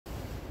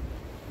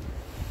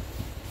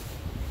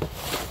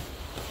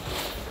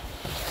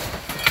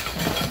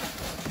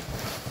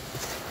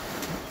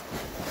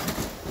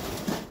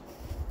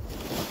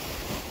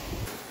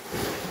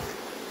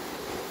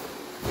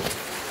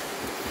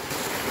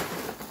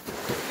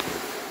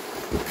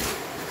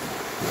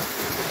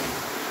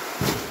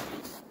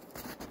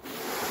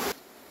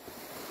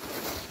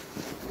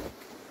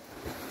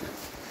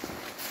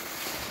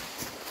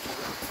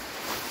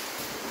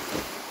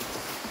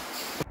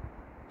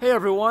Hey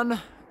everyone,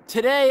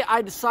 today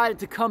I decided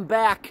to come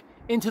back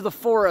into the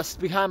forest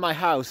behind my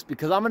house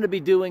because I'm going to be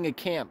doing a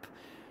camp.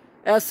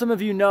 As some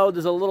of you know,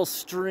 there's a little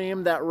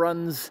stream that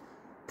runs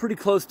pretty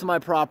close to my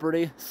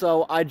property,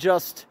 so I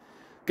just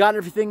got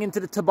everything into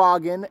the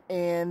toboggan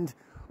and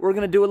we're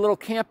going to do a little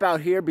camp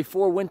out here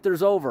before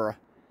winter's over.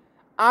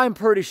 I'm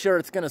pretty sure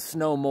it's going to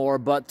snow more,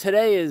 but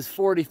today is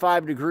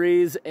 45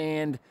 degrees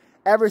and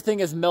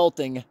everything is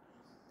melting.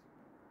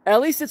 At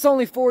least it's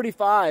only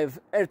 45.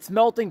 It's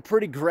melting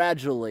pretty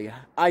gradually.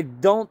 I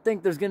don't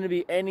think there's going to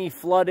be any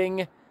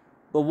flooding.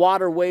 The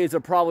waterways are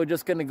probably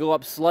just going to go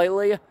up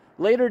slightly.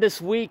 Later this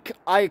week,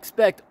 I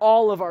expect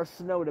all of our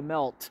snow to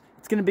melt.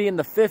 It's going to be in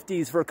the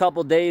 50s for a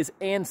couple days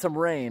and some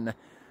rain.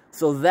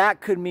 So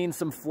that could mean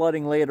some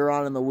flooding later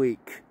on in the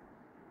week.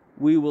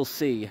 We will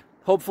see.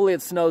 Hopefully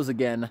it snows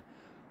again.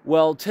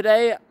 Well,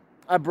 today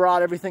I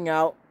brought everything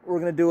out. We're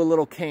going to do a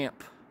little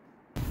camp.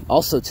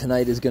 Also,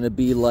 tonight is going to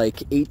be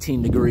like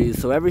 18 degrees,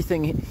 so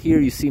everything here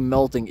you see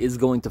melting is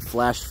going to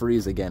flash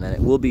freeze again, and it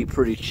will be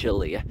pretty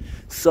chilly.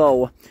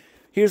 So,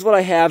 here's what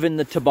I have in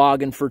the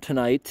toboggan for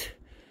tonight.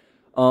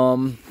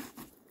 Got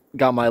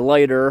my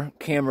lighter,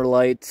 camera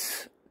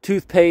lights,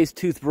 toothpaste,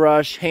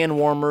 toothbrush, hand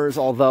warmers,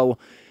 although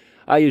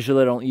I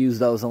usually don't use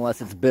those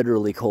unless it's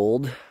bitterly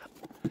cold.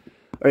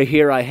 Right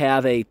here I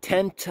have a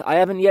tent. I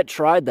haven't yet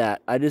tried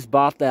that. I just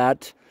bought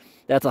that.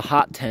 That's a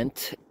hot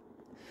tent,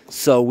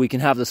 so we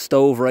can have the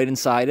stove right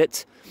inside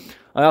it.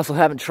 I also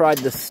haven't tried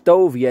the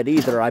stove yet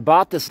either. I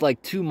bought this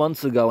like 2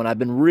 months ago and I've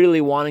been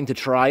really wanting to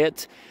try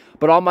it.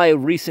 But all my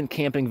recent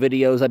camping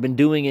videos, I've been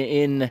doing it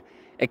in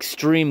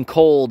extreme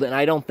cold, and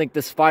I don't think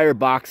this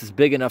firebox is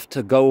big enough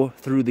to go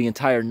through the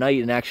entire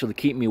night and actually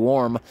keep me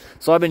warm.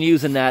 So I've been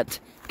using that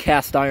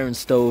cast iron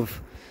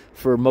stove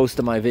for most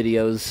of my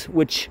videos,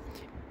 which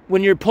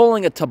when you're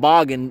pulling a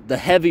toboggan, the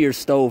heavier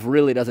stove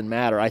really doesn't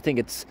matter. I think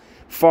it's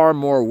far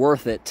more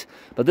worth it.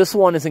 But this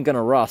one isn't going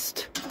to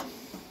rust.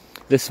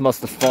 This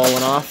must have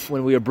fallen off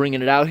when we were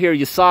bringing it out here.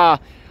 You saw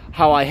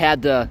how I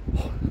had to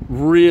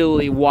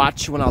really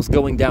watch when I was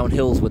going down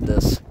hills with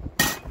this.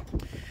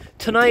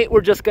 Tonight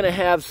we're just going to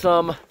have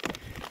some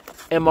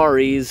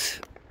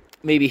MREs,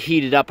 maybe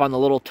heated up on the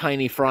little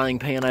tiny frying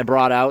pan I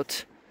brought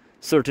out.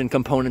 Certain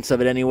components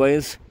of it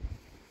anyways.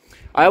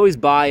 I always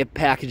buy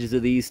packages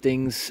of these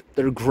things.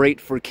 They're great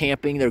for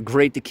camping. They're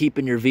great to keep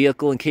in your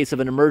vehicle in case of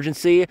an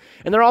emergency.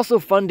 And they're also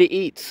fun to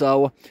eat,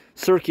 so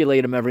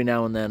circulate them every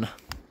now and then.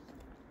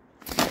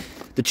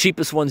 The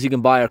cheapest ones you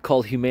can buy are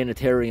called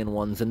humanitarian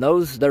ones. And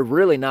those, they're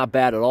really not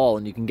bad at all.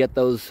 And you can get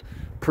those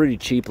pretty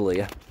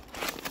cheaply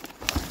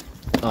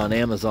on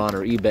Amazon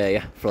or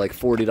eBay for like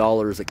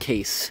 $40 a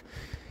case.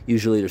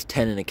 Usually there's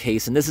 10 in a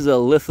case. And this is a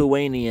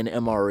Lithuanian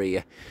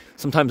MRE.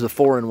 Sometimes the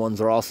foreign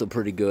ones are also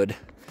pretty good.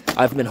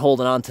 I've been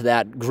holding on to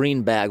that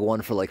green bag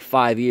one for like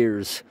 5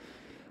 years.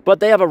 But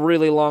they have a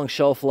really long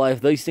shelf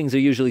life. These things are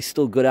usually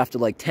still good after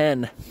like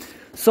 10.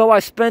 So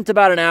I spent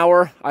about an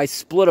hour. I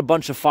split a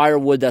bunch of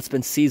firewood that's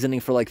been seasoning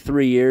for like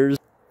 3 years.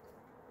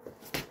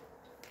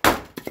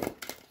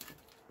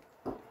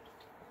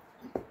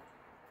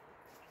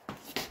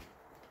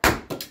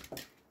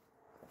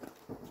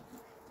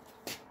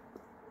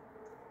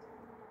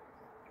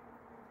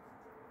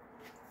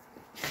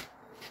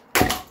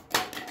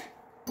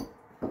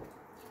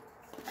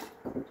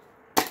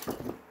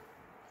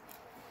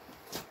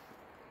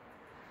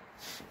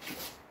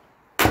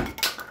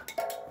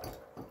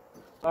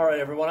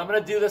 Alright everyone, I'm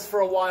going to do this for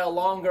a while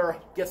longer,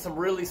 get some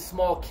really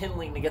small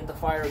kindling to get the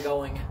fire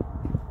going.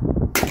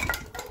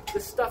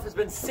 This stuff has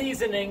been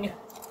seasoning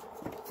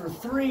for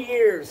 3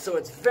 years, so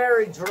it's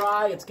very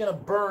dry. It's going to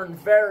burn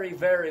very,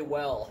 very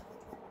well.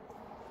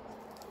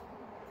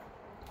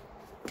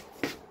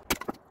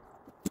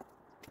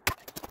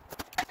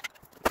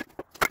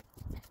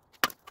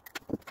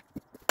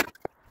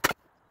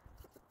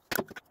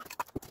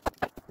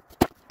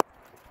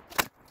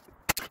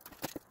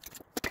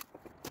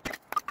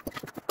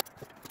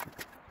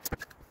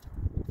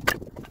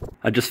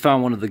 I just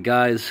found one of the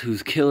guys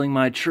who's killing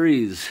my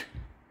trees.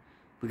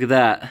 Look at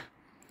that.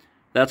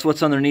 That's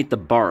what's underneath the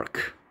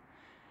bark.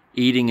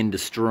 Eating and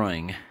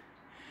destroying.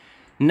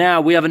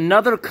 Now, we have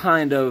another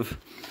kind of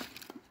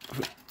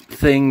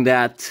thing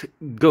that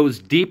goes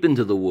deep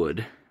into the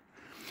wood.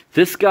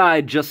 This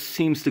guy just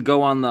seems to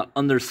go on the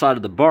underside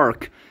of the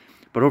bark.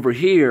 But over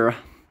here,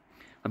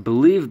 I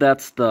believe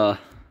that's the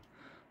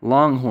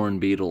longhorn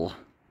beetle.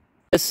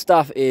 This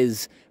stuff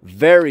is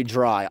very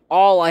dry.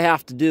 All I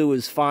have to do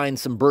is find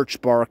some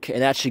birch bark,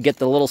 and that should get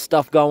the little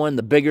stuff going,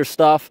 the bigger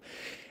stuff.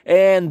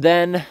 And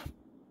then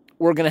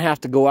we're going to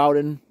have to go out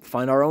and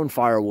find our own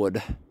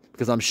firewood,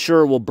 because I'm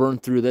sure we'll burn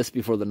through this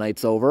before the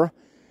night's over.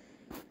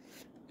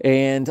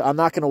 And I'm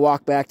not going to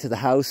walk back to the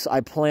house.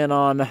 I plan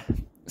on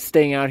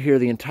staying out here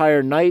the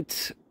entire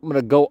night. I'm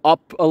going to go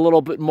up a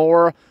little bit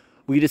more.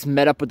 We just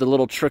met up with the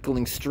little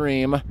trickling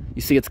stream.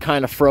 You see it's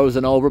kind of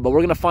frozen over, but we're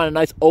going to find a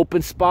nice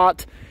open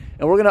spot.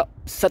 And we're going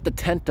to set the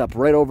tent up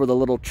right over the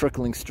little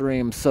trickling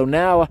stream. So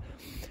now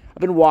I've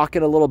been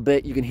walking a little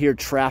bit. You can hear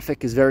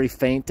traffic is very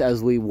faint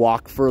as we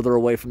walk further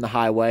away from the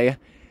highway.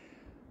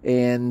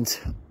 And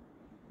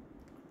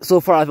So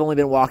far, I've only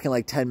been walking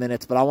like 10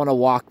 minutes, but I want to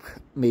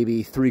walk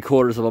maybe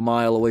 3/4 of a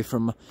mile away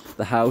from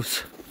the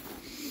house.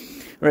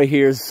 Right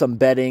here's some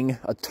bedding,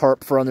 a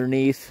tarp for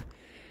underneath,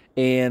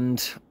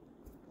 and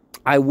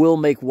I will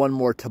make one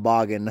more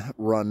toboggan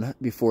run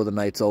before the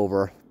night's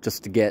over,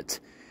 just to get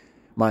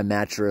my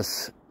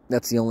mattress.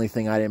 That's the only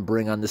thing I didn't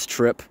bring on this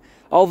trip.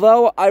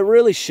 Although, I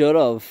really should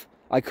have.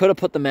 I could have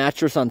put the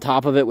mattress on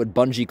top of it with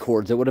bungee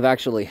cords. It would have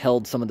actually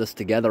held some of this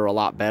together a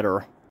lot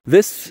better.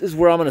 This is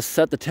where I'm going to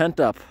set the tent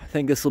up. I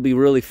think this will be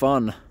really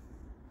fun.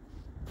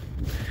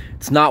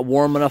 It's not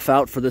warm enough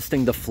out for this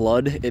thing to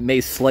flood. It may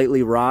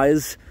slightly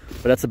rise,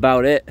 but that's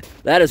about it.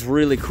 That is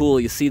really cool.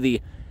 You see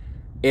the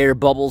air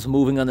bubbles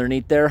moving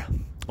underneath there.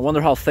 I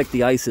wonder how thick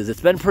the ice is. It's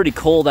been pretty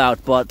cold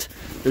out, but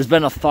there's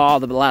been a thaw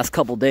the last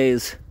couple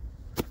days.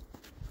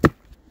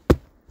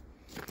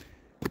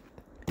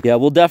 Yeah,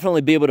 we'll definitely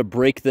be able to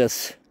break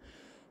this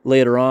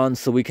later on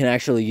so we can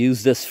actually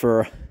use this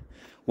for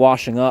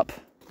washing up.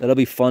 That'll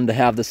be fun to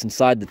have this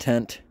inside the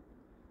tent.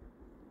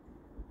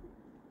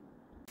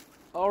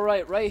 All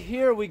right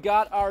here we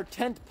got our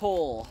tent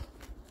pole.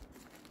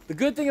 The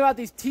good thing about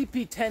these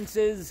teepee tents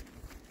is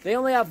they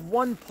only have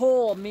one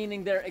pole,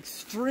 meaning they're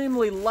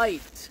extremely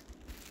light.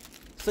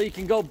 So you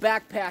can go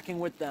backpacking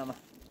with them.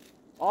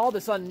 All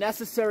this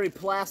unnecessary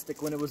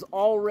plastic when it was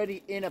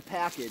already in a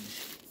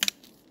package.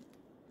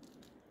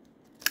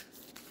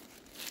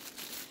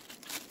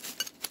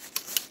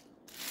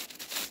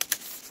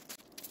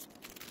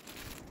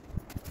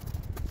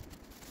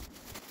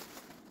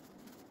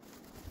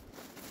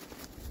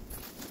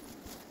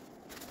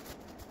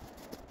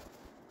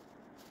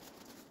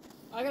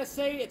 I gotta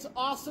say, it's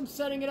awesome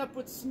setting it up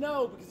with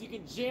snow because you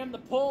can jam the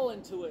pole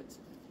into it.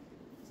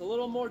 It's a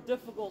little more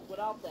difficult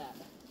without that.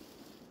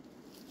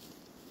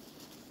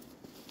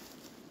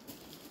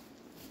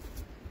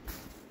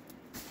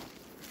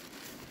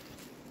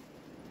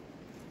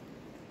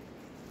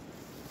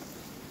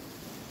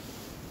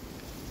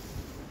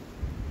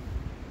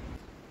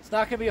 It's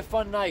not gonna be a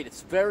fun night.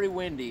 It's very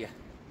windy.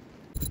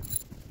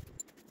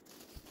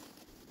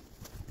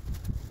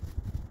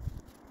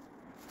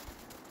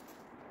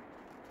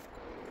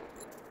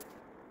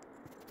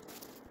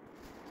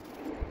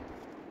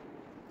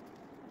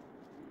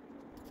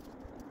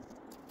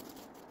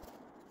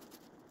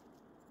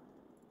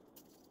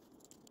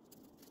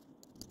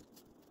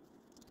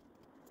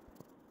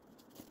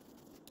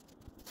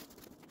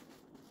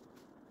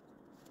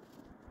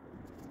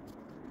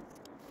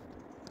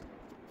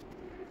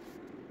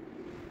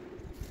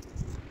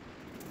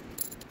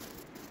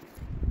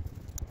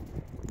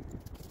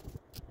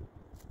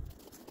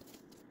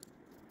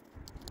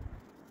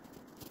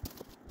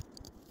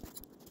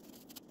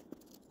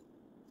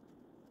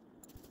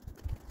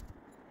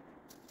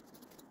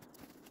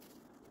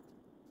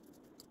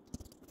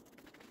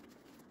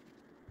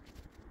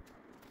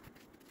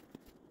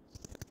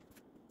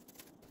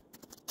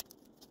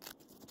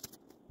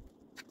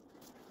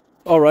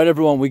 All right,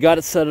 everyone, we got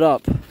it set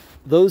up.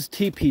 Those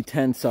teepee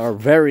tents are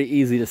very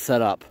easy to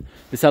set up.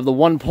 Just have the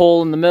one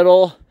pole in the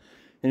middle,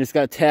 and just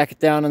got to tack it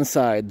down on the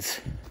sides.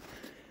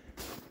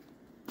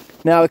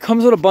 Now, it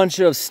comes with a bunch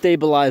of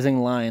stabilizing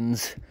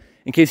lines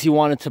in case you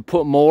wanted to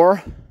put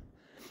more.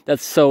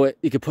 That's so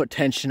you could put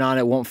tension on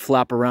it, won't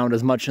flap around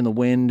as much in the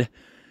wind.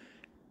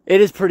 It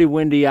is pretty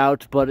windy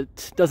out, but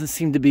it doesn't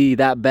seem to be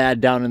that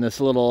bad down in this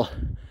little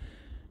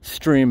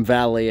stream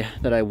valley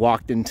that I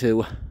walked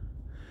into.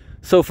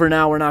 So for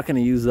now, we're not going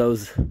to use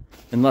those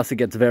unless it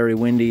gets very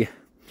windy.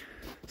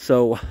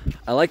 So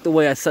I like the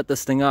way I set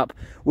this thing up.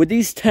 With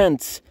these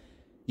tents,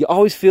 you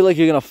always feel like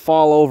you're going to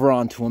fall over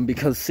onto them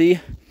because, see,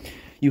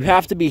 you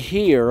have to be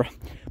here,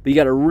 but you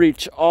got to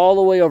reach all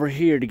the way over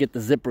here to get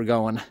the zipper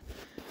going.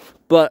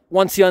 But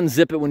once you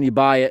unzip it when you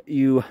buy it,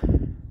 you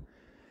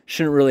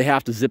shouldn't really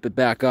have to zip it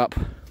back up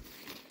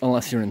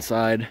unless you're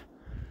inside.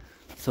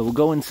 So we'll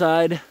go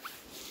inside.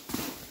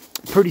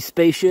 Pretty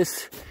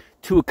spacious.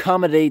 To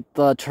accommodate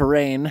the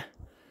terrain,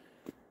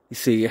 you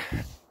see,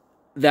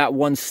 that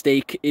one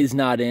stake is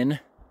not in,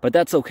 but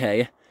that's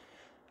okay.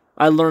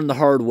 I learned the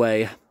hard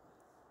way.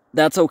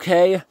 That's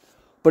okay,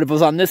 but if it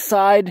was on this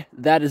side,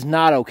 that is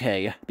not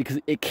okay, because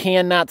it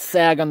cannot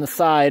sag on the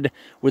side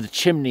where the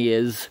chimney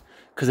is,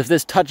 because if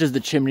this touches the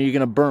chimney, you're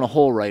going to burn a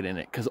hole right in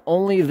it, because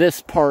only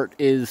this part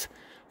is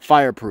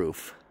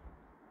fireproof.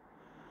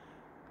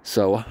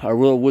 So, our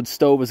little wood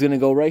stove is going to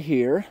go right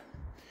here.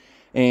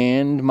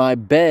 And my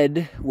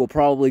bed will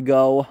probably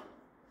go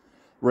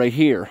right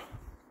here.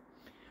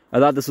 I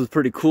thought this was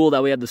pretty cool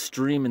that we had the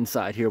stream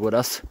inside here with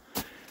us.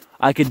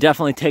 I could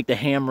definitely take the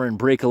hammer and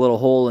break a little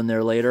hole in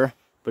there later.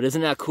 But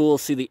isn't that cool?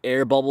 See the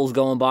air bubbles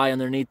going by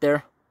underneath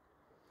there?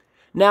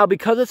 Now,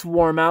 because it's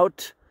warm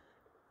out,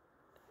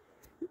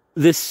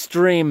 this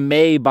stream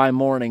may, by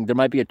morning, there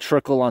might be a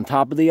trickle on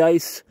top of the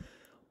ice.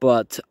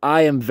 But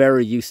I am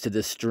very used to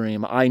this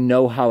stream. I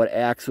know how it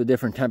acts with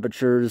different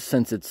temperatures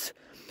since it's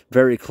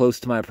very close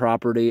to my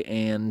property,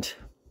 and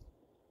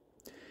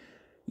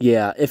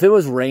Yeah, if it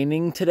was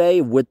raining today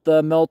with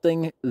the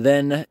melting,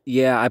 then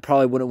yeah, I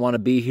probably wouldn't want to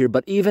be here.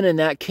 But even in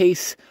that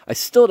case, I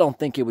still don't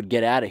think it would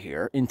get out of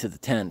here into the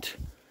tent.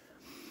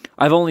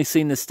 I've only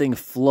seen this thing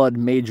flood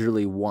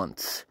majorly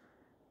once.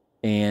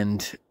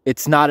 And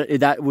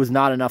that was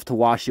not enough to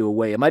wash you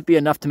away. It might be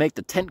enough to make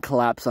the tent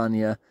collapse on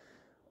you,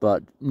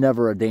 but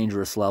never a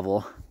dangerous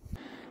level.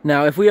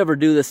 Now, if we ever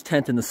do this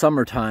tent in the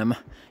summertime,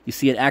 you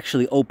see it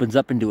actually opens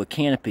up into a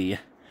canopy.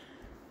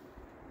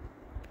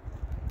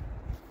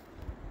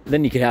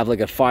 Then you could have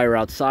like a fire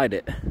outside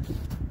it.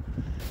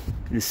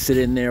 Just sit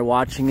in there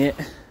watching it.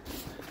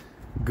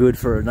 Good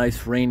for a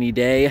nice rainy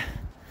day.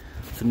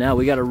 So now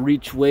we gotta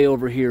reach way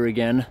over here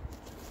again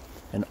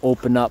and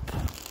open up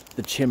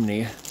the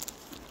chimney.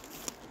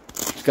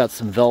 It's got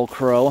some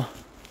Velcro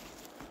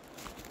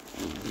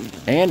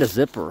and a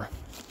zipper.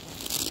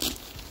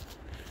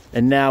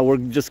 And now we're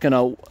just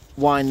gonna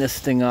wind this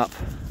thing up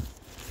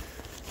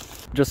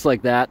just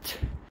like that.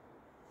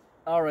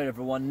 All right,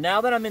 everyone, now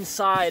that I'm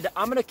inside,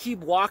 I'm gonna keep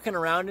walking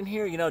around in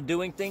here, you know,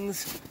 doing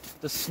things.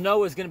 The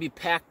snow is gonna be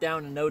packed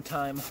down in no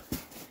time.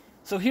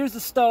 So here's the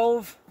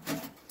stove.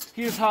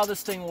 Here's how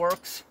this thing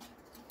works.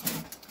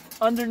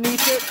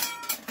 Underneath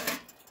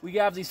it, we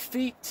have these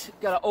feet.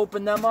 Gotta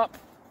open them up.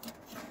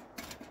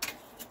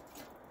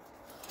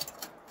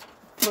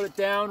 Put it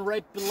down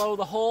right below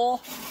the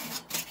hole.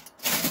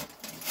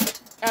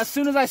 As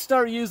soon as I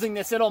start using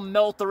this, it'll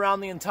melt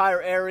around the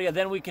entire area.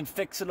 Then we can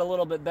fix it a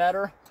little bit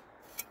better.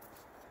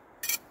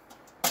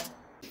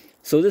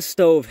 So this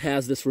stove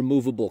has this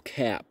removable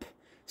cap.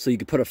 So you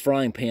can put a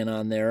frying pan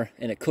on there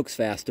and it cooks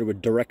faster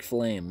with direct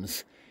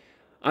flames.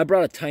 I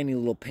brought a tiny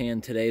little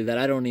pan today that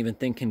I don't even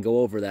think can go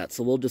over that.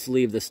 So we'll just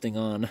leave this thing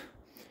on.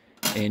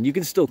 And you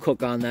can still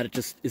cook on that. It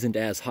just isn't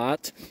as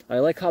hot. I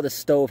like how the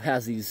stove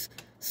has these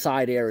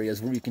side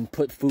areas where you can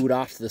put food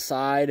off to the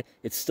side.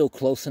 It's still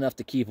close enough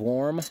to keep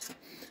warm.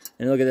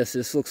 And look at this.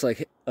 This looks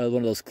like one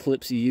of those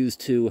clips you use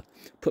to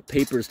put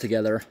papers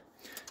together.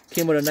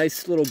 Came with a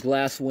nice little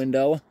glass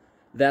window.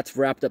 That's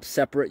wrapped up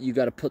separate. You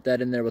got to put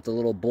that in there with the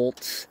little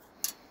bolts.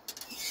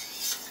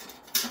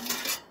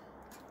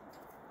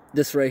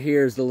 This right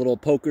here is the little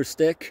poker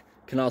stick.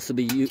 Can also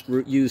be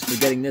used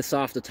for getting this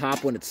off the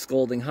top when it's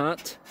scalding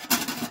hot.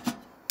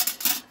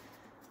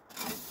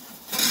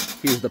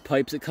 Here's the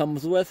pipes it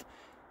comes with.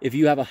 If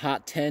you have a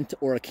hot tent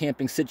or a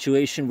camping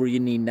situation where you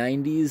need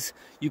 90s,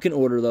 you can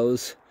order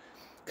those.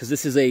 Because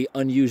this is a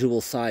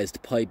unusual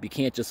sized pipe. You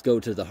can't just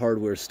go to the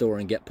hardware store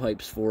and get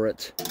pipes for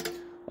it.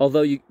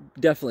 Although you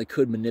definitely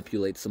could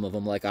manipulate some of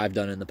them like I've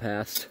done in the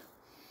past.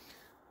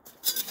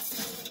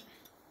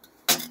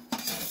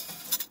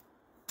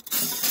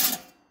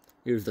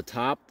 Here's the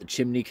top, the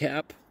chimney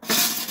cap.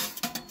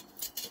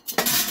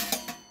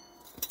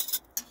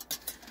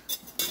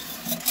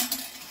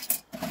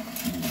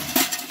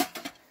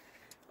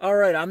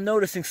 Alright, I'm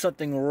noticing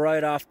something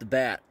right off the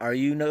bat. Are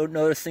you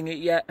noticing it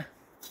yet?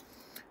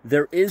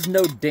 There is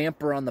no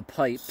damper on the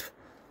pipe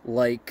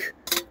like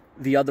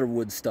the other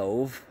wood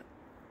stove.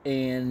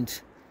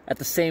 And at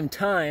the same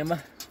time,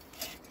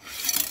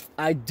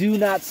 I do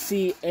not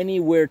see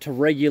anywhere to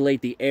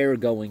regulate the air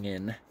going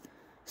in.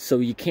 So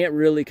you can't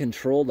really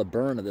control the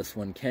burn of this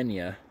one, can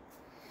you?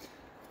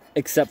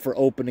 Except for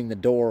opening the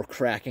door,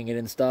 cracking it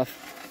and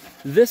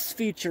stuff. This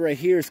feature right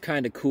here is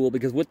kind of cool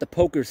because with the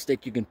poker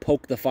stick, you can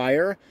poke the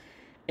fire.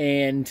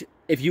 And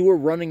if you were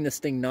running this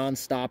thing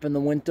non-stop in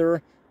the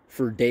winter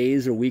for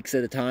days or weeks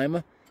at a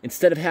time,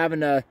 instead of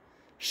having to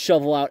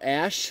shovel out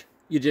ash,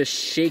 you just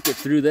shake it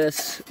through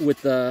this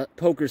with the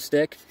poker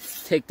stick,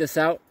 take this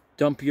out,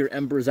 dump your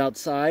embers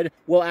outside.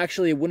 Well,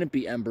 actually, it wouldn't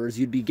be embers.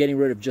 You'd be getting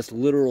rid of just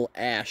literal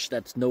ash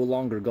that's no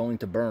longer going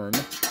to burn.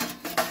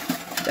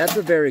 That's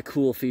a very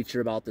cool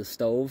feature about this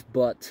stove,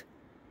 but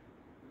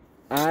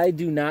I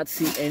do not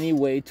see any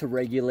way to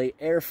regulate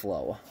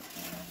airflow.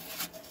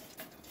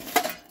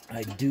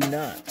 I do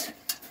not.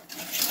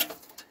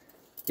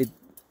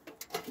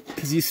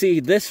 Because you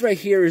see, this right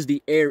here is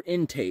the air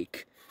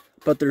intake,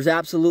 but there's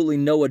absolutely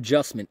no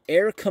adjustment.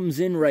 Air comes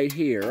in right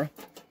here,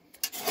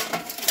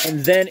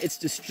 and then it's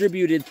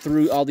distributed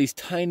through all these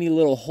tiny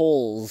little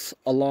holes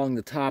along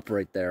the top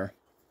right there.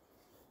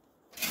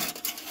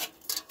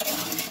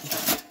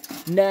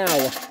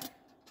 Now,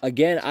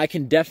 again, I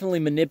can definitely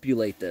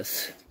manipulate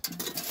this.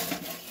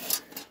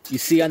 You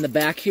see on the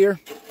back here,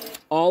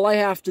 all I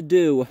have to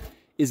do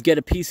is get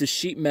a piece of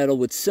sheet metal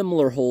with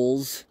similar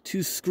holes,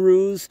 2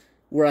 screws,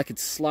 where I could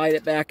slide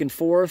it back and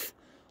forth,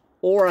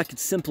 or I could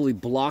simply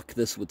block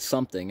this with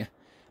something.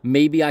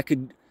 Maybe I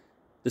could,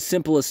 the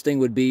simplest thing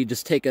would be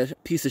just take a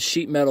piece of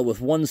sheet metal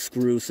with 1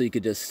 screw so you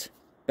could just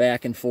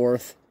back and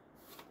forth.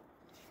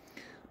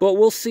 But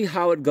we'll see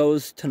how it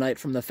goes tonight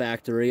from the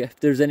factory. If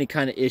there's any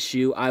kind of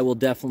issue, I will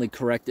definitely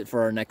correct it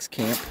for our next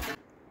camp.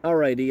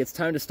 Alrighty, it's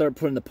time to start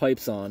putting the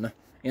pipes on.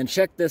 And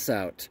check this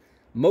out.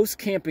 Most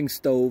camping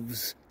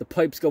stoves, the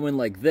pipes go in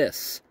like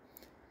this.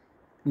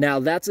 Now,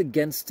 that's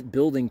against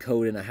building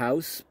code in a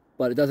house,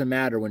 but it doesn't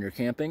matter when you're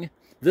camping.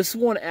 This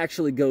one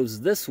actually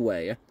goes this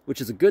way,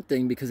 which is a good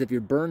thing because if you're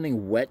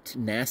burning wet,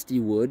 nasty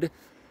wood,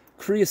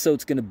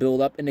 creosote's going to build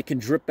up and it can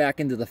drip back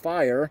into the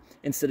fire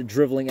instead of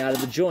dribbling out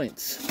of the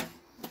joints.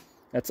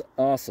 That's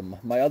awesome.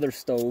 My other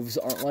stoves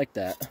aren't like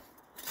that.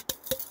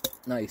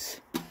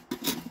 Nice.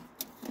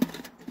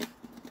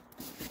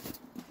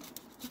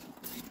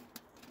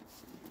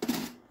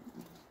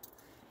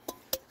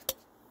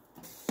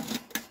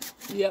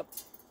 Yep,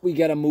 we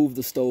got to move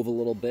the stove a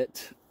little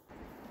bit.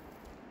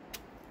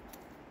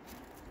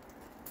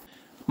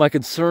 My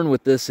concern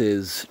with this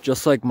is,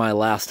 just like my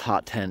last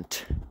hot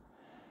tent,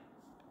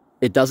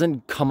 it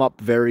doesn't come up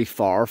very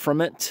far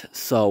from it.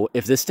 So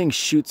if this thing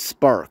shoots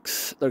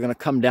sparks, they're going to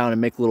come down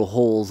and make little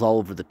holes all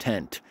over the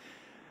tent.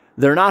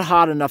 They're not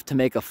hot enough to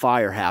make a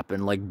fire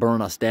happen, like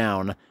burn us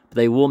down, but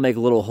they will make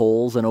little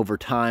holes, and over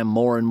time,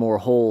 more and more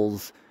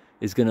holes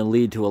is going to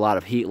lead to a lot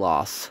of heat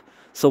loss.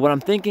 So what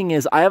I'm thinking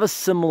is, I have a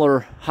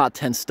similar hot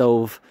tent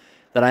stove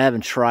that I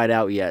haven't tried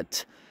out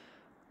yet.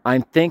 I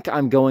think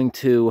I'm going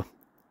to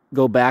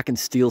go back and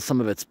steal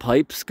some of its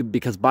pipes,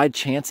 because by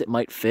chance it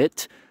might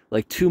fit.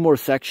 Like 2 more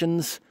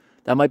sections,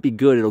 that might be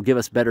good. It'll give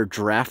us better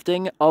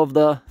drafting of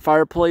the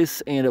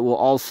fireplace, and it will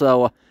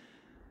also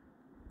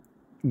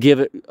give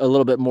it a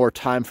little bit more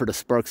time for the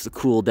sparks to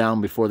cool down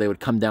before they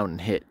would come down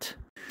and hit.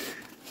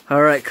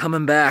 All right,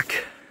 coming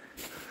back.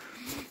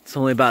 It's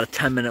only about a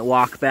 10-minute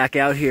walk back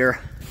out here.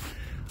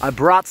 I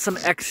brought some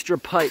extra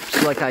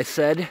pipes, like I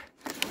said.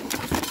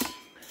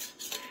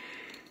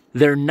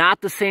 They're not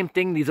the same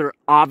thing. These are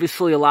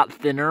obviously a lot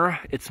thinner.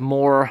 It's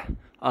more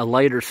a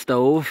lighter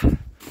stove,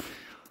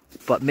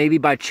 but maybe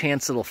by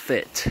chance it'll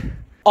fit.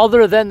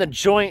 Other than the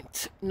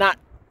joint not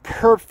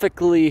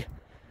perfectly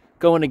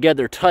going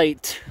together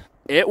tight,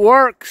 it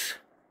works.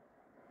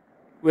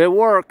 It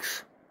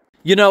works.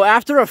 You know,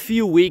 after a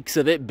few weeks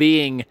of it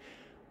being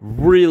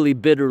really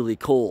bitterly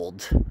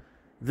cold,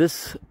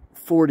 this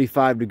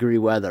 45-degree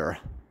weather,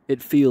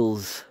 it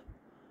feels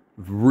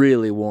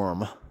really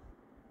warm.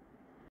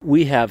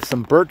 We have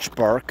some birch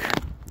bark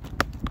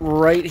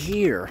right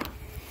here.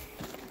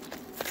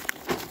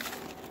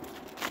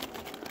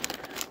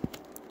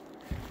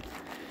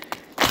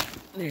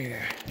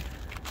 There.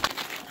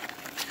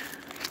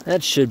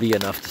 That should be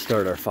enough to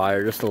start our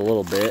fire, just a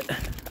little bit.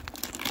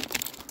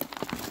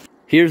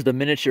 Here's the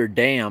miniature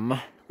dam,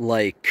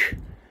 like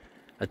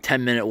a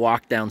 10-minute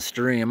walk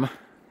downstream.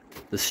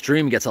 The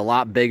stream gets a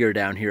lot bigger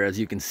down here, as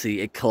you can see.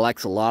 It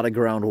collects a lot of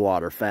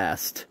groundwater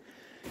fast.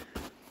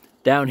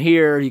 Down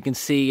here, you can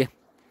see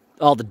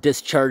all the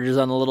discharges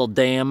on the little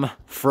dam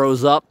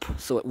froze up,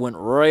 so it went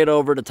right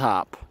over the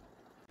top.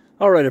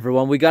 All right,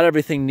 everyone, we got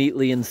everything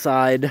neatly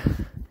inside.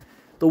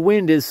 The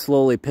wind is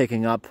slowly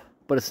picking up,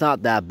 but it's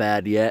not that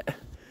bad yet.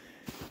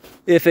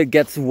 If it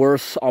gets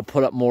worse, I'll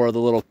put up more of the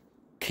little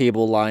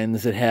cable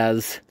lines it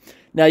has.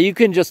 Now, you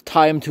can just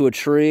tie them to a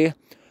tree,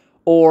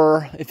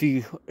 or if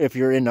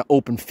you're in an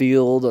open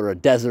field or a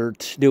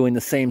desert doing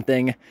the same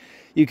thing,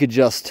 you could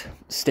just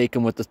stake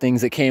them with the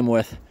things it came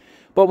with.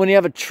 But when you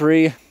have a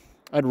tree,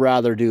 I'd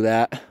rather do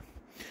that.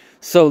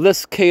 So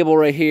this cable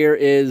right here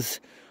is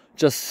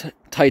just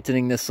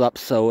tightening this up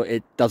so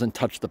it doesn't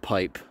touch the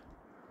pipe.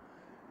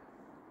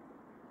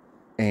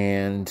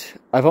 And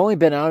I've only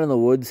been out in the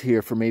woods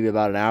here for maybe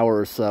about an hour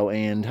or so,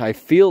 and I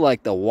feel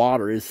like the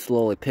water is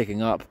slowly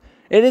picking up.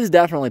 It is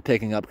definitely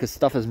picking up because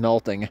stuff is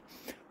melting.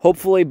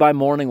 Hopefully by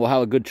morning we'll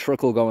have a good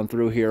trickle going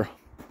through here.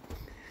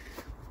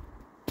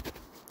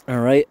 All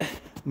right,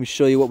 let me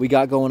show you what we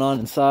got going on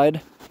inside.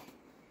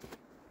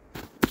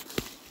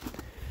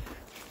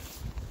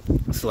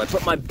 So I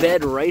put my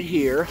bed right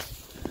here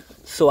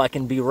so I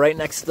can be right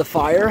next to the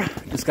fire.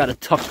 Just got to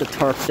tuck the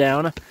tarp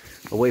down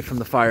away from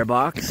the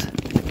firebox.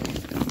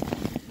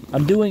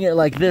 I'm doing it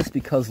like this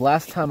because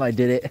last time I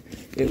did it,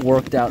 it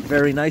worked out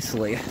very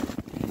nicely.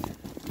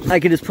 I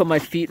can just put my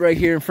feet right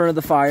here in front of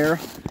the fire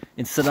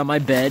and sit on my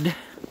bed,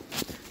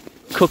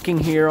 cooking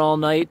here all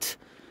night.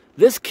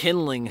 This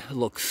kindling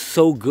looks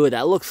so good.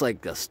 That looks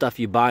like the stuff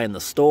you buy in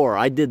the store.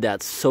 I did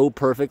that so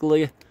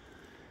perfectly.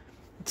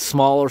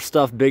 Smaller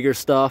stuff, bigger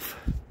stuff.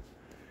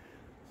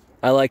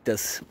 I like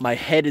this. My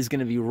head is going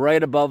to be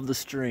right above the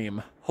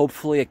stream.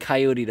 Hopefully a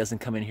coyote doesn't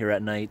come in here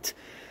at night.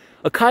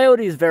 A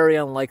coyote is very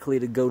unlikely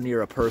to go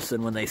near a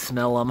person when they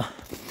smell them.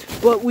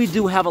 But we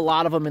do have a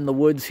lot of them in the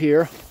woods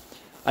here.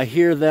 I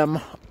hear them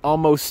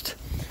almost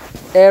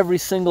every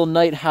single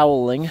night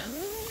howling.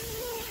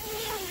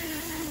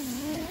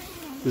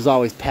 There's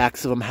always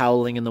packs of them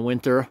howling in the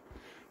winter.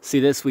 See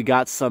this? We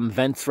got some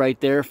vents right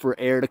there for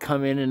air to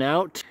come in and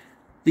out.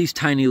 These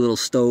tiny little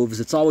stoves,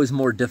 it's always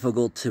more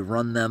difficult to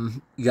run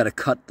them. You got to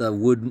cut the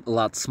wood a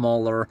lot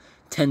smaller,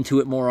 tend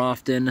to it more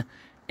often,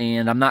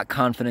 and I'm not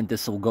confident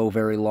this will go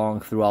very long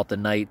throughout the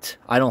night.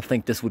 I don't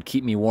think this would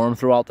keep me warm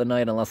throughout the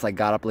night unless I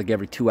got up like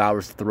every 2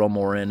 hours to throw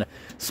more in.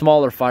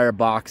 Smaller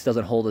firebox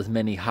doesn't hold as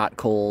many hot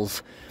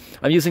coals.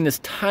 I'm using this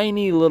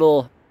tiny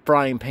little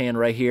frying pan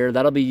right here.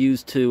 That'll be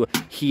used to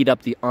heat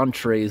up the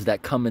entrees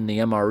that come in the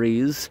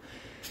MREs.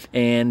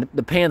 And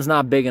the pan's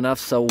not big enough,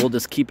 so we'll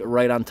just keep it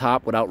right on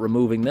top without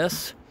removing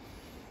this.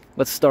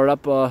 Let's start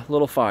up a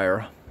little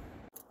fire.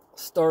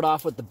 Start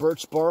off with the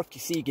birch bark. You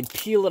see, you can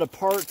peel it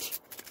apart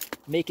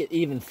make it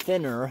even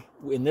thinner,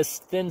 and this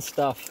thin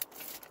stuff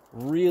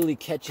really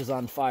catches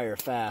on fire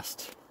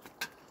fast.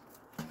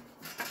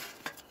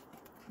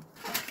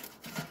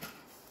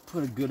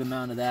 Put a good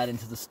amount of that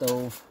into the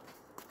stove.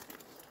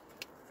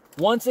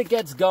 Once it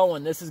gets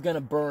going, this is going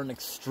to burn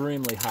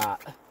extremely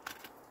hot.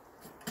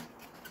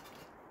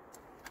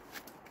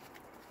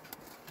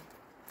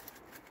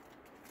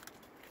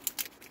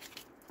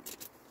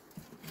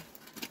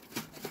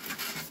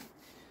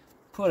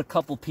 Put a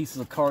couple pieces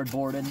of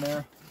cardboard in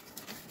there.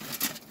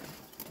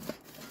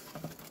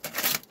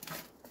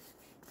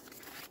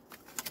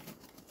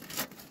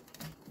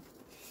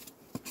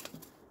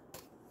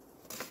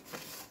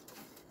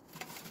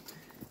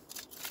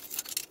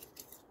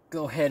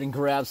 Go ahead and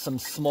grab some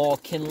small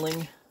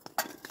kindling.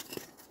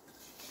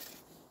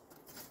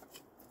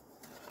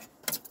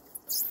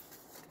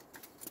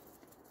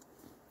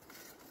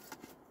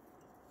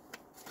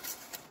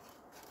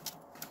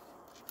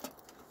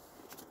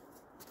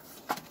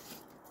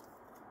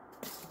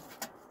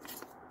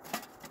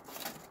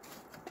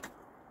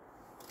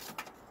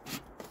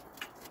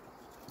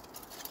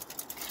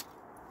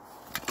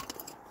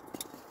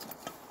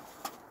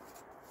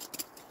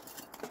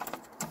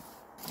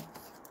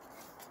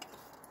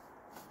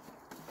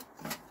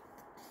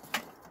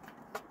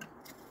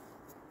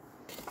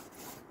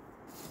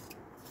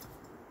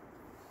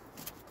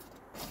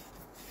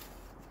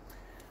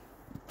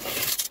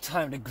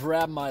 Time to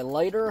grab my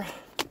lighter.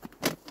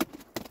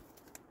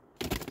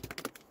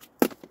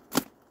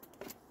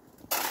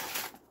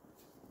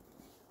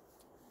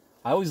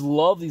 I always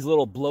love these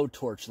little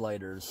blowtorch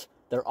lighters.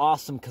 They're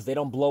awesome because they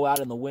don't blow out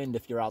in the wind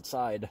if you're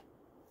outside.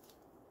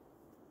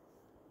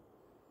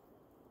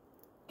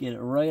 Get it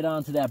right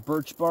onto that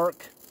birch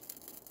bark.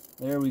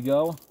 There we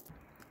go.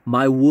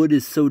 My wood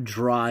is so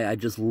dry, I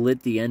just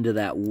lit the end of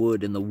that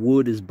wood and the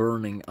wood is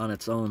burning on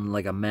its own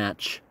like a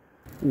match.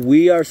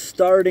 We are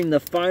starting to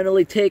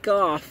finally take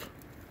off.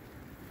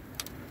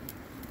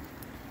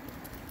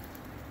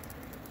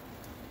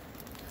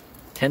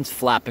 Tent's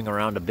flapping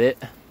around a bit.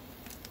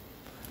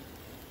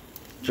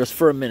 Just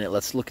for a minute,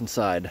 let's look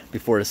inside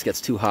before this gets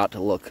too hot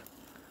to look.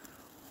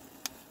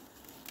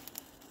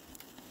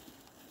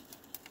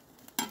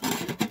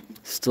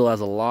 Still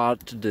has a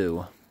lot to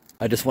do.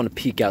 I just want to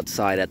peek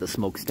outside at the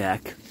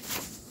smokestack.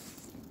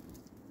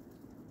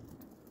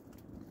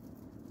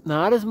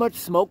 Not as much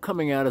smoke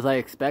coming out as I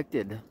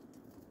expected.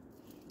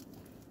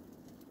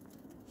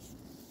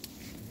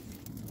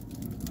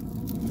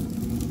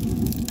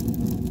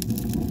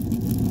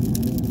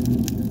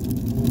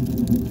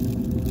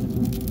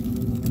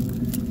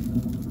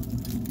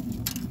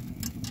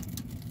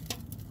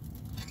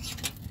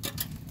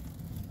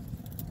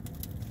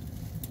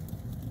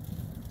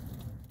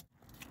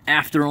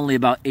 After only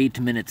about 8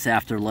 minutes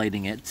after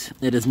lighting it,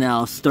 it has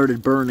now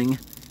started burning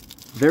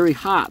very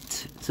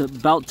hot. It's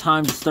about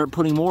time to start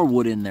putting more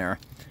wood in there.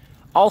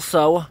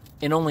 Also,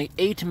 in only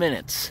 8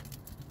 minutes,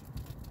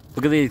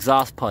 look at the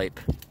exhaust pipe.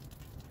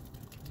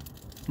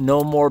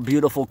 No more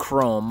beautiful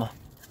chrome.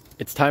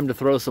 It's time to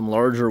throw some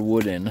larger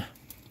wood in.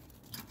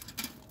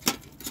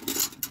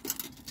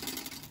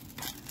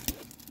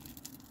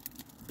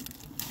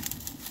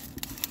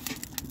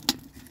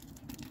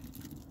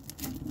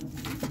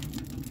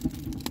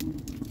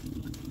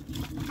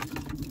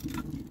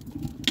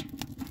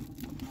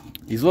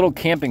 These little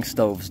camping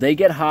stoves, they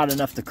get hot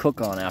enough to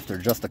cook on after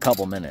just a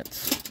couple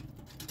minutes.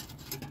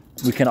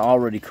 We can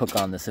already cook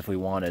on this if we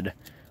wanted.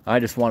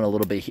 I just want a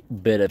little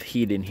bit of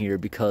heat in here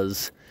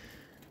because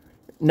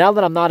now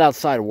that I'm not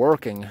outside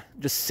working,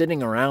 just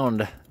sitting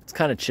around, it's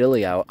kind of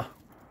chilly out.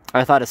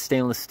 I thought a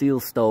stainless steel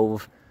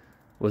stove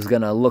was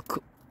gonna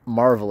look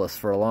marvelous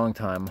for a long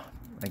time.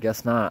 I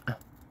guess not.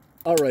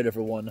 All right,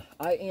 everyone,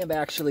 I am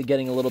actually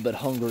getting a little bit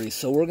hungry,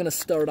 so we're gonna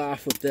start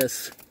off with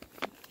this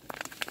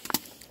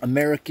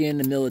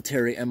American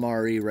military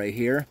MRE right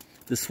here.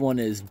 This one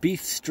is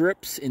beef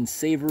strips in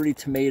savory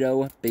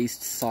tomato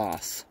based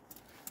sauce.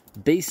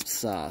 Based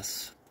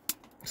sauce.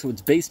 So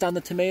it's based on the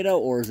tomato,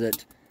 or is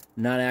it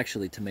not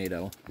actually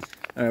tomato?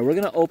 All right, we're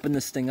gonna open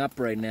this thing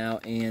up right now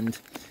and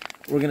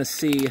we're gonna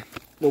see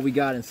what we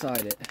got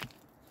inside it.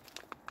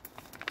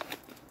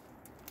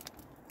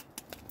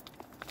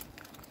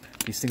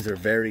 These things are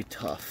very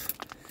tough.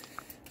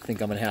 I think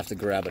I'm gonna have to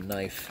grab a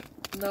knife.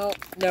 No,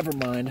 never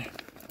mind.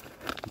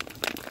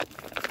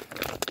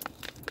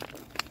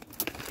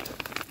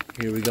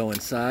 Here we go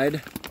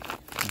inside,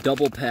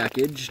 double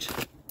packaged.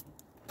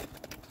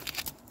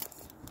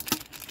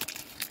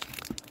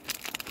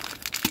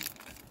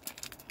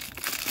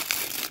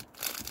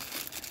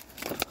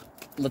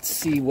 Let's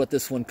see what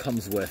this one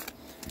comes with.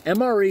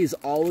 MREs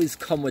always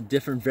come with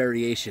different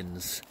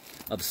variations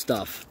of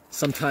stuff,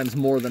 sometimes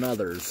more than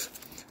others.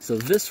 So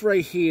this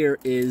right here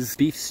is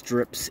beef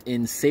strips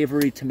in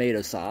savory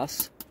tomato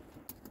sauce.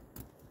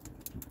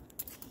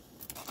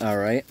 All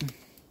right.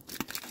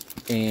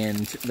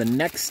 And the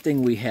next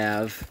thing we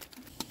have,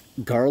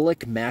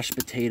 garlic mashed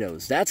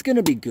potatoes. That's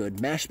gonna be good,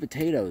 mashed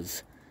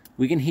potatoes.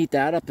 We can heat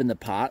that up in the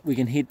pot. We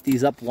can heat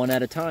these up one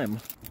at a time.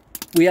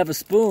 We have a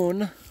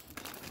spoon,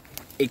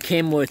 It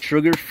came with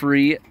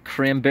sugar-free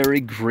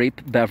cranberry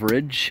grape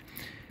beverage.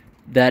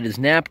 That is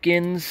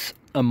napkins,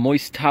 a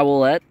moist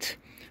towelette.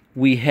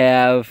 We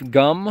have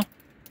gum,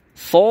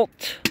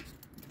 salt,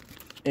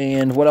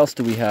 and what else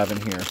do we have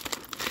in here?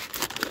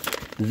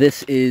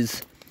 This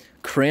is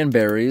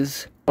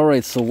cranberries. All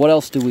right, so what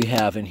else do we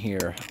have in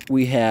here?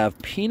 We have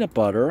peanut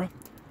butter,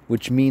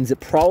 which means it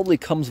probably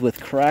comes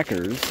with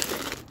crackers.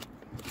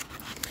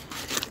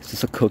 Is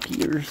this a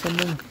cookie or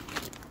something?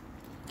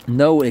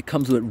 No, it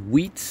comes with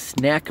wheat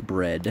snack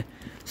bread.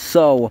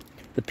 So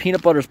the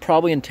peanut butter is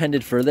probably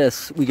intended for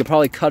this. We could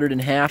probably cut it in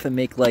half and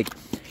make like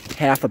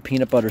half a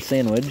peanut butter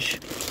sandwich.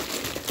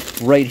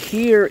 Right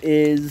here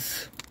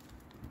is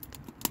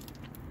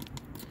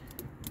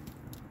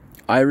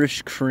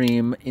Irish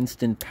cream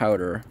instant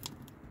powder.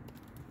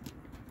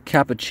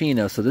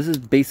 Cappuccino. So this is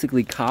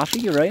basically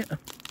coffee, right?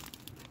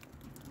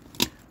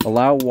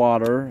 Allow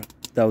water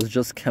that was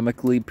just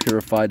chemically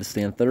purified to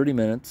stand 30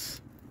 minutes.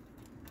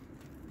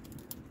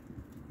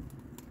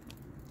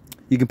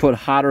 You can put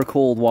hot or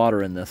cold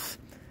water in this.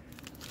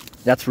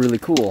 That's really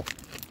cool.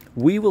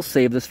 We will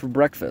save this for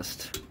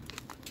breakfast.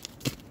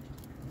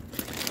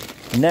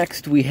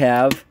 Next we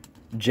have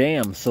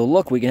jam. So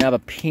look, we can have a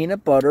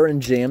peanut butter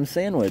and jam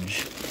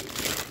sandwich.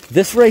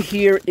 This right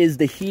here is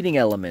the heating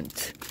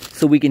element,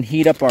 so we can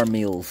heat up our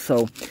meals.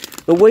 So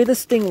the way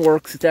this thing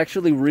works, it's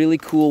actually really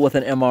cool with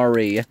an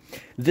MRE.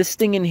 This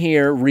thing in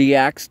here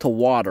reacts to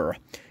water.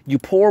 You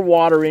pour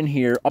water in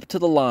here up to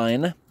the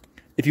line.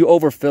 If you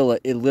overfill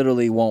it, it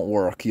literally won't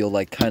work. You'll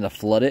like kind of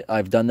flood it.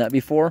 I've done that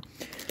before.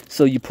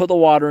 So you put the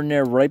water in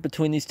there right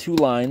between these two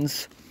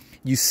lines.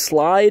 You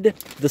slide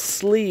the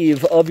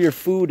sleeve of your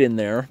food in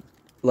there.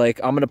 Like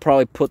I'm going to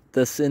probably put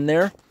this in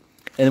there.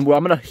 And I'm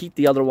going to heat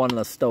the other one on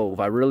the stove.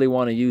 I really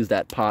want to use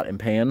that pot and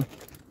pan.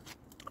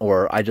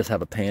 Or I just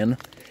have a pan.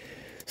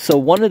 So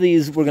one of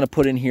these we're going to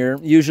put in here.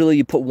 Usually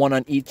you put one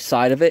on each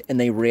side of it and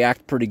they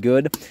react pretty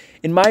good.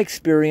 In my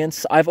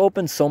experience, I've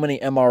opened so many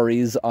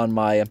MREs on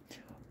my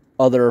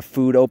other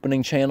food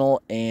opening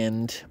channel,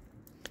 and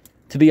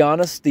to be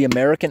honest, the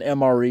American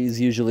MREs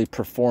usually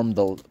perform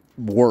the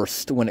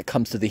worst when it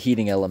comes to the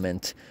heating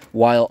element,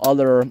 while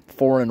other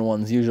foreign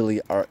ones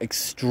usually are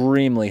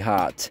extremely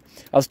hot.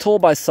 I was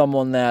told by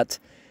someone that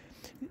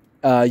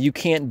you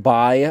can't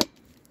buy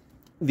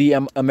the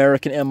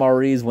American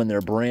MREs when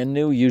they're brand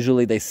new.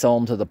 Usually they sell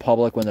them to the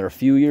public when they're a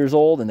few years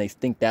old, and they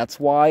think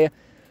that's why,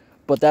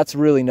 but that's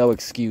really no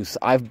excuse.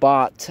 I've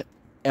bought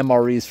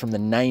MREs from the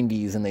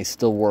 90s and they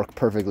still work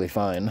perfectly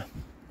fine.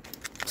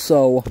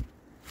 So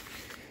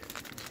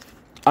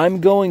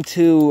I'm going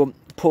to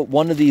put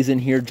one of these in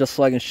here just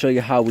so I can show you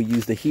how we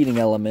use the heating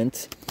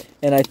element.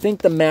 And I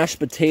think the mashed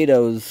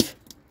potatoes,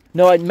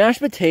 mashed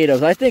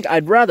potatoes, I think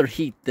I'd rather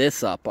heat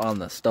this up on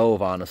the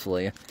stove,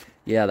 honestly.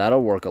 Yeah,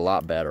 that'll work a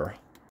lot better.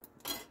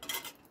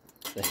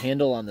 The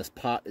handle on this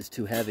pot is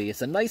too heavy.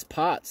 It's a nice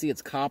pot. See,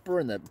 it's copper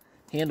and the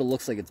handle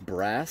looks like it's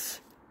brass.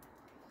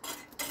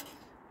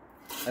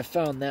 I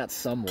found that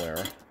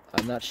somewhere.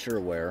 I'm not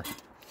sure where.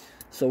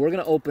 So we're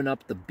going to open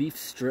up the beef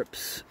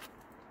strips.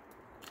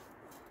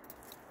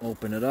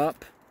 Open it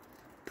up.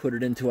 Put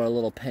it into our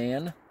little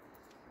pan.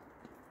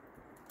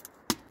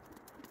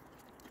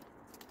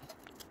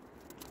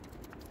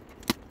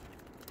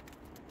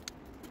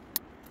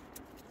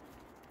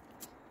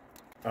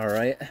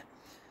 Alright.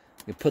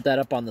 You put that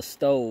up on the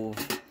stove.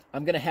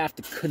 I'm going to have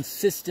to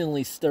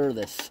consistently stir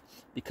this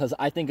because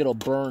I think it'll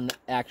burn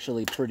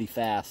actually pretty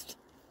fast.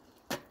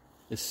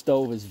 The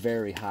stove is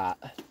very hot.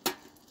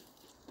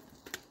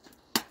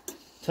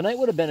 Tonight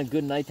would have been a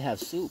good night to have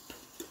soup.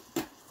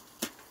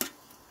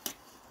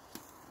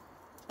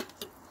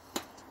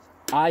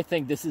 I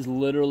think this is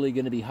literally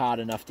going to be hot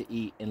enough to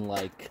eat in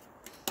like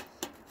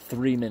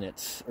 3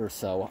 minutes or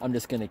so. I'm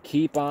just going to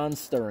keep on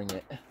stirring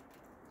it.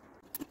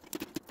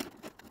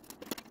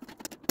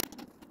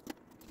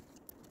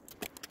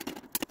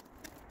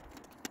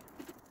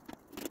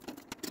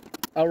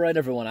 Alright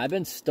everyone, I've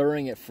been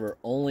stirring it for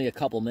only a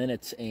couple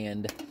minutes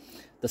and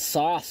the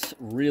sauce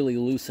really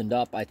loosened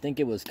up. I think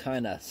it was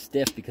kind of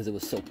stiff because it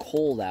was so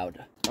cold out.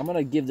 I'm going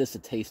to give this a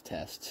taste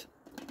test.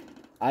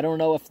 I don't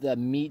know if the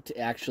meat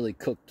actually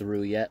cooked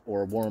through yet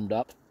or warmed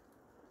up.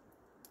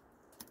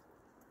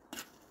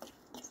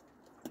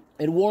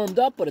 It warmed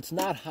up, but it's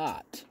not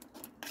hot.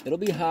 It'll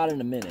be hot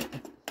in a minute.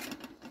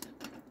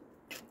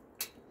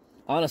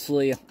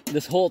 Honestly,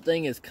 this whole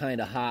thing is kind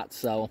of hot,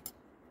 so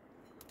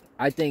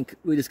I think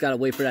we just got to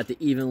wait for that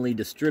to evenly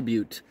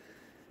distribute.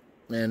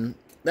 And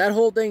that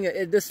whole thing,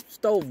 this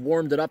stove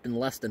warmed it up in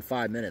less than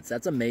 5 minutes.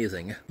 That's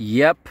amazing.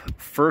 Yep,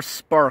 first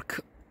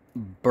spark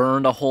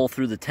burned a hole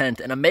through the tent.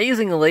 And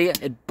amazingly,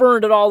 it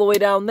burned it all the way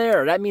down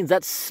there. That means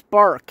that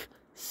spark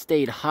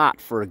stayed hot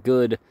for a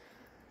good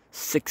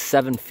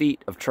 6-7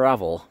 feet of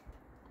travel.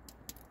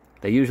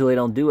 They usually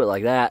don't do it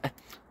like that.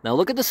 Now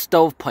look at the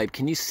stovepipe.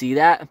 Can you see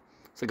that?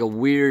 It's like a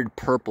weird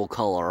purple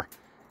color.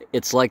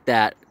 It's like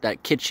that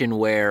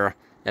kitchenware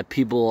that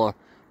people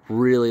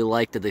really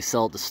like that they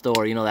sell at the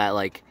store. You know, that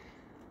like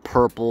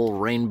purple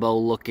rainbow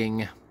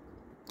looking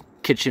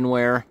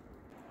kitchenware.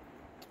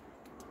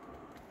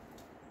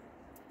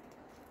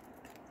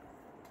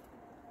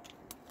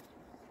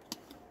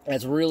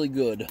 That's really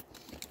good.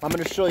 I'm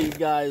going to show you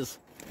guys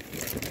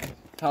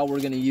how we're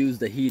going to use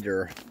the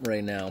heater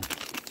right now.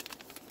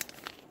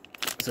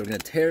 So we're going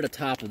to tear the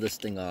top of this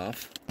thing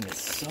off. And it's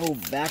so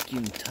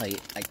vacuum tight,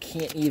 I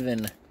can't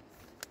even...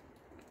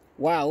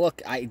 Wow,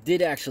 look, I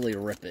did actually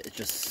rip it. It's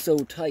just so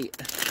tight.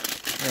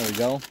 There we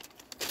go.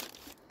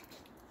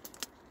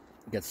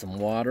 Get some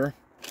water.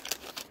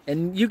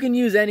 And you can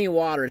use any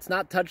water. It's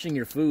not touching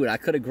your food. I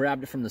could have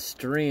grabbed it from the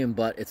stream,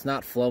 but it's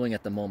not flowing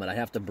at the moment. I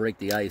have to break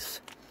the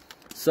ice.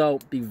 So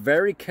be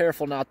very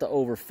careful not to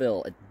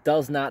overfill. It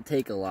does not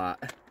take a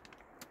lot.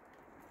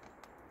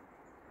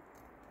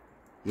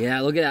 Yeah,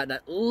 look at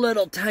that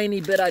little tiny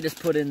bit I just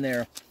put in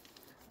there.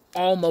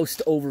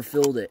 Almost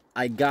overfilled it.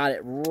 I got it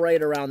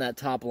right around that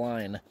top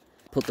line.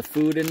 Put the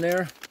food in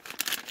there.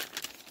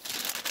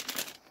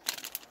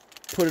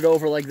 Put it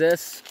over like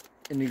this.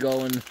 And you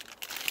go and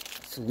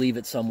just leave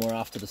it somewhere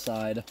off to the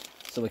side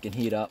so it can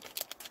heat up.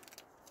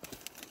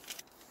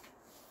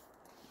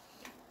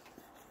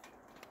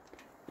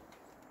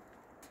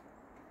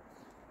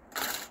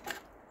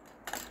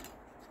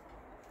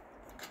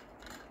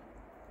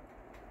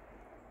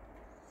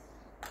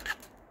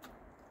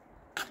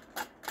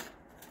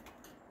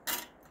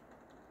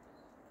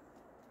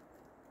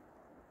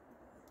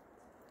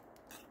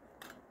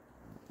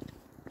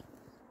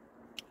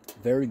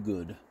 Very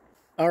good.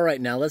 All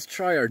right, now let's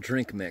try our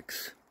drink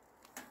mix.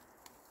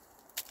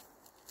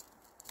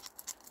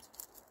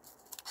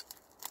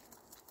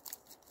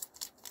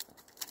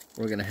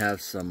 We're gonna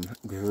have some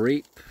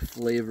grape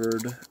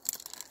flavored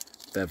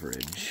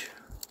beverage.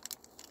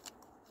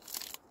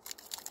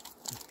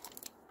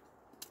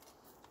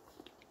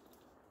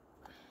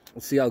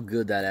 Let's see how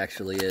good that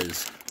actually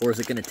is. Or is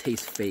it gonna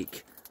taste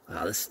fake?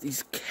 Wow,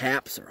 these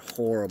caps are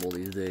horrible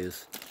these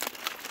days.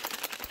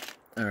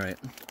 All right.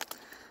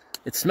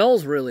 It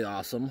smells really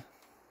awesome.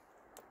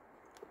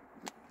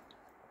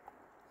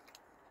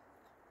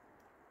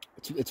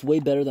 It's way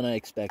better than I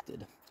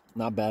expected.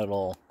 Not bad at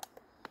all.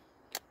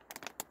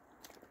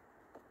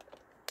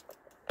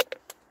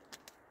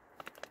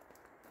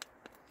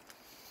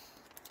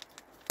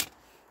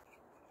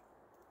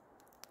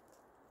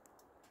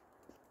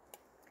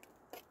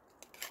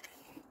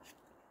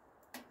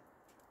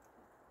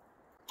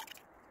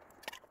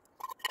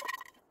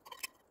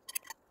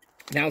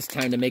 Now it's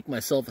time to make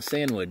myself a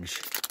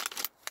sandwich.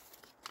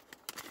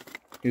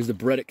 Here's the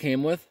bread it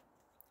came with.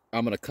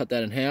 I'm going to cut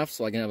that in half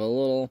so I can have a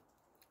little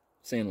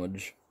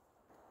sandwich.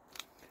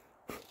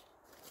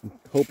 I'm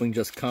hoping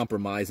just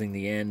compromising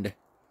the end.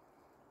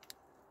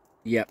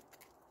 Yep.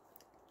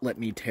 Let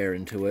me tear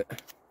into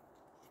it.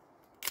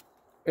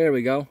 There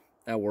we go.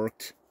 That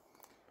worked.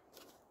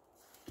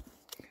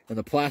 And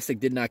the plastic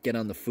did not get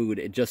on the food.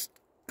 It just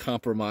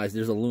compromised.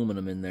 There's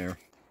aluminum in there.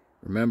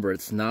 Remember,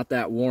 it's not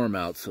that warm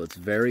out, so it's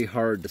very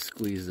hard to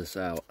squeeze this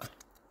out.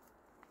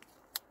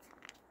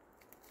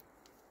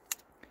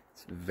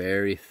 It's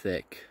very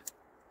thick.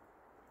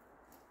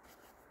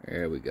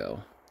 There we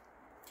go.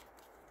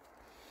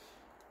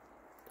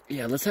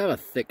 Yeah, let's have a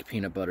thick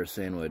peanut butter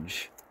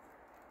sandwich.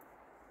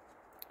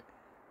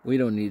 We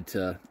don't need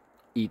to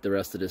eat the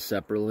rest of this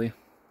separately.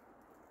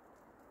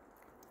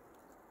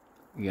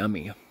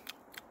 Yummy.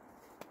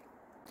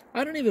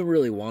 I don't even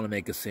really want to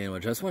make a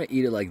sandwich. I just want to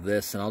eat it like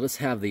this, and I'll just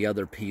have the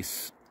other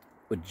piece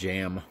with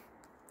jam.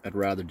 I'd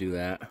rather do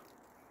that,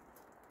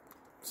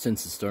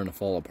 since it's starting to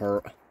fall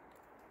apart.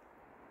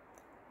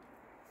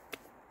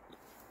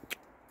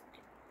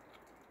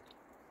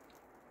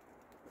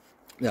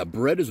 Yeah,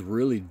 bread is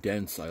really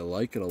dense. I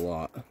like it a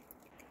lot.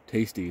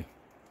 Tasty.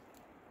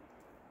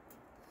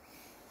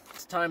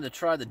 It's time to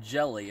try the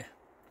jelly.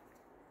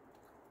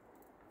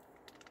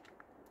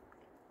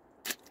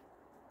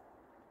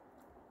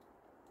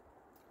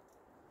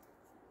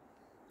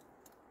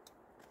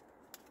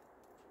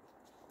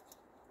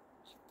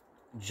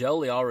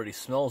 Jelly already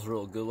smells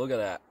real good. Look at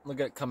that. Look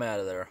at it come out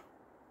of there.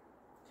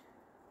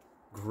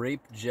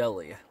 Grape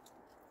jelly.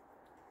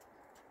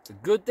 It's a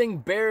good thing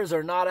bears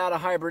are not out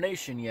of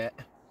hibernation yet.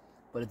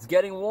 But it's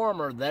getting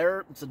warmer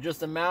there. It's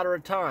just a matter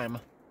of time.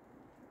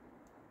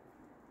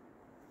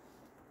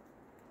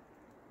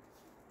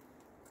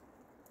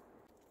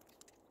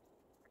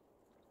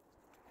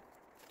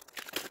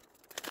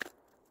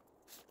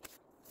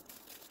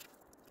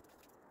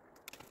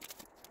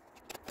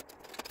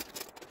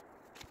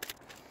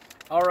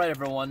 Alright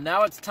everyone,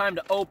 now it's time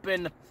to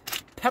open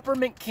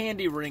peppermint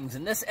candy rings,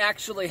 and this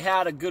actually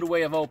had a good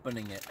way of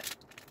opening it.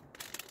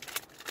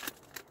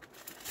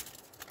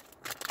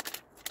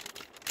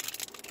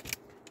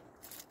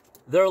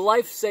 They're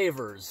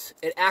lifesavers.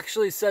 It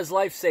actually says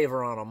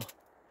lifesaver on them.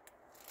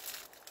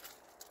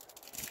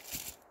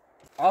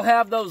 I'll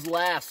have those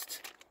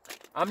last.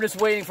 I'm just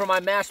waiting for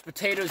my mashed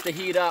potatoes to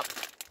heat up.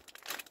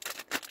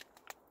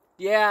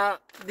 Yeah,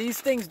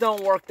 these things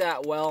don't work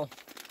that well.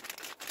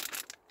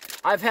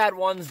 I've had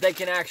ones that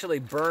can actually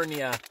burn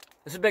you.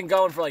 This has been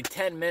going for like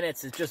 10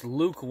 minutes. It's just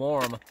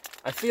lukewarm.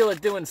 I feel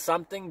it doing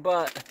something,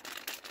 but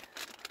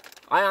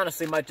I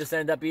honestly might just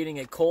end up eating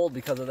it cold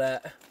because of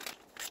that.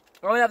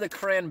 I'll have the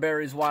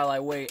cranberries while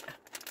I wait.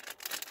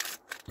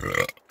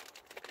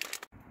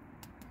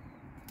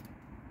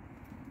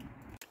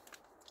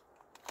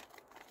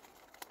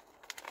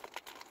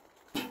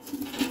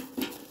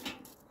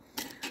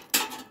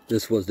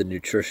 This was the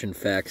nutrition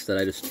facts that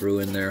I just threw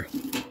in there.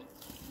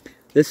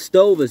 This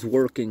stove is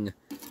working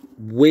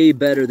way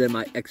better than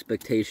my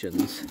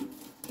expectations.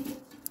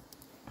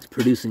 It's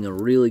producing a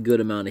really good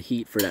amount of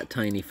heat for that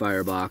tiny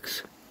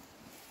firebox.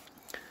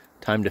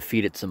 Time to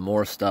feed it some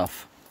more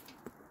stuff.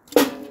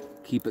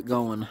 Keep it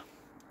going.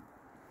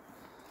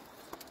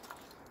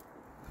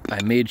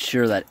 I made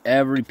sure that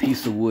every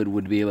piece of wood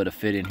would be able to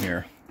fit in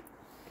here.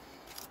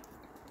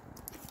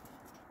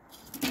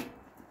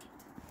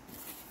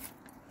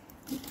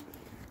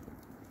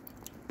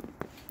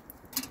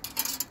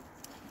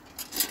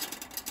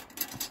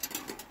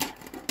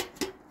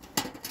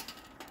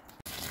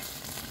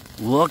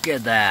 Look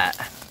at that.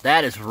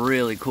 That is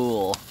really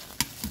cool.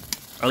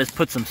 Or let's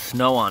put some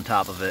snow on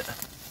top of it.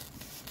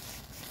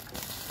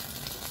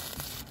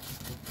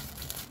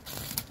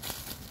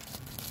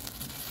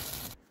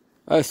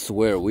 I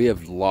swear we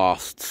have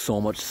lost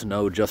so much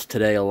snow just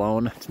today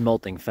alone. It's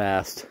melting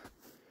fast.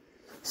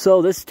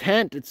 So this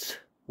tent, it's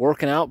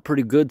working out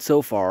pretty good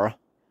so far.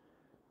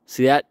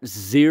 See that?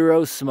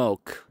 Zero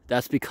smoke.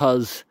 That's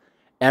because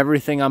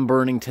everything I'm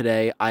burning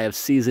today, I have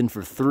seasoned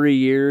for 3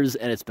 years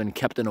and it's been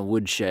kept in a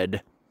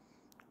woodshed.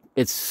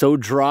 It's so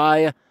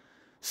dry.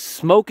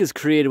 Smoke is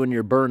created when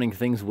you're burning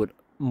things with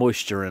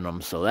moisture in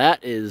them. So that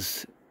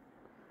is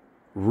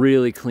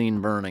really clean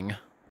burning.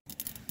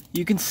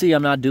 You can see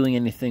I'm not doing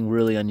anything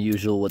really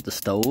unusual with the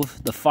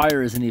stove. The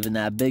fire isn't even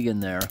that big in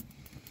there.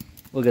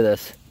 Look at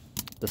this.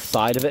 The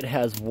side of it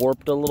has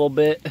warped a little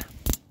bit.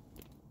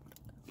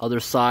 Other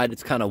side,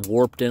 it's kind of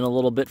warped in a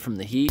little bit from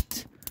the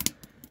heat.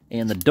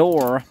 And the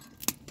door,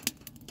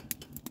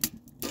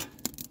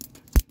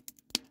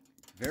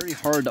 very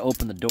hard to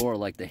open the door,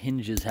 like the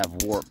hinges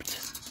have warped.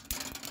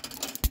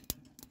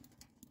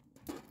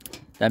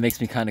 That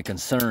makes me kind of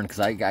concerned because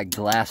I got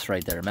glass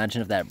right there.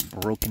 Imagine if that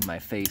broke in my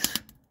face.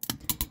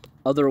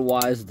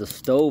 Otherwise, the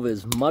stove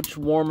is much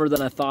warmer than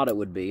I thought it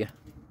would be.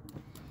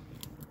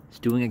 It's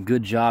doing a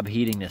good job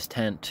heating this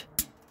tent.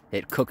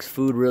 It cooks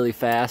food really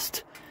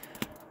fast.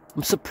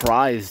 I'm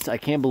surprised. I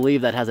can't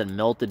believe that hasn't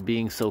melted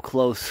being so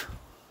close.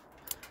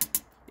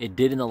 It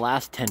did in the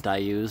last tent I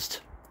used.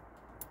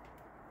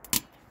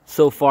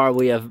 So far,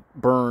 we have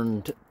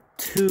burned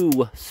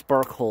 2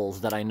 spark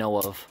holes that I know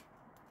of.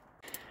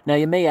 Now,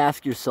 you may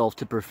ask yourself,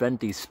 to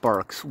prevent these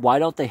sparks, why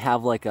don't they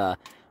have like a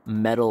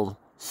metal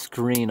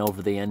screen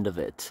over the end of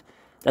it?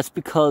 That's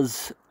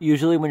because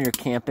usually when you're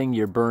camping,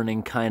 you're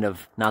burning kind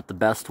of not the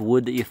best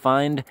wood that you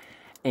find,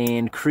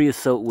 and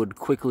creosote would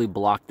quickly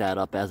block that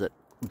up as it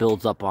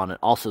builds up on it.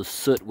 Also,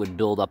 soot would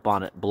build up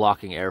on it,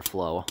 blocking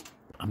airflow.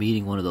 I'm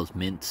eating one of those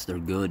mints. They're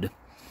good.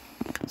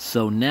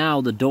 So now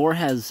the door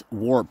has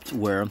warped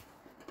where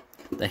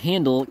the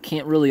handle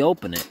can't really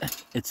open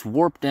it. It's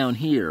warped down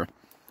here.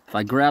 If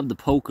I grab the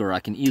poker, I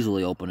can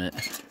easily open it.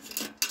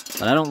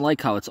 But I don't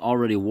like how it's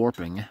already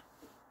warping.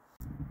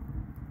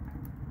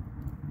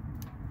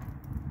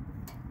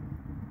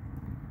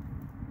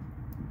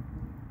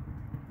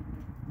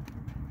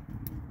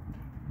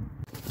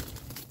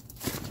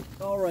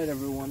 Alright,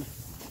 everyone.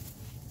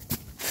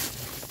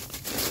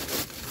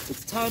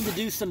 It's time to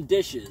do some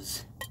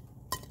dishes.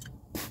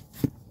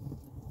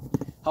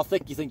 How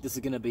thick do you think this is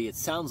going to be? It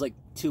sounds like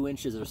 2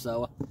 inches or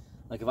so.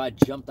 Like if I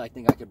jumped, I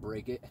think I could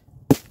break it.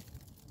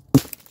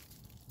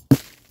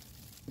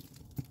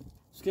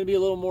 It's going to be a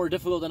little more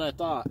difficult than I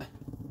thought.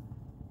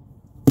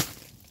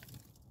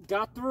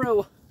 Got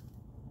through.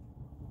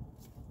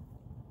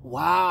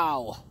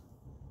 Wow.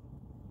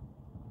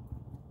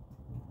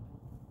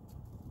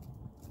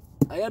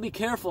 I gotta be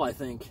careful, I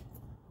think.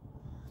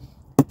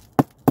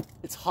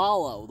 It's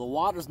hollow. The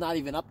water's not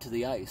even up to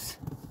the ice.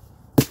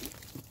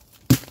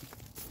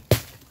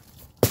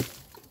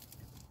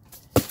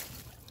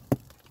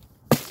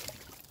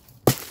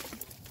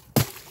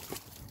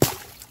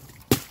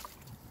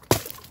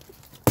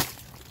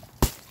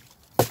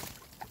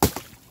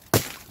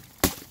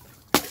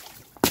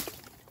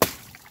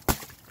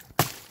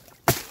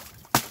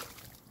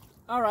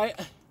 All right.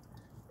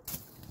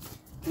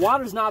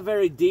 Water's not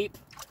very deep.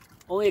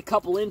 Only a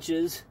couple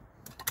inches.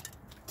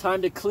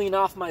 Time to clean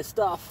off my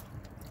stuff.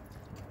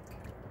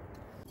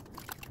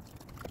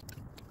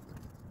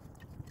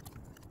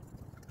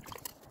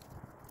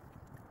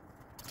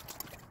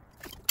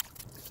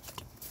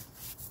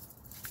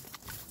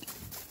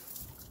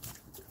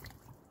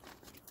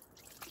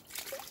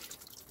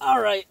 All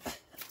right,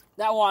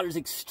 that water's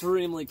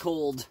extremely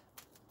cold.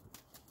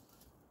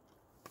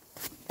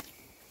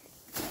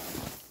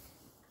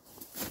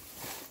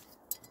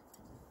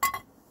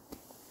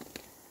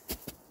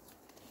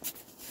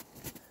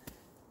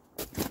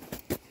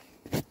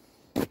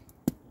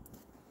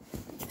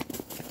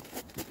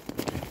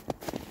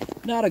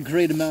 Not a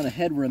great amount of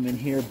headroom in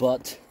here,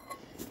 but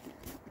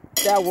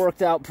that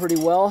worked out pretty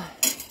well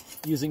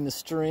using the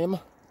stream.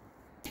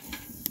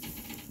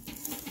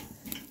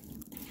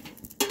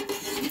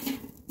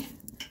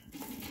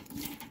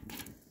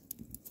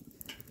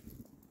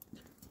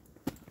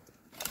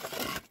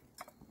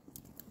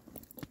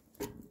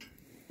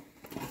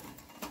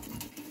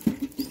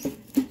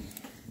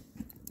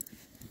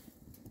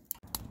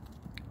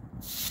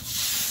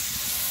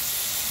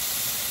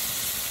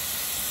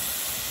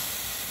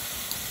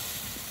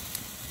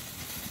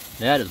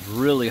 That is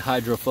really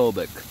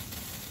hydrophobic.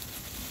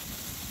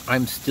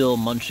 I'm still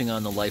munching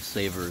on the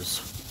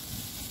lifesavers.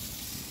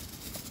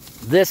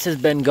 This has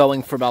been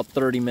going for about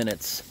 30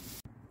 minutes.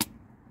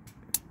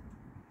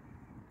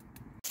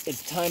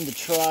 It's time to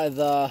try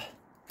the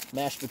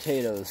mashed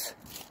potatoes.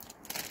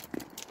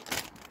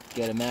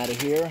 Get them out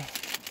of here.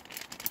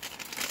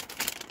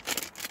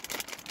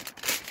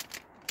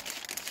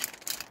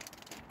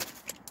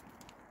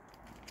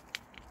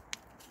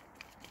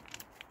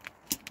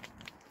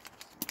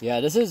 Yeah,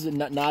 this is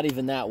not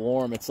even that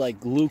warm. It's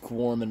like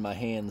lukewarm in my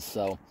hands,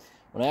 so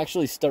when I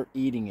actually start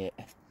eating it,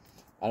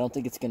 I don't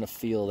think it's going to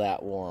feel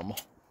that warm.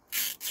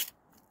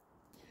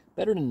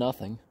 Better than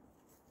nothing.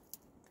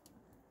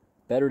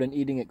 Better than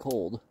eating it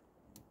cold.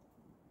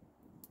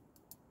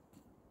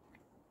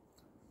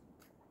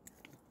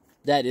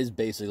 That is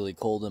basically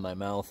cold in my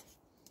mouth.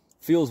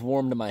 Feels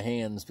warm to my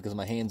hands because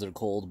my hands are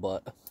cold,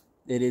 but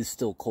it is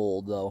still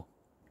cold, though.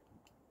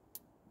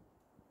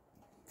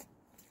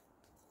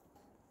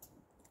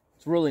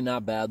 It's really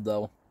not bad,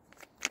 though.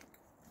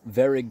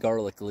 Very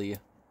garlicky.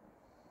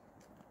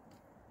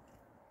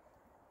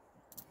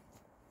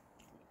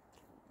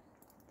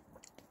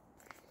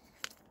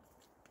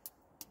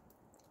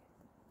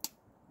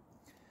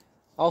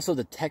 Also,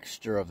 the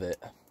texture of it.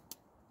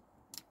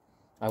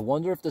 I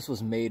wonder if this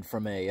was made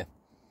from a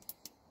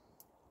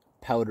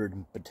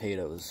powdered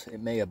potatoes.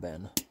 It may have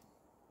been.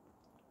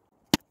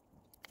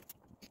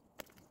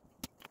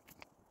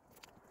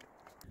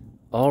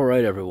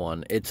 Alright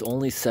everyone, it's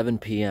only 7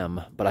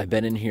 p.m., but I've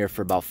been in here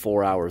for about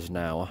 4 hours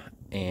now,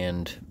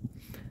 and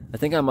I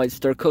think I might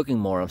start cooking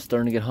more. I'm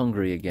starting to get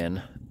hungry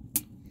again.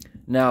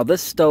 Now,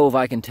 this stove,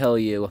 I can tell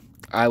you,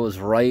 I was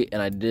right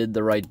and I did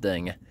the right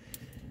thing.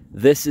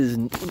 This is...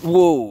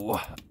 Whoa!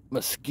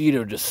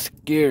 Mosquito just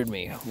scared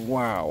me.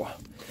 Wow.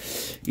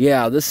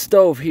 Yeah, this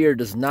stove here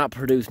does not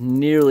produce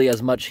nearly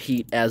as much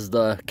heat as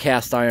the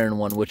cast iron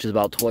one, which is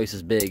about twice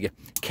as big.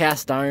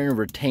 Cast iron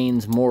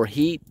retains more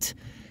heat,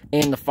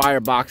 and the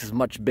firebox is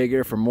much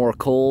bigger for more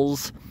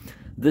coals.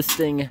 This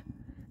thing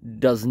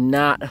does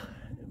not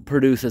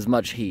produce as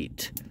much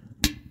heat.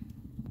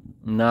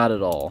 Not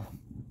at all.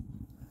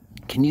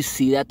 Can you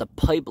see that? The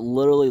pipe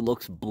literally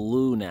looks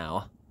blue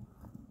now.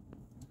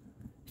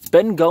 It's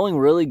been going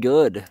really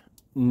good.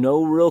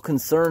 No real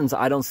concerns.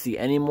 I don't see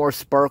any more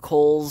spark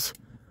holes.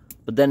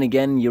 But then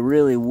again, you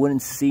really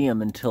wouldn't see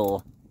them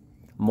until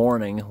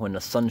morning when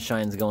the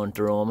sunshine's going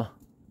through them.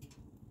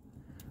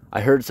 I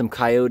heard some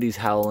coyotes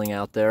howling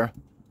out there,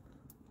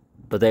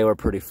 but they were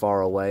pretty far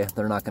away.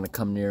 They're not going to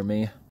come near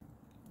me.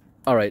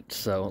 Alright,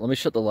 so let me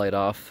shut the light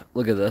off.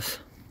 Look at this.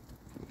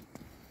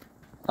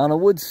 On a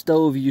wood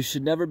stove, you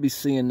should never be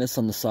seeing this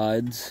on the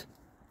sides.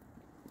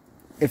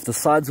 If the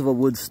sides of a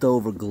wood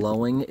stove are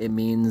glowing, it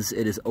means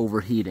it is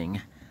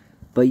overheating.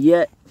 But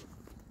yet,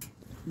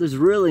 there's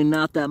really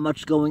not that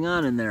much going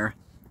on in there.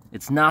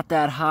 It's not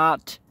that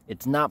hot.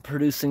 It's not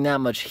producing that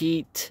much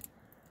heat.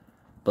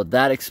 But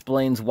that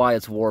explains why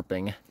it's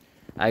warping.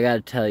 I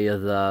gotta tell you,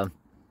 the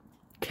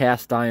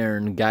cast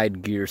iron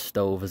guide gear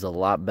stove is a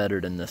lot better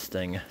than this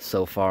thing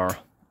so far.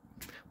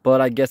 But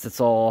I guess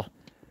it's all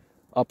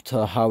up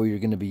to how you're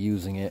gonna be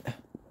using it.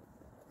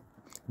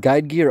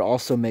 Guide gear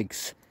also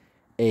makes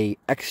a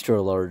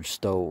extra large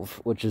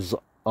stove, which is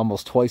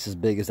almost twice as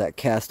big as that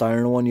cast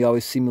iron one you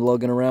always see me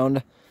lugging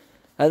around.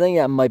 I think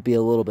that might be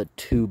a little bit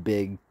too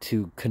big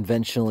to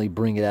conventionally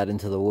bring it out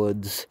into the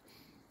woods.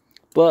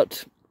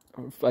 But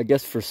I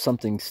guess for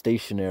something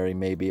stationary,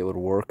 maybe it would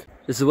work.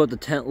 This is what the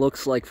tent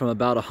looks like from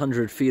about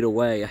 100 feet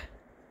away.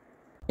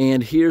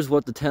 And here's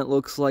what the tent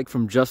looks like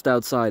from just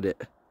outside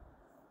it.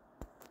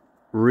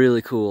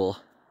 Really cool.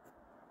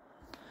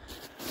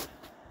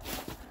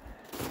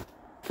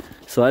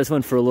 So I just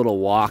went for a little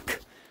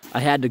walk. I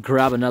had to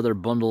grab another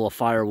bundle of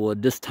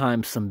firewood, this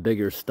time some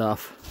bigger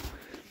stuff.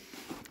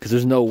 Because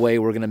there's no way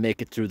we're going to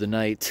make it through the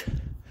night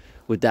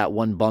with that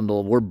one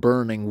bundle. We're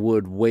burning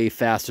wood way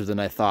faster than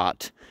I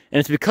thought. And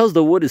it's because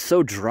the wood is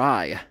so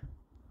dry.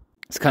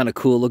 It's kind of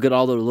cool. Look at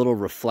all the little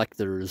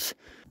reflectors.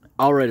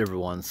 Alright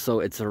everyone, so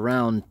it's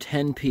around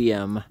 10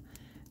 p.m.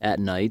 at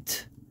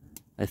night.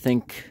 I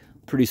think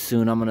pretty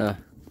soon I'm going to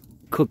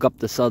cook up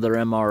this other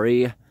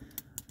MRE.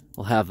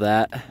 We'll have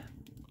that.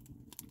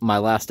 My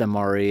last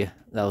MRE,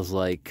 that was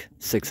like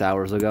 6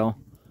 hours ago.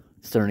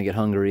 Starting to get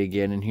hungry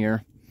again in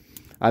here.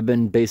 I've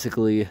been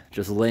basically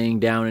just laying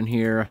down in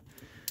here,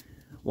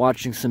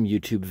 watching some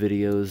YouTube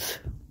videos.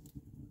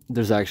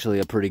 There's actually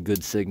a pretty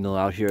good signal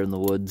out here in the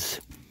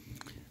woods.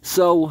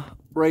 So,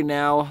 right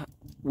now,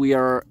 we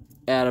are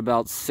at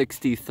about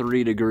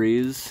 63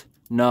 degrees.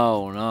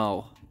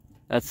 No,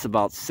 that's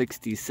about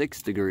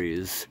 66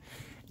 degrees.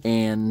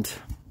 And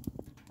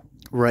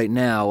right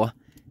now,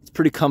 it's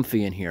pretty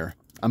comfy in here.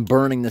 I'm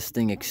burning this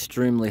thing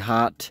extremely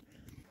hot.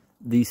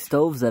 These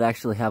stoves that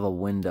actually have a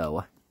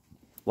window,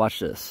 watch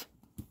this.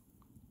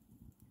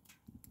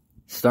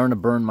 Starting to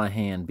burn my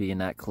hand being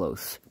that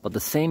close. But the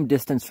same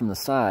distance from the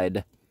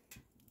side,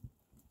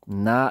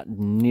 not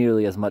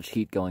nearly as much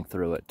heat going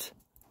through it.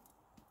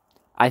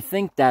 I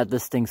think that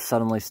this thing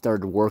suddenly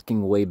started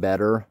working way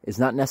better is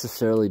not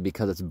necessarily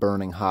because it's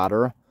burning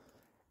hotter.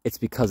 It's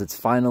because it's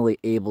finally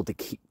able to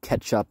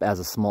catch up as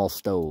a small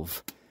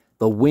stove.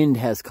 The wind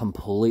has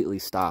completely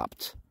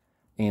stopped.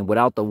 And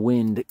without the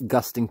wind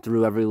gusting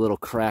through every little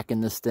crack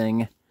in this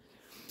thing,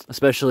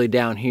 especially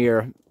down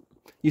here,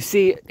 you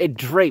see it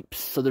drapes,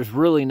 so there's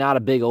really not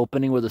a big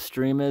opening where the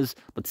stream is,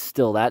 but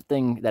still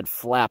that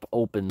flap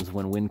opens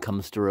when wind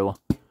comes through.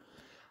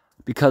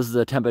 Because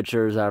the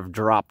temperatures have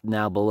dropped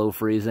now below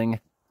freezing,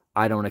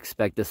 I don't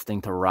expect this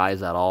thing to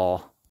rise at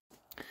all.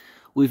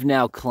 We've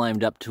now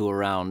climbed up to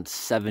around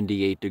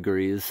 78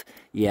 degrees.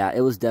 Yeah,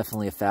 it was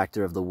definitely a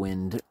factor of the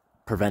wind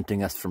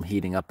preventing us from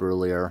heating up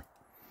earlier.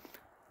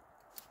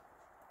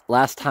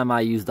 Last time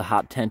I used the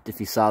hot tent, if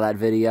you saw that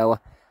video,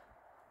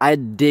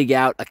 I'd dig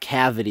out a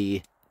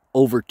cavity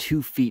over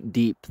 2 feet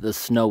deep. The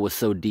snow was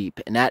so deep,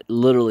 and that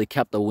literally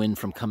kept the wind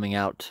from coming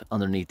out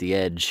underneath the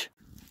edge.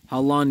 How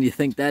long do you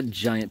think that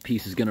giant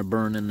piece is going to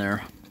burn in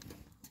there?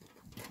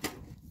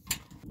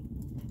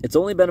 It's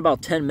only been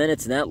about 10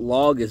 minutes, and that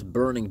log is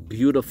burning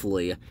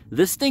beautifully.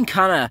 This thing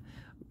kind of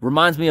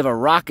reminds me of a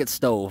rocket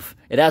stove.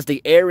 It has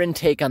the air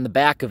intake on the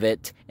back of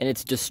it, and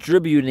it's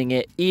distributing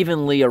it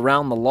evenly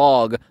around the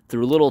log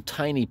through little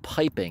tiny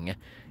piping.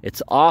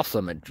 It's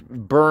awesome. It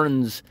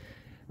burns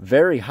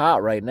very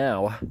hot right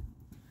now.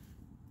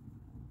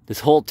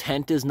 This whole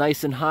tent is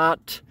nice and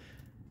hot.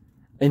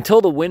 Until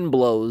the wind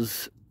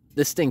blows,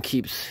 this thing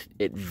keeps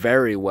it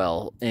very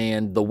well,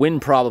 and the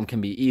wind problem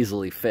can be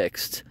easily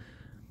fixed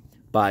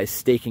by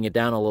staking it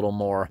down a little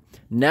more.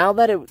 Now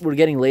that we're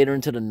getting later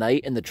into the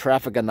night and the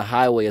traffic on the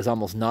highway is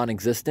almost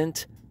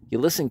non-existent, you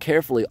listen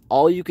carefully,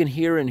 all you can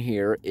hear in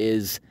here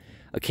is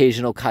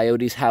occasional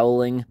coyotes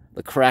howling,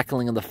 the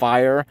crackling of the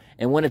fire,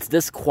 and when it's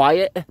this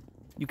quiet,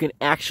 you can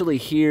actually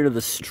hear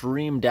the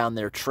stream down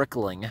there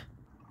trickling.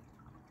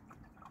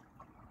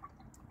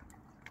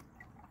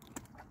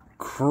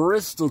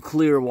 Crystal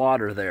clear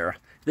water there.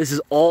 This is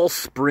all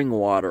spring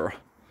water.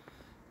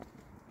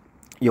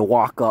 You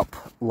walk up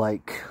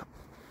like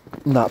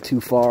not too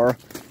far.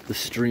 The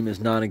stream is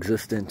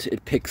non-existent.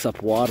 It picks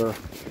up water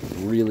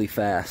really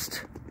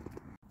fast.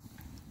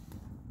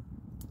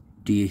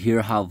 Do you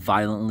hear how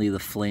violently the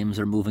flames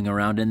are moving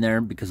around in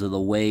there because of the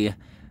way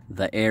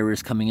the air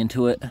is coming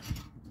into it?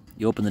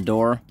 You open the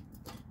door.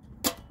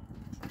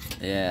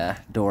 Yeah,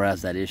 door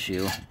has that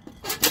issue.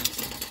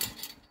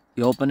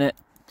 You open it,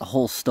 the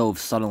whole stove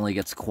suddenly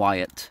gets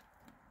quiet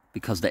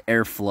because the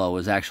airflow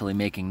is actually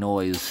making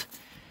noise.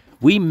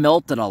 We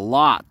melted a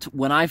lot.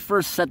 When I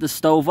first set the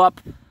stove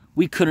up,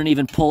 we couldn't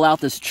even pull out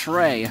this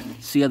tray.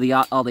 See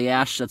all the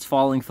ash that's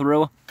falling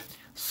through?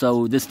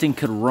 So this thing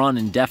could run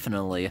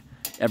indefinitely.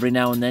 Every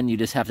now and then you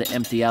just have to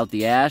empty out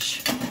the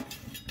ash.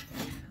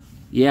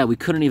 Yeah, we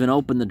couldn't even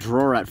open the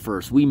drawer at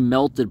first. We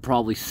melted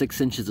probably 6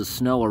 inches of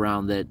snow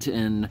around it,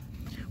 and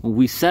when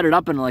we set it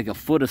up in like a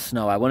foot of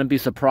snow, I wouldn't be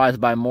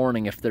surprised by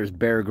morning if there's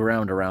bare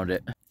ground around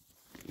it.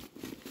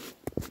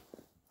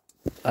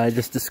 I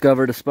just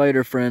discovered a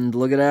spider friend.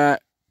 Look at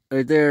that.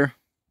 Right there.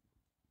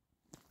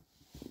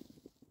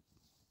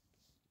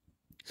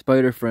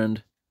 Spider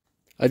friend.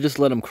 I just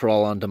let him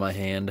crawl onto my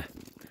hand.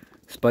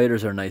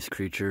 Spiders are nice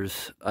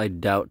creatures. I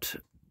doubt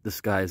this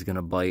guy is going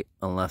to bite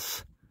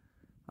unless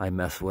I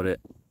mess with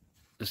it.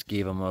 Just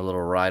gave him a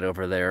little ride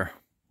over there.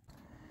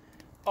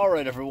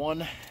 Alright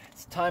everyone.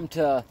 It's time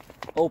to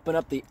open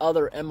up the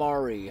other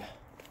MRE.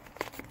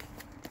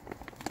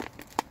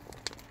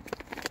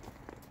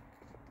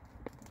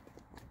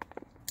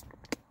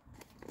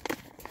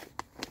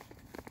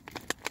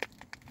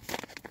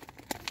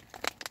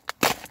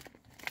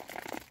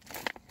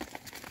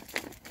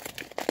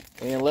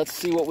 And let's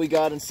see what we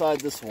got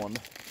inside this one.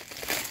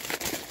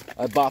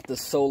 I bought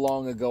this so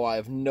long ago, I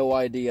have no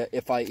idea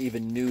if I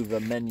even knew the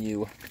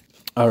menu.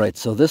 Alright,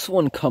 so this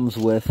one comes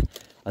with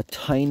a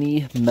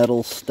tiny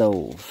metal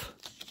stove.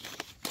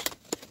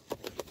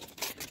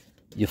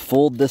 You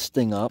fold this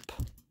thing up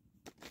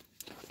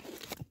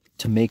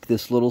to make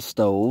this little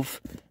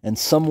stove, and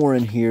somewhere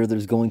in here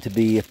there's going to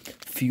be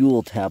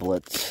fuel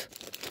tablets.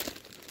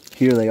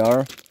 Here they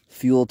are,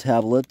 fuel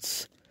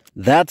tablets.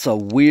 That's a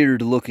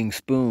weird looking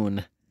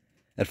spoon.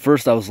 At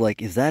first I was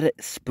like, is that a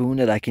spoon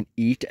that I can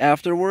eat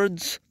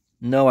afterwards?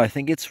 No, I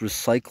think it's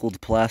recycled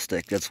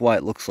plastic. That's why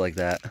it looks like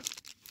that.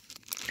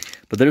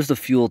 But there's the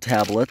fuel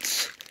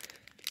tablets.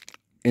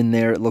 In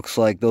there it looks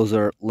like those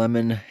are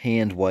lemon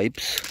hand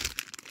wipes.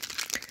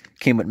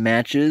 Came with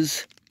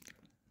matches,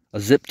 a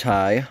zip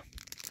tie.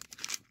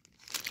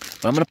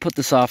 But I'm going to put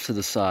this off to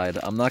the side.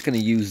 I'm not going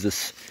to use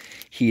this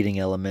heating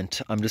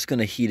element. I'm just going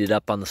to heat it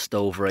up on the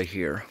stove right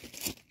here.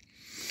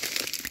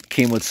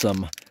 Came with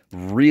some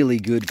really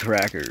good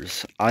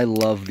crackers. I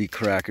love the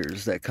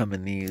crackers that come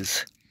in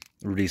these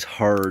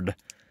hard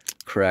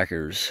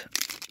crackers.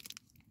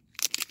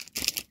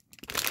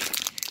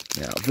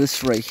 Now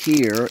this right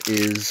here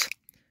is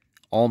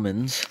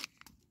almonds.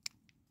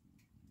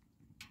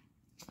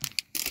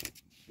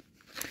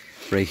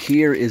 Right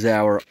here is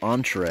our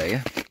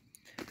entree.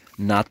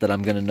 Not that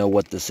I'm going to know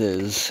what this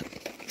is.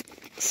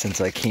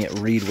 since I can't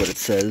read what it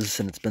says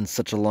and it's been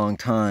such a long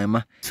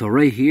time. So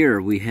right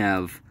here we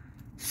have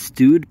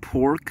stewed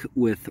pork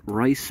with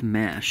rice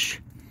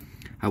mash.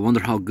 I wonder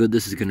how good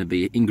this is going to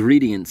be.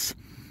 Ingredients: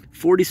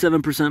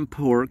 47%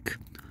 pork,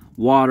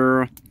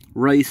 water,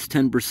 rice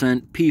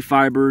 10%, pea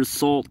fibers,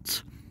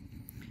 salt.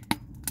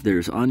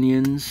 There's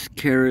onions,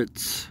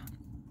 carrots.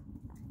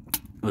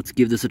 Let's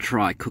give this a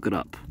try, cook it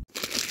up.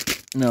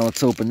 Now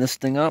let's open this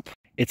thing up.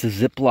 It's a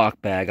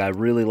Ziploc bag. I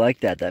really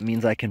like that. That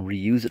means I can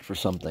reuse it for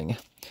something.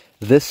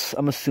 This,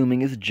 I'm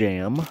assuming, is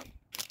jam.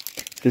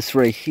 This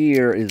right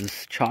here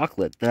is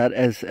chocolate. That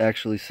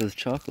actually says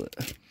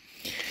chocolate.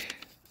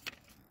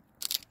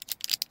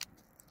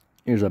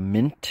 Here's a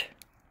mint.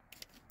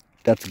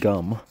 That's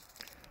gum.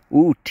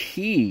 Ooh,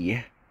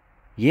 tea.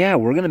 Yeah,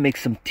 we're going to make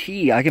some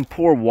tea. I can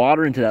pour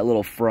water into that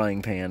little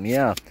frying pan.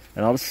 Yeah,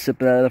 and I'll just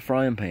sip it out of the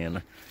frying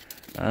pan.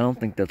 I don't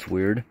think that's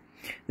weird.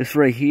 This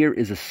right here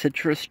is a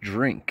citrus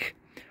drink.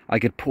 I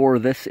could pour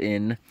this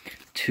in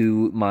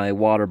to my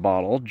water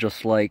bottle,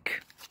 just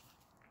like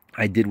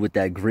I did with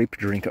that grape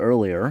drink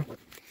earlier.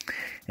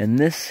 And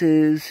this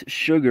is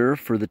sugar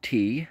for the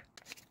tea.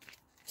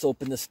 Let's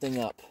open this thing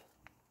up.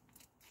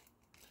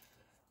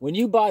 When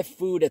you buy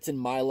food that's in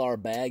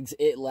Mylar bags,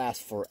 it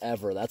lasts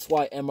forever. That's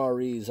why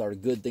MREs are a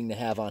good thing to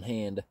have on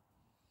hand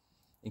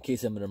in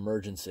case of an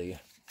emergency.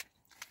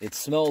 It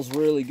smells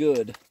really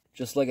good,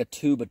 just like a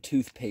tube of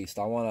toothpaste.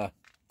 I want to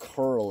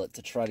curl it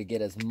to try to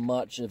get as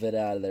much of it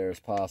out of there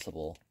as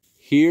possible.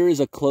 Here's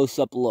a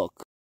close-up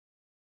look.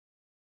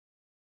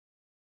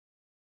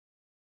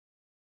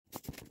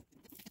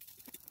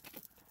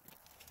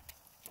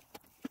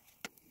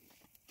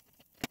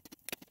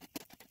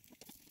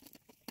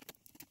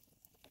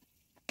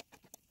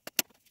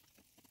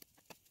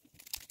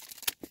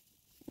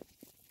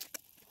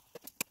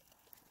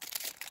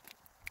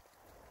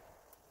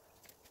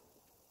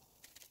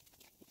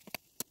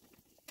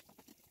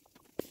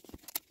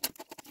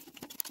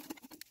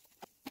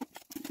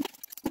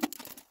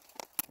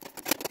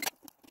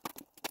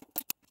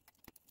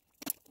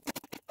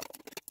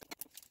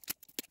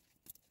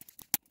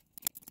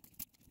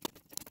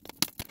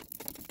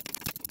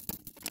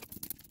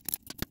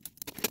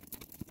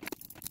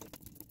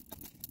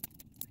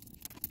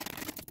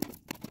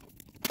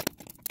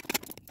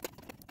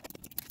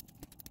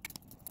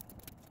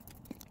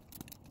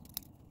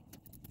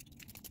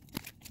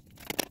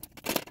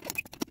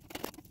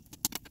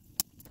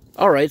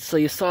 Alright, so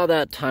you saw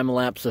that time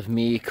lapse of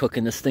me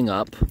cooking this thing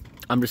up.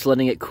 I'm just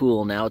letting it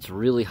cool now. It's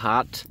really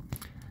hot.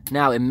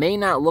 Now, it may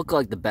not look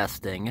like the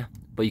best thing,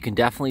 but you can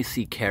definitely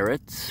see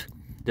carrots.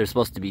 There's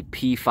supposed to be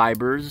pea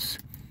fibers,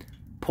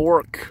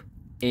 pork,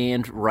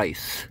 and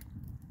rice.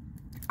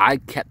 I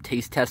kept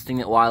taste testing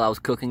it while I was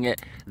cooking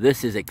it.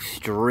 This is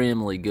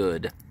extremely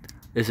good.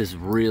 This is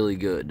really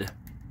good.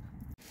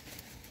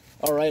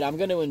 Alright, I'm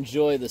going to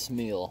enjoy this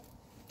meal.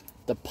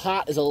 The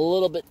pot is a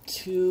little bit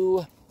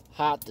too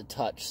hot to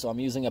touch, so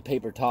I'm using a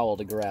paper towel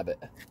to grab it.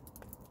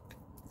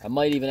 I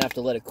might even have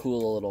to let it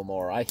cool a little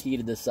more. I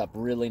heated this up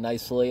really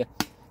nicely.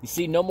 You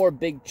see, no more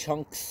big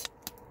chunks.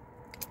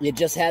 It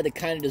just had to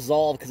kind of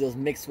dissolve because it was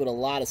mixed with a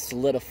lot of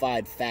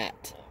solidified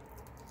fat.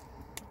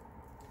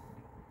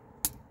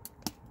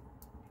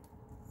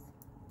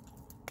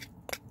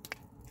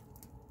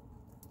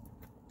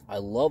 I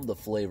love the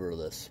flavor of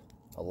this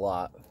a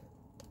lot.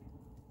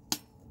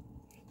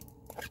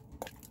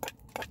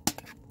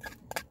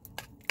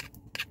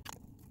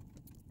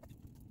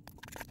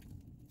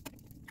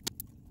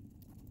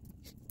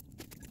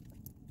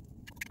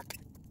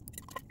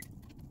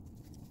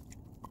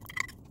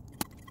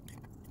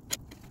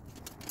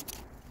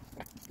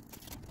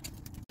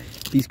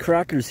 These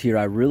crackers here,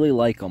 I really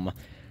like them.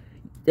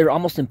 They're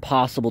almost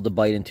impossible to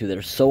bite into.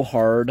 They're so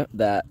hard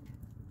that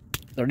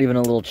they're even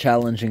a little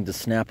challenging to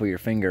snap with your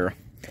finger.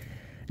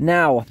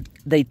 Now,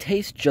 they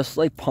taste just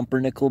like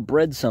pumpernickel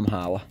bread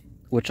somehow,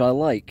 which I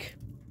like.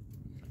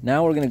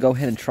 Now we're going to go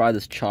ahead and try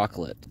this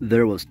chocolate.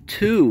 There was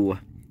 2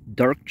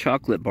 dark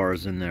chocolate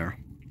bars in there.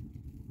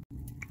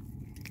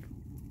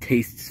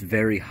 Tastes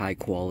very high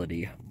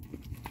quality.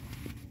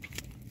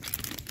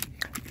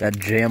 That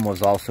jam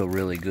was also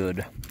really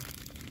good.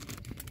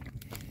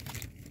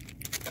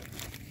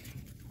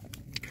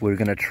 We're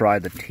going to try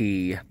the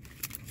tea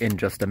in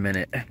just a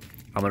minute.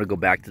 I'm going to go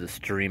back to the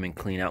stream and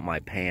clean out my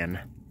pan.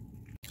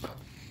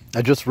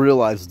 I just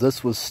realized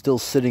this was still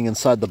sitting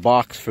inside the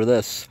box for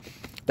this.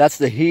 That's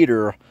the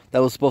heater that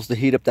was supposed to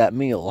heat up that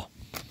meal.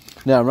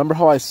 Now, remember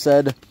how I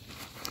said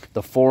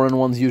the foreign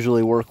ones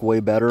usually work way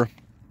better?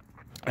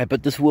 I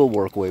bet this will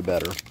work way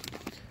better.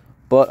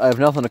 But I have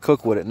nothing to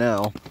cook with it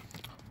now.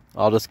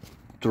 I'll just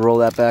throw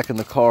that back in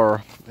the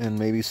car, and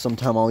maybe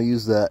sometime I'll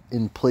use that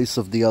in place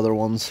of the other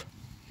ones.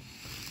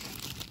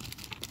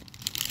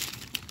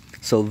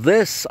 So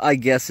this, I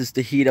guess, is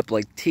to heat up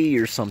like tea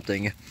or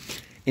something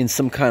in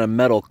some kind of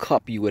metal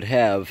cup you would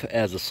have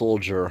as a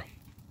soldier.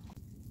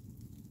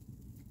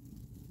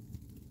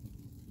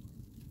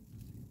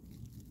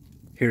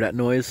 Hear that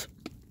noise?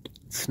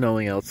 It's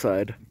snowing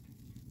outside.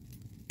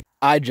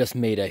 I just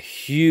made a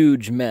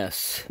huge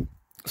mess.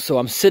 So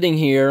I'm sitting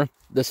here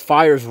this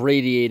fire's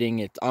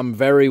radiating. I'm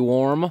very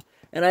warm.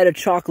 And I had a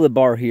chocolate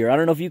bar here. I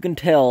don't know if you can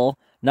tell,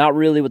 not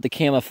really with the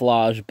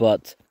camouflage,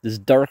 but this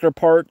darker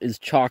part is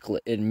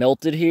chocolate. It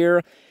melted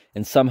here,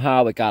 and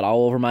somehow it got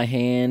all over my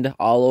hand,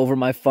 all over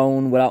my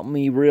phone without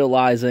me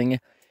realizing,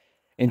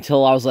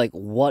 until I was like,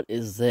 what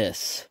is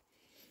this?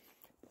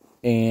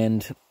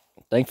 And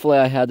thankfully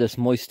I had this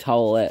moist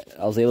towelette.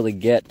 I was able to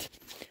get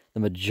the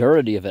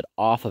majority of it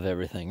off of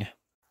everything.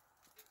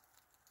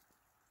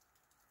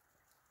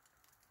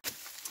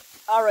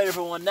 Alright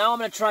everyone, now I'm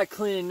going to try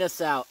cleaning this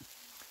out.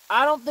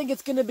 I don't think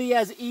it's going to be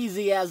as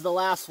easy as the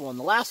last one.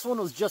 The last one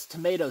was just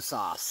tomato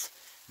sauce.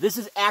 This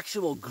is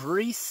actual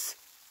grease,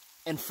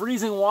 and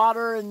freezing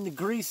water and the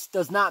grease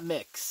does not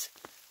mix.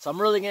 So I'm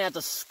really going to have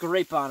to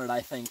scrape on it, I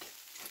think.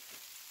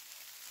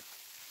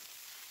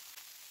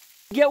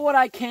 Get what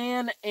I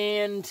can,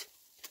 and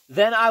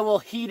then I will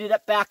heat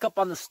it back up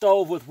on the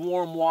stove with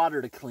warm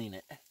water to clean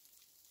it.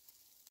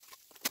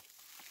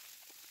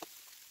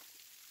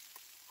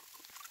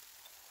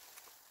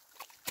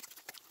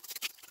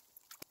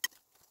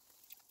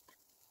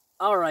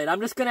 Alright, I'm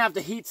just going to have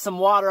to heat some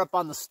water up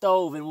on the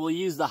stove, and we'll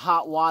use the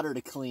hot water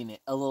to clean it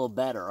a little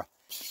better.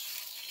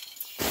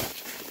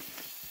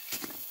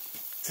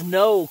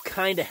 Snow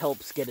kind of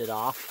helps get it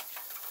off.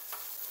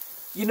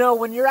 You know,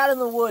 when you're out in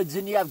the woods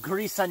and you have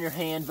grease on your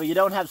hand, but you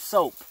don't have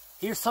soap,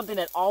 here's something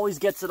that always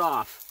gets it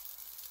off.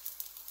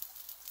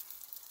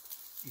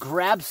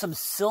 Grab some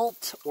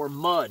silt or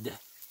mud.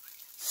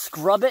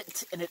 Scrub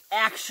it, and it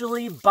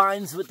actually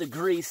binds with the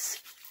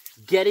grease,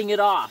 getting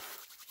it off.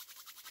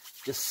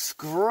 Just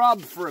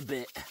scrub for a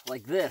bit,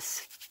 like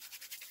this.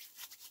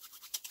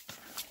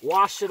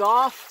 Wash it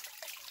off.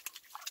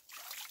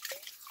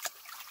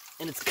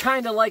 And it's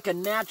kind of like a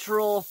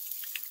natural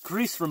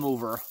grease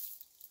remover.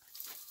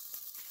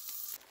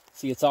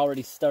 See, it's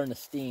already starting to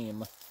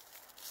steam.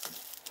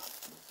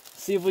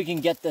 See if we can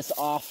get this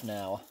off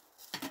now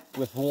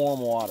with warm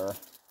water.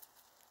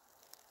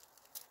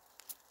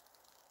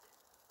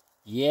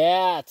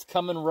 Yeah, it's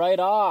coming right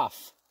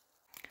off.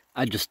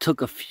 I just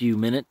took a few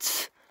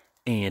minutes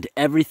and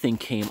everything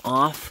came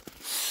off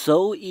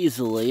so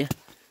easily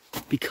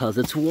because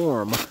it's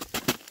warm.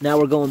 Now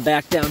we're going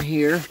back down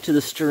here to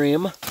the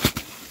stream.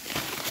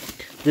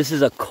 This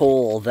is a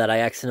coal that I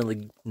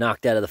accidentally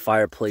knocked out of the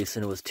fireplace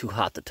and it was too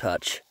hot to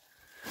touch.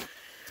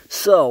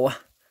 So,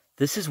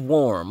 this is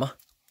warm.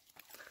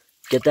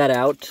 Get that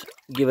out,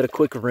 give it a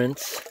quick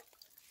rinse.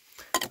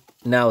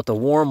 Now with the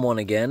warm one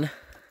again,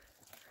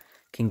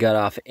 can get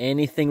off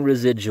anything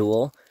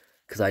residual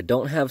because I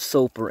don't have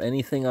soap or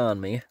anything on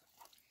me.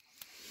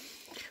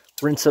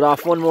 Rinse it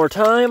off one more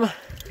time.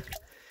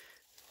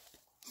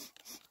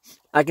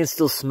 I can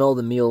still smell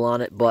the meal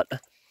on it, but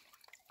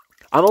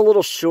I'm a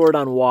little short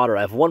on water.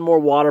 I have one more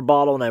water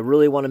bottle, and I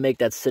really want to make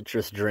that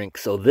citrus drink.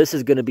 So this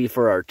is going to be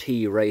for our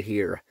tea right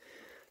here.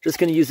 Just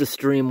going to use the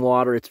stream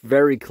water. It's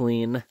very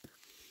clean,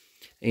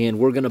 and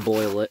we're going to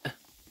boil it.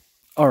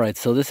 All right,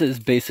 so this is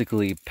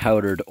basically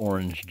powdered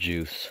orange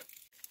juice.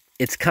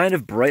 It's kind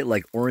of bright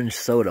like orange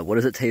soda. What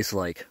does it taste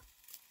like?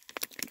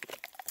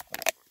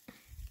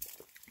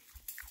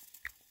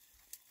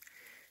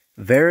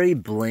 Very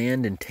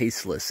bland and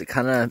tasteless. It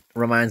kind of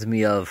reminds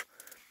me of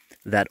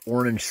that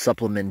orange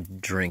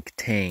supplement drink,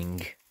 Tang.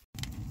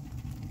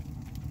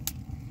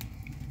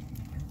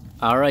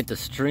 Alright, the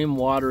stream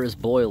water is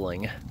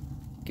boiling.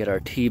 Get our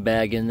tea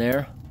bag in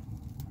there.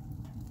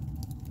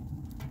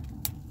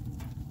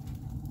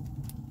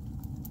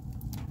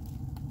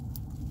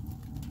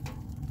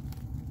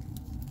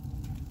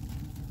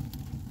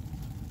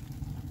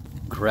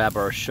 Grab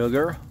our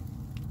sugar.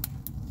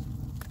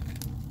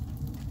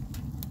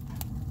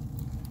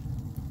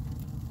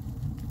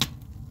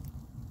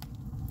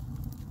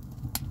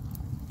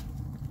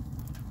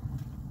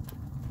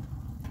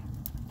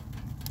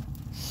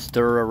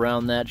 Stir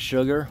around that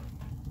sugar.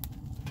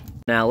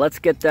 Now let's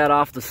get that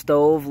off the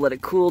stove, let it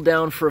cool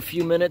down for a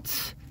few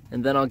minutes,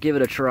 and then I'll give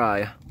it a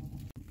try.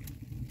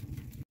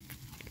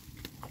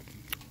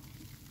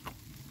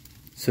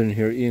 Sitting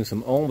here eating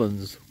some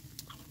almonds.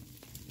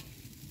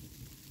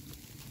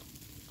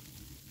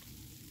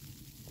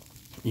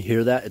 You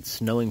hear that? It's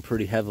snowing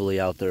pretty heavily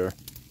out there.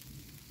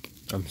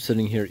 I'm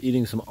sitting here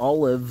eating some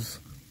olives.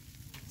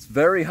 It's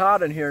very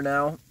hot in here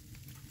now.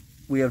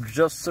 We have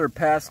just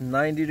surpassed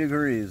 90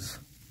 degrees.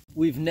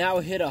 We've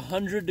now hit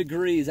 100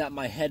 degrees at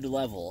my head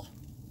level.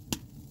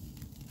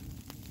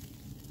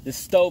 This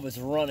stove is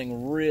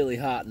running really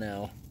hot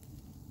now.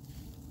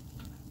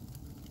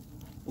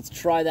 Let's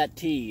try that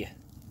tea.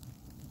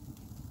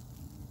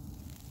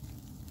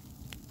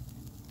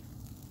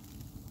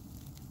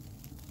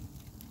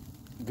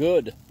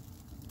 Good.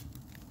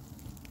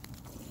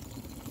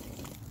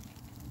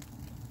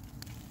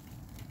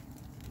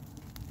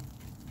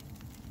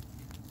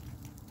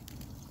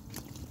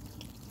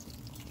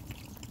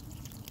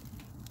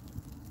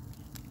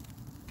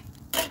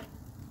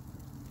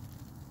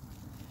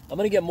 I'm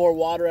gonna get more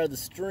water out of the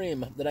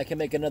stream, then I can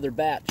make another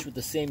batch with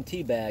the same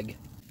tea bag.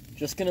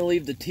 Just gonna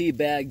leave the tea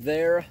bag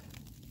there.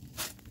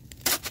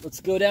 Let's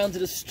go down to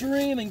the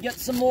stream and get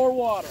some more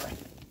water.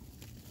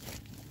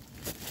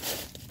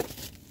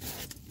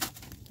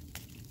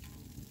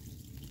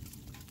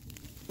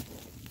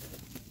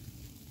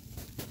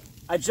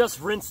 I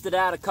just rinsed it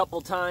out a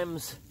couple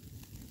times.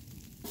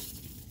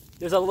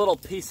 There's a little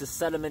piece of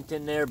sediment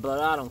in there,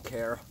 but I don't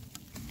care.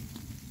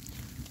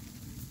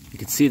 You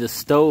can see the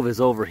stove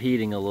is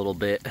overheating a little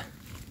bit.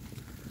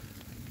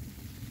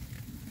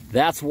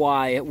 That's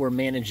why we're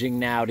managing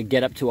now to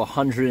get up to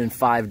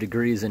 105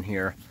 degrees in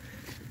here.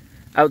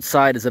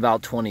 Outside is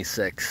about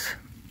 26.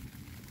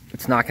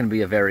 It's not going to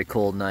be a very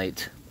cold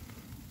night.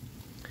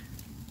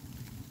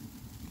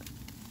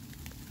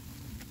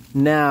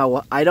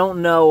 Now, I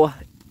don't know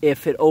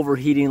if it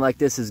overheating like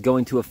this is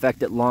going to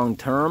affect it long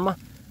term,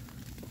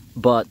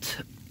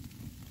 but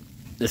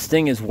this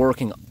thing is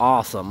working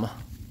awesome.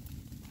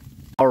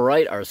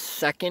 Alright, our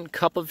second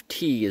cup of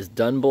tea is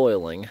done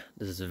boiling.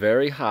 This is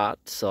very hot,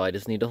 so I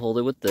just need to hold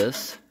it with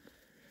this.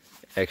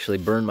 Actually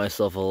burned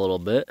myself a little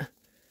bit.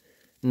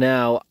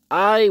 Now,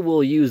 I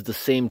will use the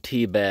same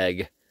tea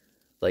bag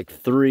like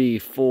 3,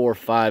 4,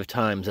 5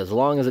 times, as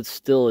long as it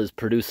still is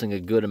producing a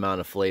good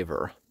amount of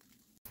flavor.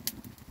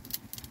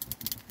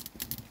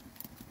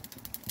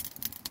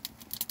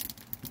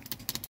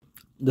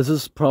 This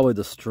is probably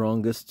the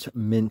strongest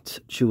mint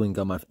chewing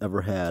gum I've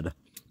ever had.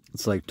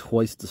 It's like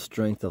twice the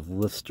strength of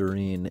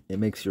Listerine. It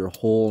makes your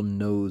whole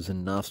nose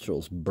and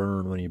nostrils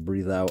burn when you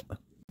breathe out.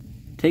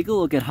 Take a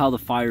look at how the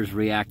fire's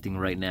reacting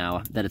right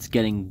now, that it's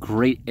getting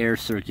great air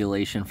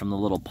circulation from the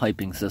little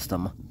piping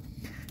system.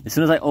 As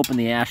soon as I open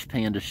the ash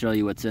pan to show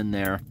you what's in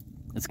there,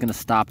 it's going to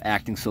stop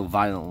acting so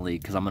violently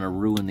because I'm going to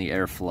ruin the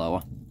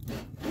airflow.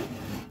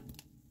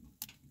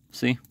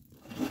 See?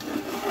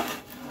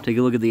 Take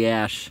a look at the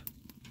ash.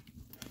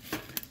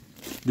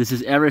 This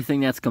is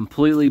everything that's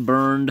completely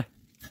burned.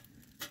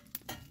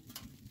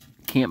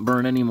 Can't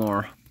burn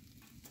anymore.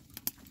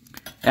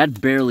 That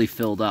barely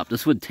filled up.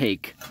 This would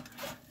take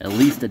at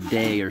least a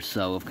day or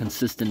so of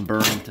consistent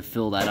burning to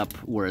fill that up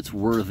where it's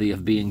worthy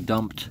of being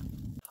dumped.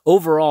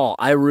 Overall,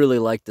 I really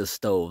like this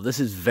stove. This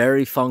is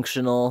very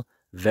functional,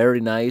 very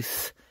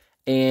nice,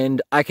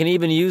 and I can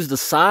even use the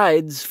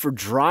sides for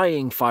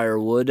drying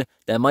firewood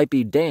that might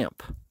be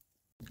damp.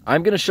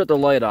 I'm gonna shut the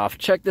light off.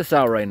 Check this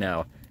out right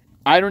now.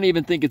 I don't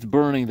even think it's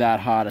burning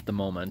that hot at the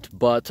moment,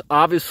 but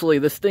obviously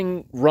this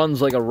thing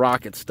runs like a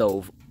rocket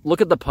stove.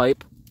 Look at the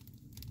pipe.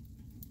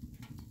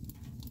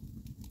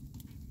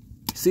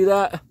 See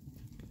that?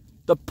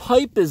 The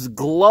pipe is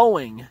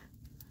glowing.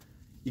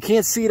 You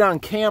can't see it on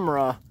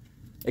camera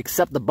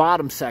except the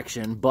bottom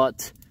section,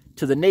 but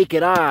to the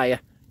naked eye,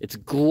 it's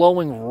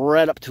glowing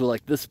right up to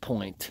like this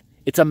point.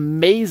 It's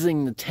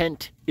amazing the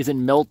tent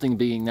isn't melting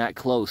being that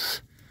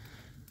close.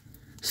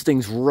 This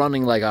thing's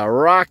running like a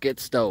rocket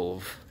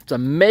stove. It's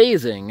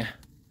amazing.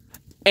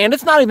 And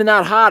it's not even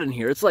that hot in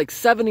here. It's like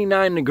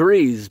 79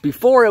 degrees.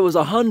 Before it was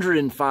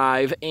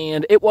 105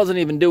 and it wasn't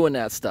even doing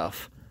that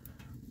stuff.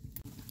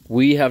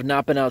 We have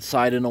not been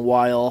outside in a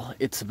while.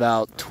 It's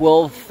about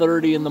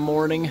 12:30 in the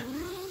morning.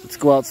 Let's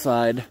go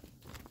outside.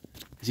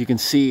 As you can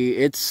see,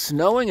 it's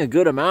snowing a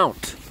good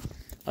amount.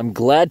 I'm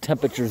glad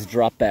temperatures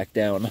dropped back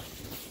down.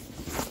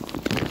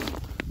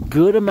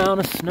 Good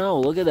amount of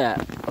snow. Look at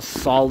that. A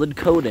solid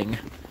coating.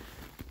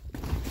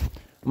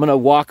 I'm going to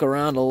walk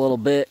around a little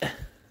bit.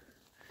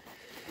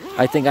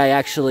 I think I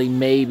actually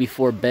may,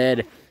 before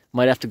bed,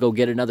 might have to go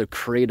get another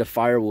crate of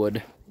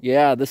firewood.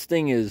 Yeah, this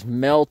thing is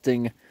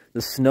melting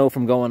the snow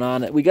from going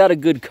on it. We got a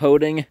good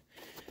coating.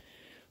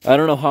 I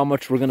don't know how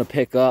much we're going to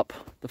pick up.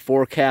 The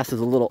forecast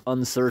is a little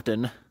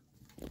uncertain.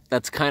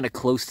 That's kind of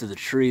close to the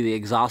tree, the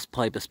exhaust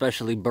pipe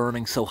especially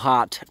burning so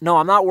hot. No,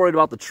 I'm not worried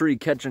about the tree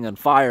catching on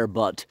fire,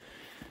 but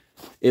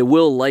it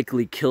will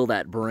likely kill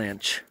that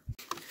branch.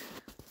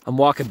 I'm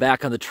walking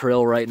back on the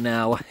trail right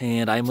now,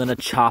 and I'm going to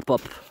chop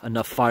up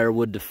enough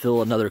firewood to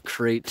fill another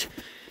crate.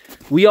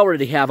 We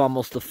already have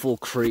almost a full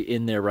crate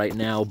in there right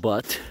now,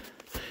 but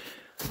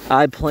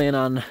I plan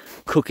on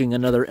cooking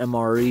another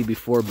MRE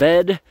before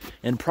bed,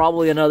 and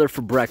probably another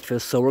for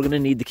breakfast, so we're going to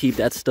need to keep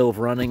that stove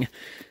running,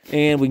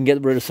 and we can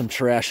get rid of some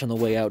trash on the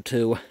way out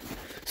too.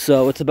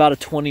 So it's about a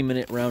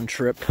 20-minute round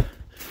trip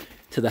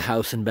to the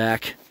house and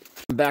back.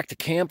 I'm back to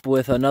camp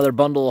with another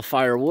bundle of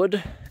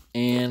firewood,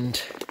 and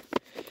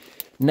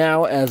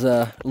now, as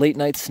a late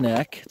night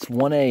snack, it's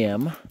 1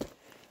 a.m.,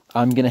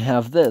 I'm going to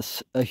have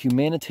this, a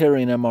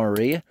humanitarian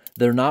MRE.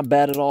 They're not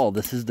bad at all.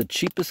 This is the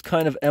cheapest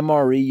kind of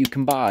MRE you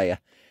can buy.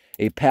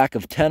 A pack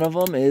of 10 of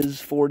them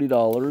is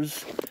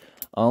 $40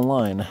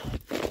 online.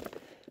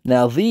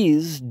 Now,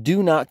 these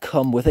do not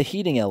come with a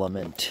heating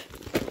element.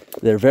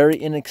 They're very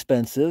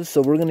inexpensive,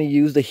 so we're going to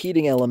use the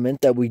heating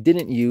element that we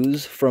didn't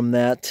use from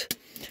that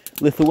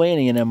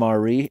Lithuanian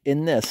MRE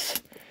in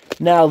this.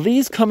 Now,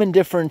 these come in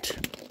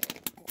different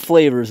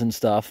flavors and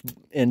stuff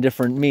in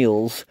different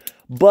meals,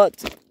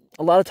 but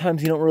a lot of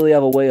times you don't really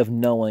have a way of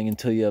knowing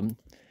until you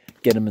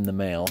get them in the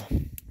mail.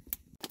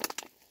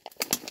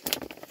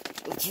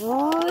 Let's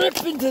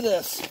rip into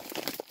this.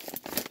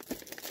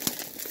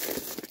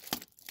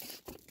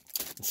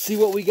 Let's see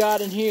what we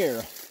got in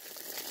here.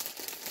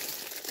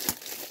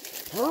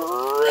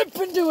 Rip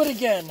into it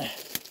again.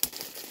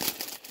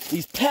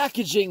 These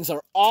packagings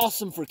are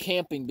awesome for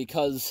camping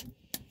because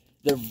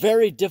they're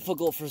very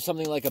difficult for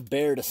something like a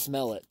bear to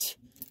smell it.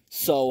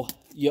 So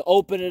You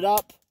open it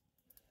up.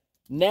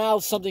 Now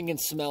something can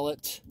smell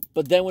it.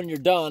 But then when you're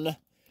done,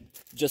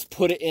 just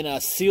put it in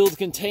a sealed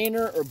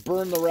container or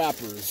burn the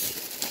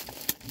wrappers.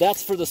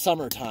 That's for the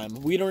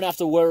summertime. We don't have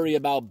to worry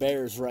about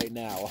bears right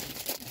now.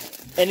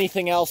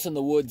 Anything else in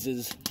the woods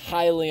is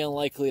highly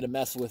unlikely to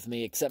mess with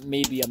me, except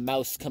maybe a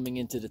mouse coming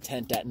into the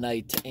tent at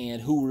night,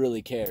 and who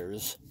really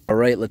cares? All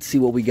right, let's see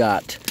what we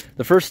got.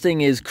 The first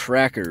thing is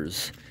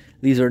crackers.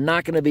 These are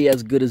not going to be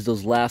as good as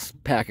those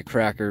last pack of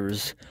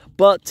crackers,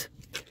 but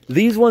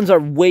these ones are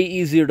way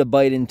easier to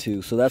bite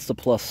into, so that's the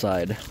plus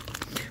side.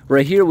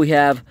 Right here we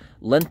have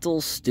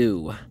lentil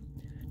stew.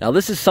 Now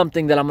this is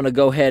something that I'm going to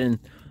go ahead and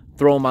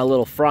throw in my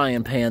little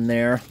frying pan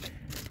there.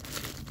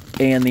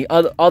 And the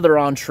other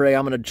entree,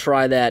 I'm going to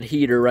try that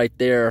heater right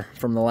there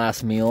from the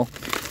last meal.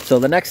 So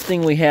the next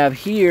thing we have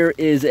here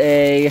is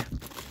a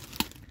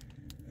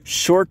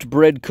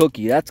shortbread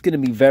cookie. That's going to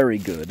be very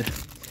good.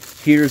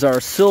 Here's our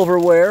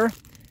silverware.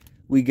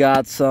 We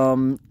got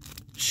some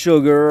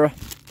sugar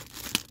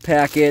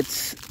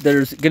packets.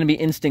 There's going to be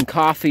instant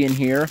coffee in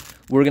here.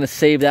 We're going to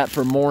save that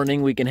for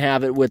morning. We can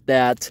have it with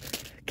that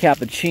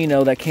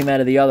cappuccino that came out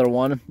of the other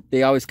one.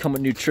 They always come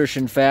with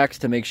nutrition facts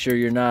to make sure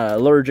you're not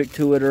allergic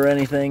to it or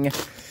anything, in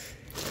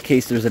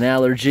case there's an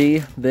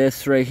allergy.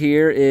 This right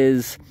here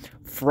is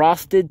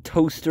frosted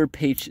toaster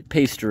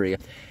pastry.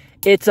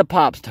 It's a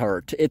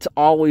Pop-Tart. It's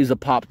always a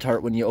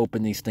Pop-Tart when you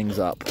open these things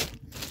up.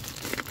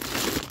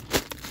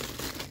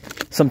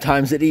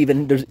 Sometimes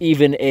there's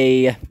even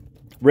a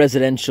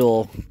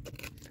residential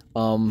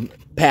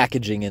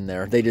packaging in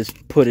there. They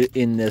just put it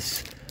in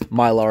this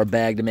Mylar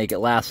bag to make it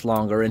last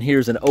longer. And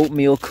here's an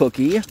oatmeal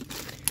cookie.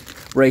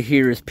 Right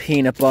here is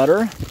peanut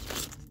butter.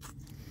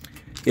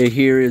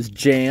 Here is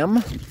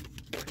jam.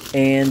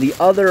 And the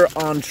other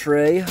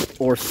entree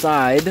or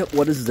side,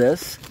 what is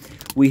this?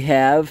 We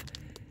have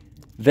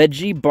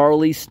veggie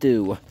barley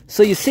stew.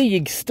 So you see,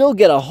 you still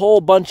get a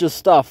whole bunch of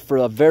stuff for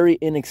a very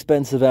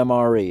inexpensive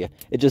MRE.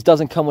 It just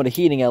doesn't come with a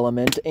heating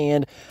element,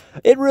 and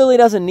it really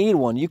doesn't need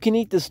one. You can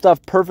eat this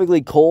stuff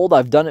perfectly cold.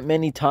 I've done it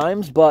many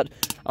times, but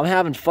I'm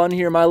having fun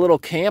here in my little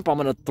camp. I'm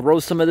going to throw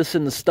some of this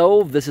in the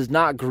stove. This is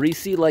not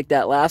greasy like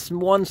that last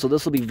one, so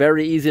this will be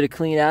very easy to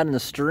clean out in the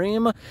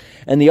stream.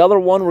 And the other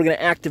one we're going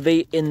to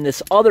activate in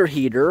this other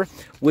heater,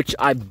 which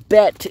I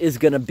bet is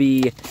going to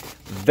be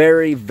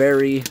very,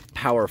 very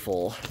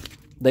powerful.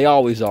 They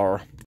always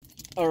are.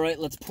 All right,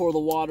 let's pour the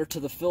water to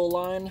the fill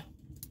line.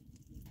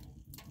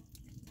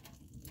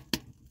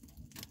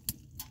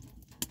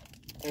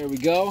 There we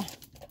go.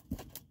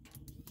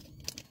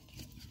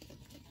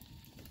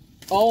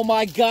 Oh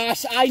my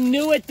gosh, I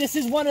knew it. This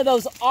is one of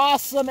those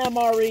awesome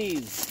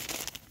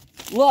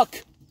MREs.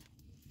 Look,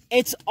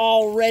 it's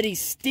already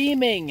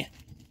steaming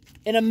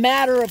in a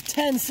matter of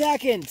 10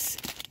 seconds.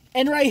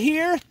 And right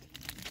here,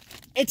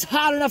 it's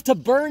hot enough to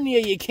burn you.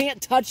 You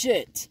can't touch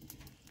it.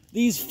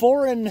 These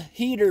foreign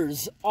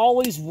heaters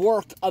always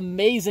work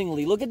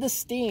amazingly. Look at the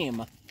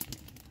steam.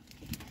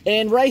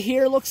 And right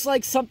here looks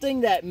like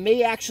something that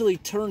may actually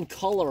turn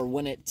color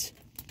when it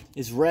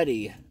is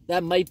ready.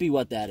 That might be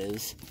what that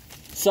is.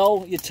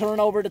 So you turn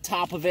over the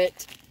top of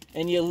it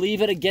and you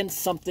leave it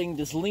against something.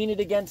 Just lean it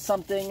against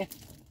something.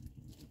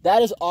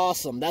 That is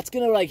awesome. That's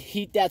going to like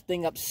heat that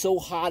thing up so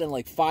hot in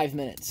like 5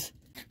 minutes.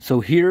 So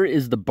here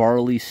is the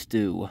barley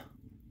stew.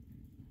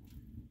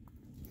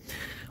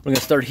 We're going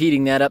to start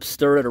heating that up,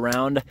 stir it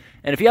around.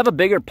 And if you have a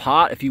bigger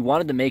pot, if you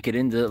wanted to make it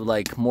into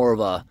like more of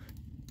a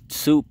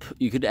soup,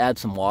 you could add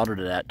some water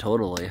to that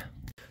totally.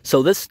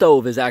 So this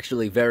stove is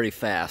actually very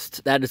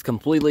fast. That is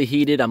completely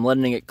heated. I'm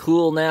letting it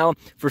cool now.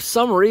 For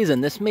some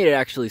reason, this made it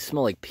actually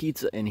smell like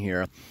pizza in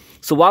here.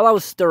 So while I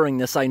was stirring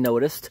this, I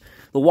noticed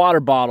the water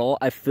bottle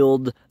I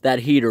filled that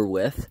heater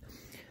with.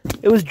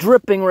 It was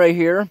dripping right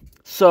here.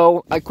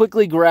 So I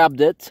quickly grabbed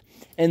it.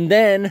 And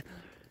then,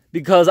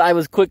 because I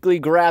was quickly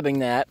grabbing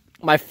that,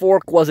 my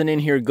fork wasn't in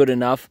here good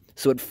enough,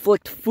 so it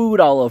flicked food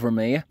all over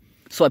me.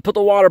 So I put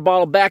the water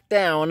bottle back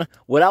down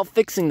without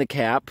fixing the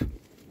cap.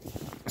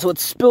 So it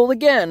spilled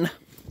again.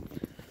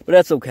 But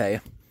that's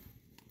okay.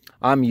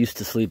 I'm used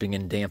to sleeping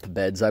in damp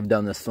beds. I've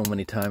done this so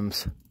many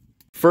times.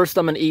 First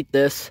I'm going to eat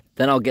this,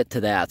 then I'll get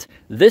to that.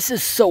 This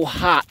is so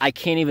hot, I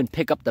can't even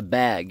pick up the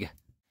bag.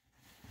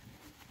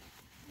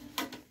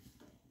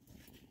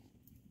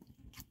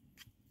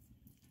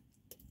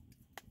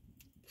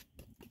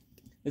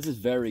 This is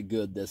very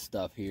good, this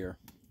stuff here.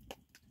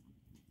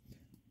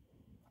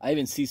 I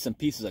even see some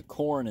pieces of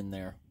corn in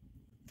there.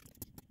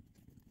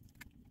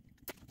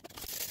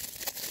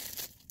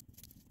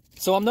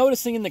 So I'm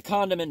noticing in the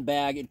condiment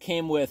bag, it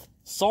came with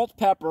salt,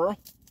 pepper,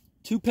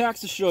 2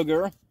 packs of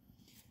sugar,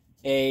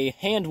 a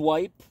hand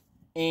wipe,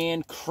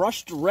 and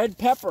crushed red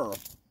pepper.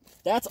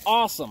 That's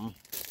awesome.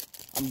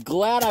 I'm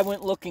glad I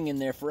went looking in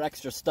there for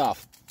extra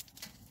stuff.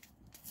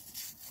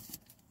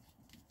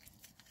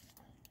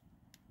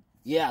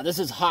 Yeah, this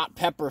is hot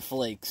pepper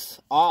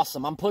flakes.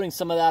 Awesome. I'm putting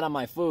some of that on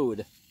my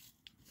food.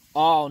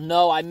 Oh,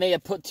 no, I may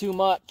have put too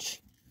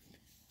much.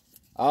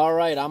 All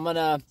right, I'm going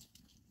to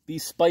be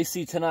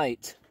spicy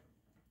tonight.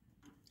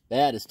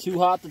 That is too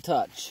hot to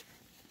touch.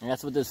 And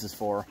that's what this is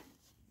for.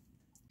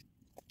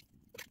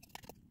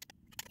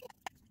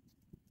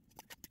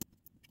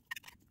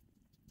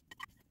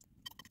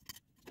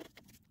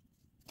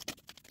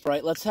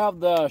 Alright, let's have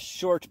the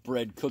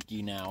shortbread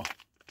cookie now.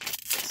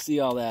 See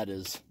how that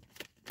is.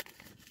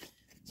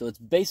 So it's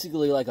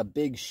basically like a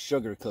big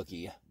sugar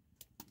cookie.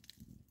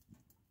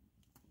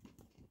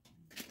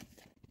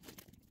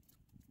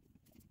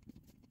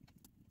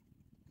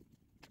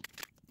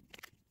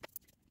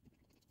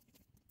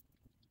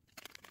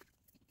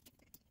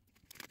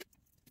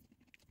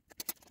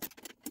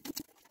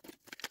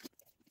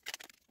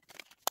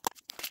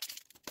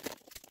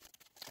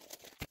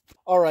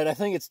 Alright, I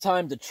think it's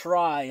time to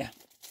try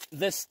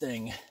this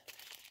thing,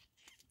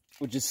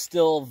 which is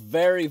still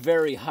very,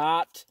 very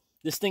hot.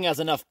 This thing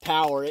has enough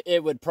power,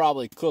 it would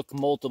probably cook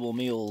multiple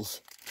meals.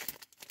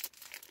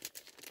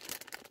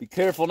 Be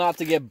careful not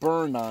to get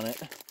burned on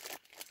it.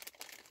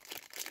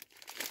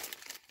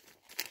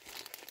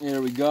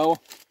 There we go.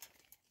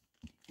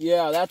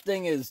 Yeah, that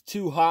thing is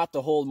too hot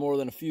to hold more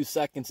than a few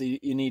seconds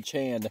in each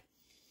hand,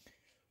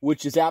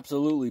 which is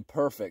absolutely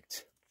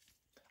perfect.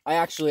 I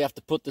actually have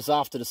to put this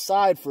off to the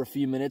side for a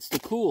few minutes to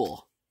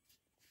cool,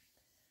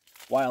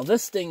 while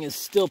this thing is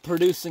still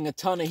producing a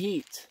ton of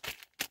heat.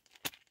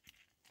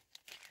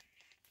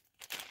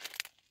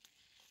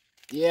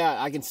 Yeah,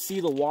 I can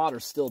see the water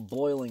still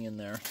boiling in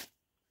there.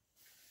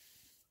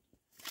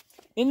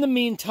 In the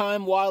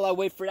meantime, while I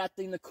wait for that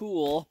thing to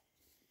cool,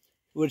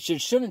 which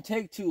it shouldn't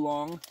take too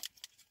long,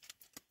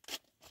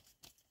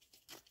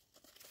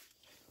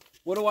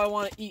 what do I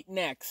want to eat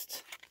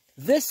next?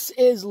 This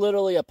is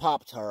literally a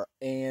Pop-Tart,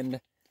 and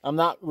I'm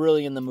not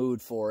really in the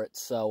mood for it,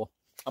 so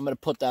I'm going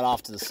to put that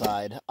off to the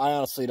side. I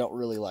honestly don't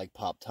really like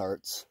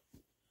Pop-Tarts.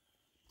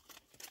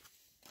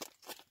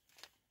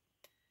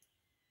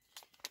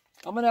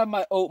 I'm going to have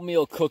my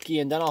oatmeal cookie,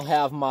 and then I'll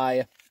have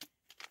my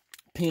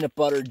peanut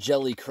butter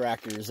jelly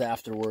crackers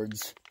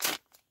afterwards.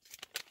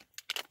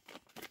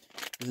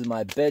 This is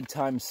my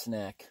bedtime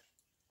snack.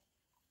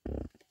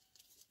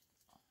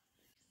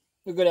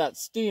 Look at that,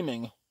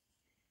 steaming.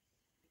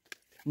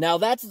 Now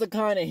that's the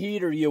kind of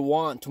heater you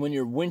want when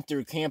you're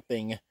winter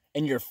camping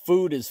and your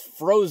food is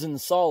frozen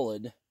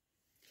solid.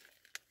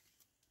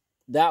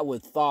 That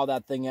would thaw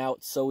that thing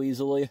out so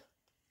easily.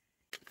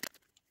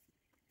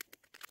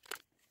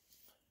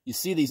 You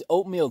see, these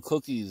oatmeal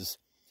cookies,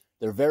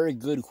 they're very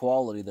good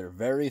quality. They're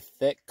very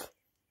thick,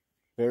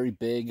 very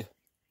big.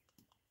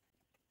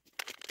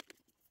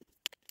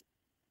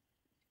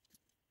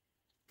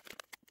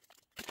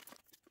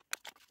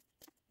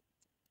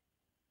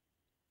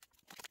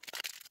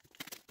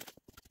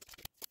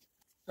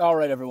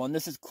 Alright everyone,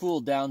 this is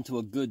cooled down to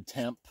a good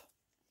temp.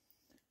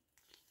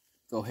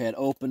 Go ahead,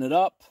 open it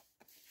up.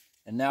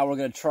 And now we're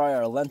going to try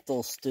our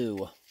lentil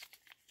stew.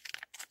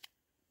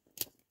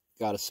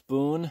 Got a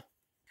spoon.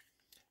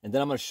 And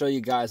then I'm going to show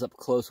you guys up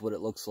close what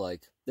it looks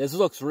like. This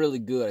looks really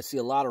good. I see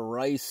a lot of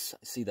rice.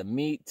 I see the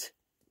meat.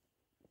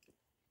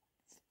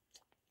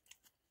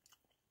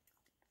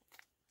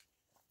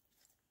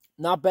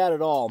 Not bad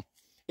at all.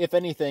 If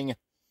anything,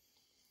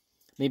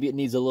 maybe it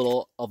needs a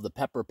little of the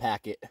pepper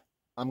packet.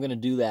 I'm going to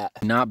do that.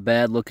 Not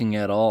bad looking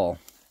at all.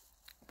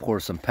 Pour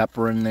some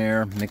pepper in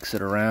there, mix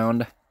it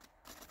around.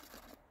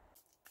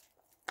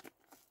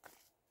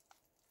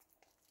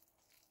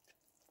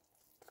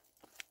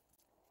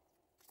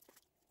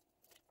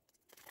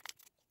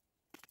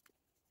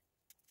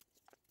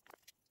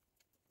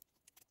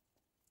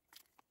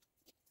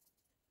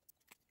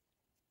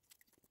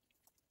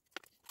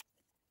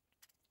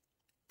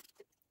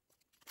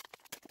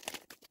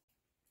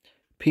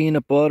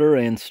 Peanut butter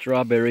and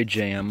strawberry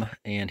jam,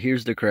 and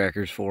here's the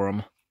crackers for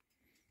them.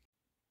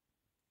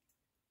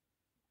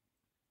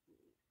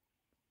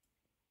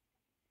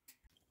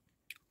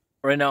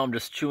 Right now I'm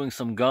just chewing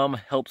some gum,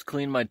 helps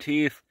clean my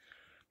teeth.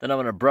 Then I'm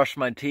going to brush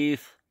my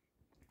teeth,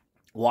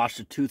 wash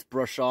the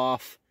toothbrush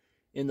off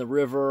in the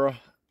river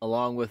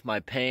along with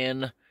my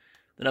pan.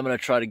 Then I'm going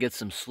to try to get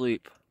some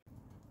sleep.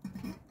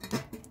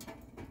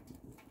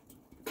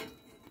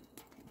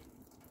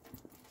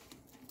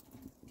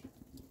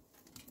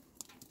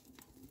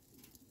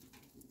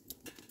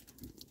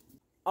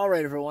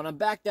 Alright everyone, I'm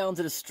back down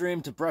to the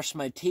stream to brush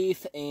my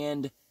teeth,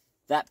 and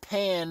that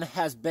pan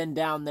has been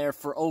down there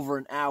for over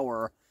an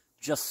hour,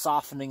 just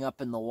softening up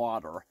in the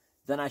water.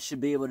 Then I should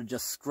be able to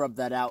just scrub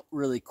that out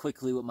really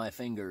quickly with my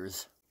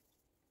fingers.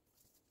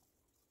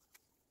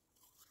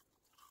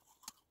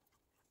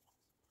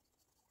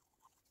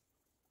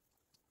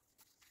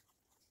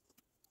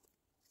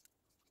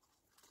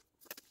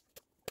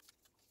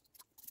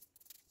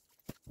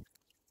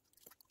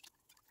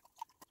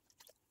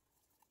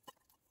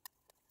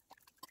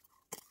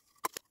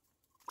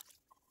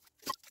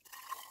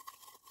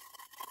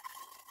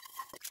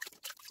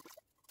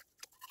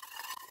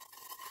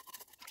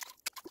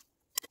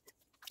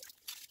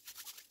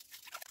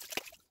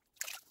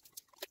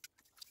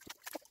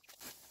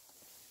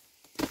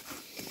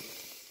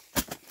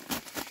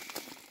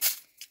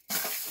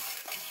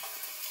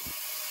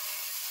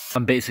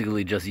 I'm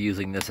basically just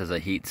using this as a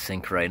heat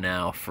sink right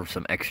now for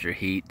some extra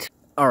heat.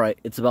 Alright,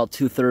 it's about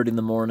 2:30 in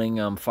the morning.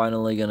 I'm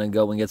finally going to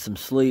go and get some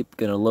sleep.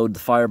 Going to load the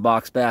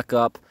firebox back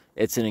up.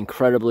 It's an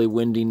incredibly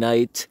windy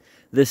night.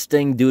 This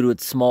thing, due to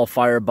its small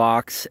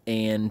firebox,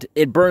 and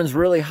it burns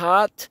really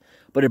hot,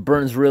 but it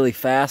burns really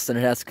fast, and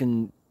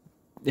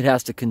it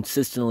has to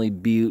consistently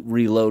be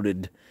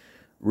reloaded.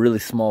 Really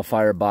small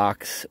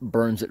firebox,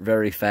 burns it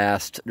very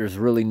fast. There's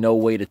really no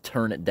way to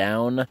turn it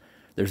down.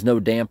 There's no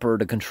damper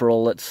to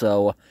control it,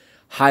 so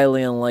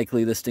highly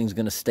unlikely this thing's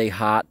going to stay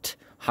hot.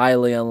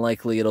 Highly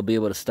unlikely it'll be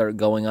able to start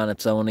going on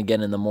its own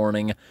again in the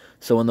morning.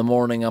 So in the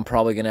morning, I'm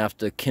probably going to have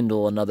to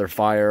kindle another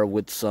fire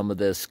with some of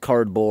this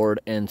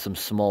cardboard and some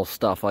small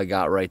stuff I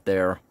got right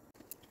there.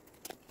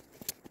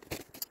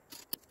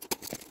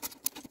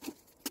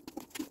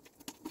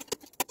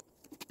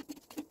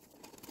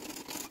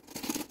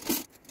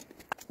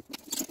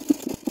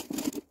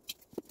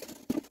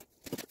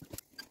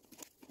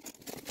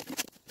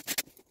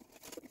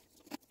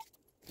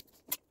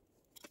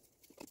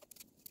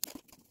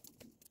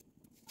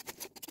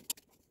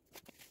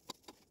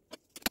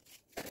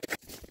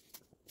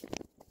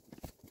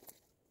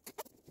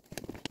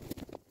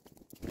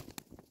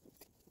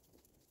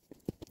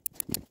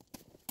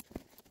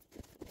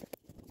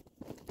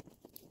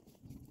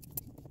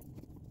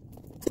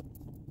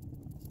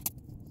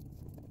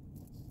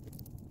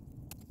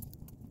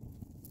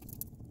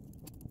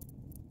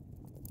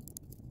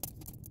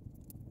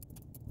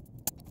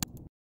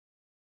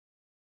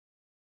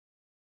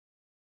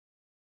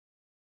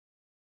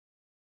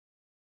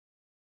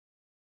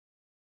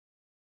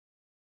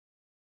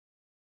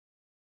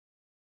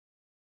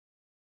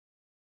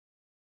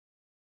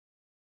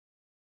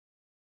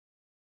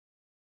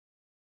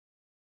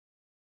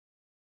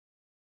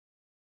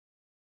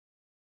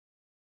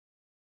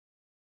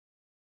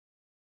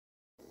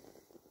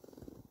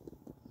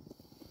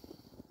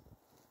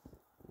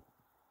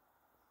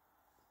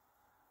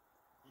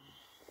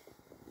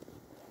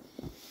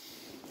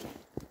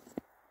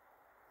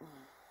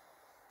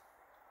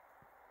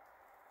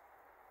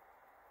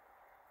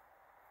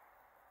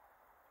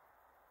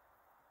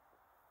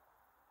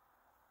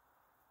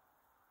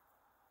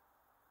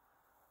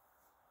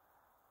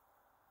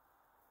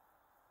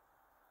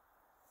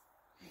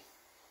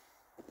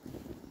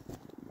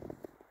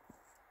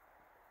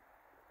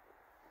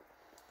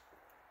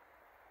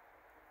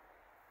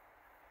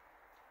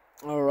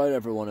 Alright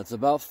everyone, it's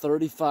about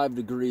 35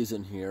 degrees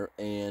in here,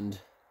 and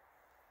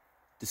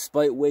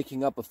despite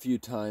waking up a few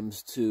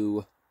times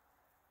to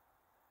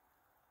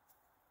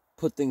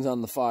put things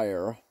on the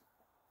fire,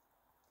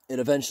 it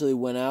eventually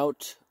went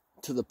out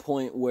to the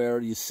point where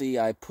you see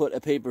I put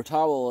a paper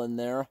towel in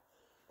there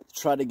to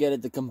try to get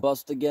it to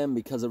combust again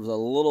because there was a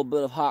little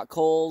bit of hot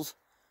coals.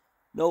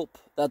 Nope,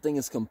 that thing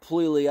is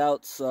completely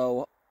out,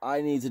 so I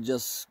need to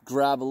just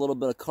grab a little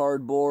bit of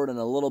cardboard and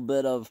a little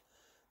bit of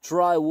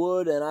dry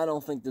wood, and I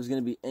don't think there's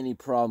going to be any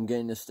problem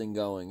getting this thing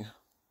going.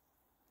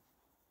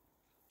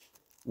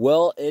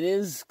 Well, it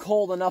is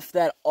cold enough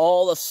that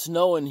all the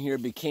snow in here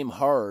became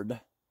hard.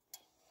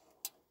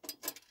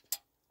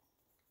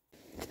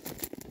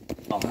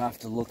 I'll have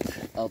to look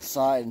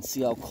outside and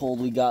see how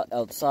cold we got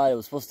outside. It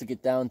was supposed to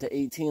get down to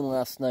 18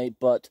 last night,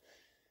 but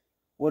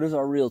what is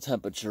our real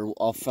temperature?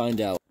 I'll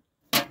find out.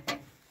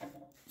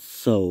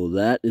 So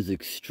that is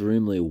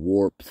extremely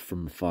warped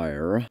from the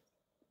fire.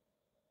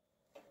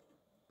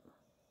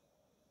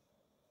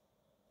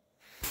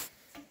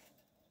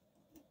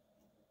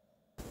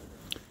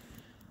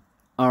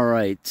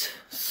 Alright,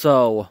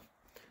 so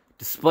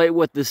despite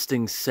what this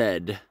thing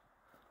said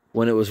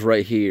when it was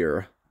right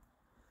here,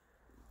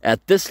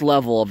 at this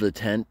level of the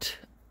tent,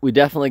 we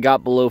definitely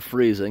got below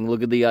freezing.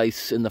 Look at the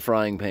ice in the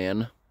frying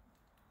pan.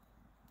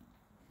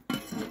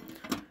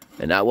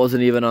 And that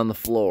wasn't even on the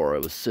floor.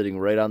 It was sitting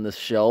right on this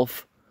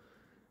shelf.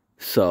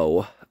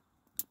 So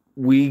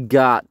we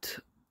got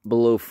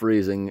below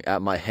freezing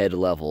at my head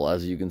level,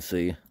 as you can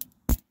see.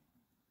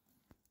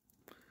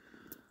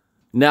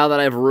 Now that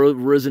I've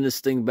risen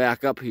this thing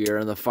back up here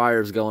and the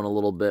fire's going a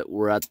little bit,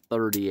 we're at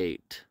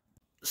 38.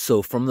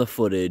 So from the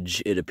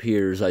footage, it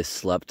appears I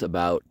slept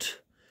about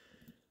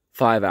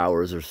 5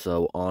 hours or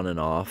so on and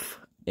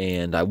off,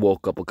 and I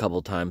woke up a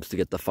couple times to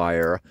get the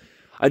fire.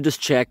 I just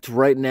checked.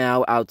 Right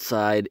now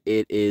outside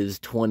it is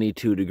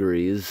 22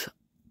 degrees.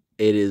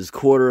 It is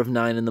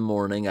 8:45 in the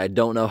morning. I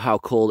don't know how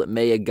cold it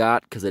may have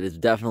got because it is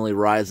definitely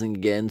rising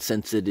again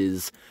since it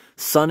is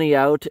sunny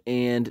out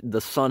and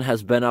the sun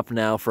has been up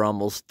now for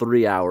almost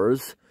 3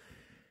 hours.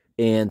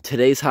 And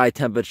today's high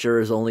temperature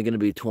is only going to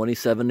be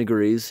 27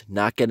 degrees,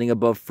 not getting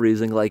above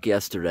freezing like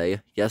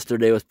yesterday.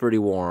 Yesterday was pretty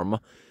warm.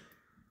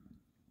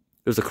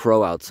 There's a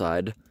crow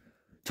outside.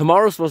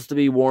 Tomorrow's supposed to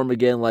be warm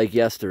again like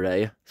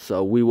yesterday,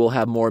 so we will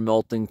have more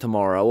melting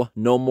tomorrow.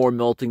 No more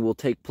melting will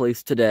take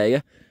place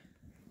today.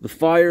 The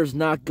fire's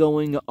not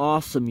going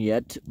awesome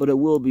yet, but it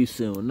will be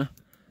soon.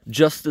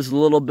 Just this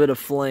little bit of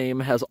flame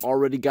has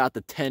already got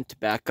the tent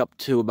back up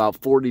to about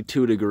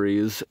 42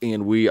 degrees,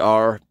 and we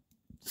are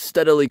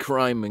steadily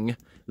climbing.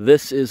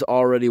 This is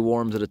already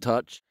warm to the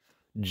touch.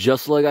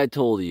 Just like I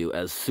told you,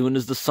 as soon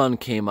as the sun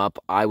came up,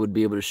 I would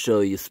be able to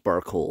show you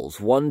spark holes.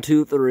 1,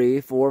 2,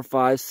 3, 4,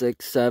 5,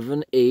 6,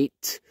 7,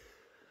 8,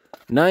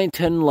 9,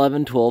 10,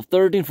 11, 12,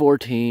 13,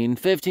 14,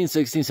 15,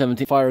 16,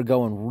 17. Fire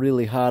going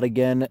really hot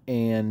again,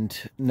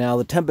 and now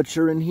the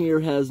temperature in here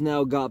has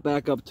now got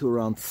back up to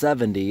around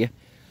 70.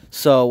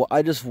 So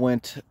I just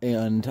went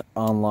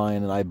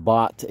online and I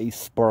bought a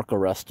spark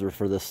arrestor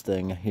for this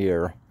thing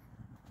here.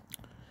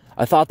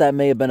 I thought that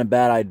may have been a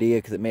bad idea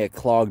because it may have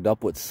clogged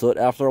up with soot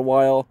after a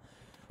while.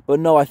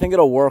 But no, I think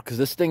it'll work because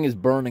this thing is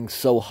burning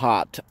so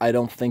hot, I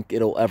don't think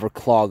it'll ever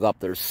clog up.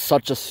 There's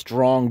such a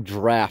strong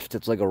draft.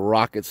 It's like a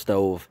rocket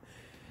stove.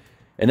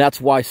 And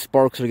that's why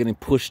sparks are getting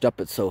pushed up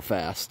it so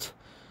fast.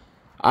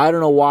 I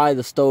don't know why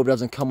the stove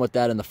doesn't come with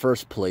that in the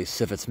first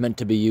place if it's meant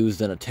to be used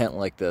in a tent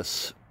like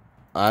this.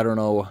 I don't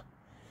know.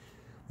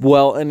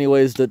 Well,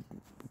 anyways, the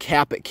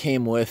cap it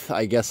came with,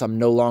 I guess I'm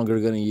no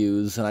longer going to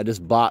use. And I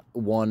just bought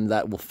one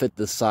that will fit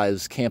this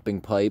size camping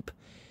pipe.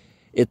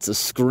 It's a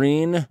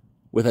screen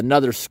with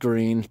another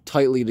screen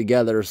tightly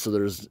together, so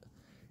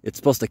it's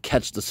supposed to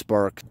catch the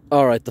spark.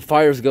 All right, the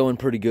fire's going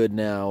pretty good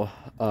now.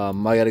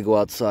 I gotta go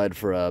outside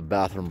for a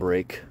bathroom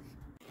break.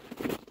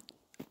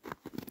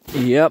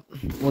 Yep,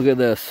 look at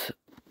this.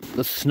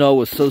 The snow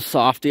was so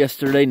soft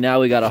yesterday,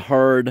 now we got a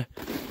hard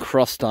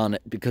crust on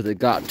it because it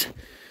got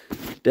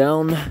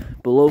down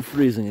below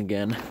freezing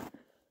again.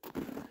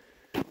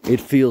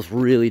 It feels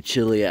really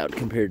chilly out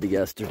compared to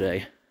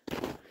yesterday.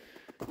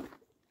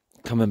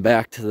 Coming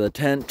back to the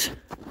tent.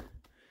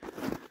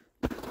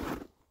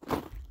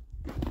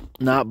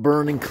 Not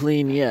burning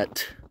clean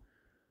yet.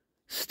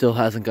 Still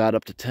hasn't got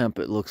up to temp,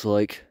 it looks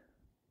like.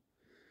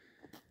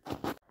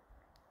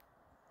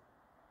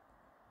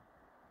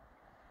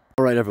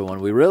 Alright everyone,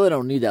 we really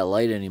don't need that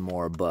light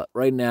anymore, but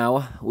right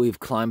now we've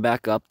climbed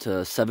back up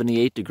to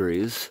 78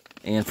 degrees.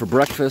 And for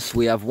breakfast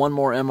we have one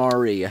more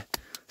MRE.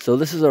 So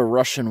this is a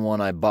Russian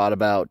one I bought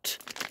about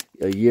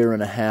a year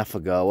and a half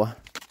ago.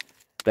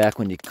 Back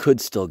when you could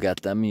still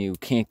get them. You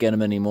can't get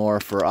them anymore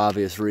for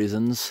obvious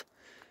reasons.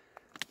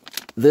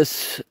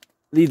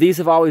 These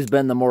have always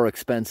been the more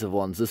expensive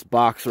ones. This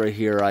box right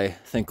here, I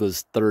think,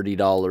 was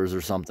 $30 or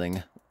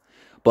something.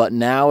 But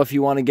now, if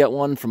you want to get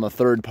one from a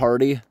third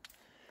party,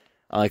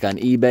 like on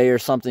eBay or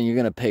something, you're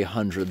going to pay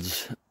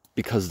hundreds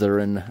because they're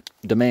in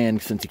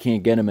demand since you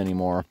can't get them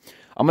anymore.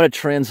 I'm going to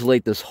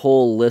translate this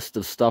whole list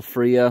of stuff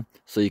for you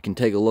so you can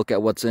take a look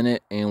at what's in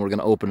it, and we're going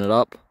to open it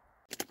up.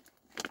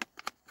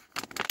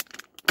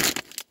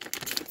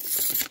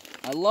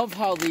 I love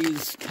how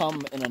these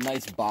come in a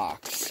nice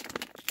box.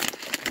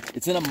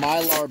 It's in a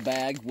Mylar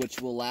bag,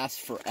 which will last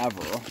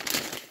forever.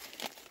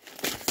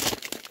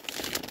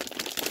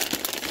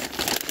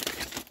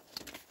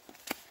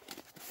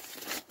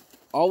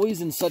 Always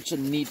in such a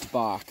neat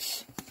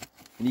box.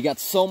 And you got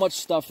so much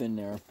stuff in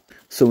there.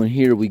 So in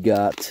here we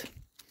got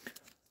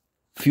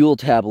fuel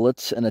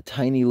tablets and a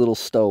tiny little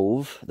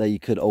stove that you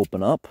could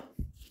open up.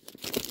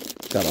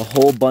 Got a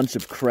whole bunch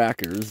of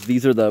crackers.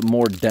 These are the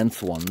more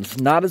dense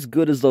ones. Not as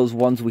good as those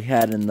ones we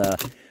had in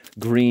the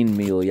green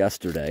meal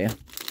yesterday.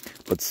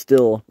 But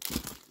still,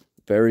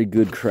 very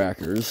good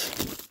crackers.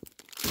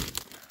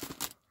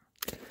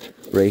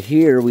 Right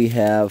here we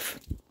have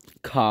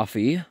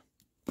coffee.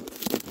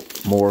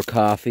 More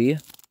coffee.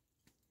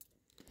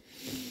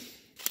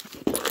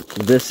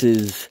 This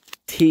is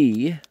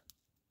tea.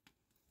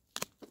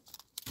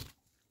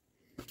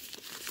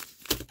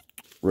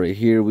 Right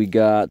here we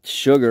got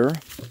sugar.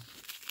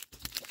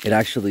 It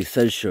actually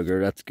says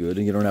sugar, that's good.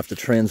 And you don't have to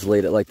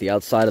translate it like the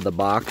outside of the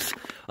box.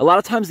 A lot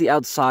of times the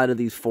outside of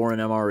these foreign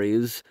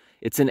MREs,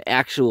 it's in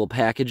actual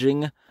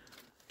packaging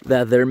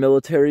that their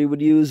military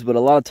would use, but a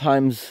lot of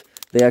times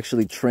they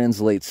actually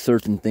translate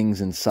certain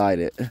things inside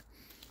it.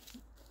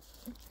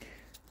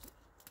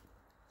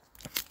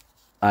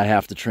 I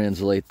have to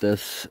translate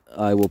this.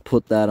 I will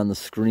put that on the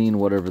screen,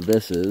 whatever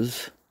this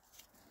is.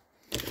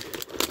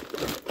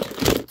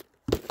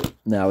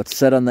 Now, it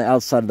said on the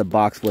outside of the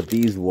box what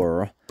these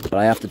were, but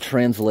I have to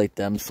translate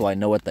them so I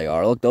know what they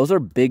are. Look, those are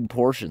big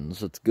portions.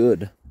 That's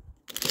good.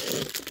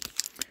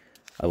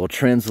 I will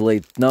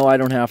translate... No, I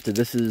don't have to.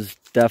 This is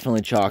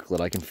definitely chocolate.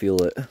 I can feel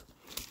it.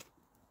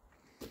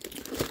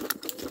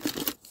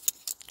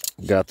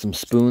 Got some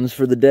spoons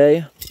for the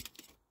day.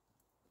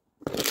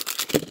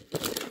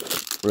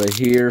 Right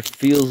here,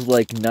 feels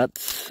like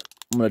nuts.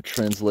 I'm going to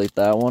translate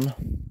that one.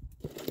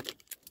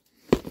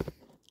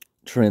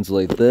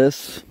 Translate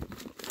this.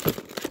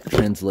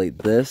 Translate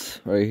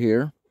this right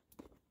here.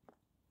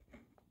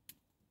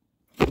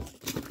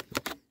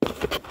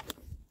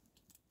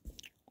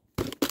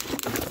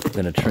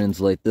 I'm going to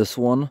translate this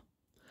one.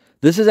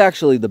 This is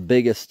actually the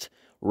biggest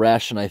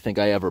ration I think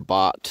I ever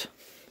bought.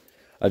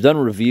 I've done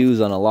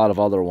reviews on a lot of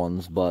other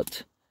ones,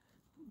 but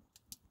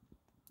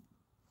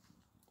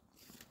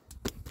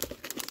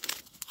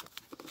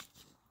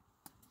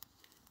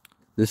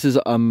this is,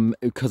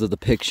 because of the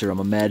picture, I'm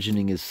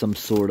imagining is some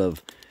sort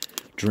of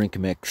drink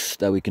mix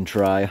that we can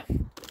try.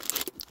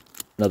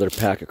 Another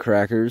pack of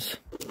crackers.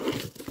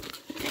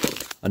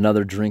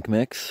 Another drink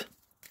mix.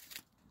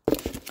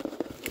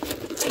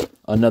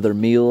 Another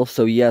meal.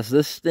 So yes,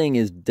 this thing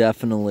is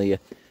definitely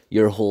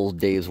your whole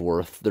day's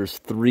worth. There's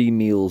 3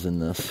 meals in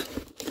this.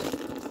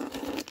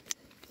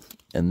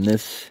 And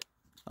this,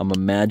 I'm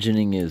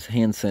imagining, is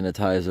hand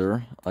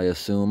sanitizer, I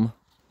assume.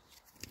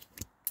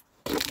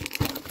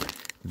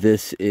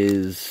 This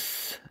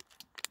is,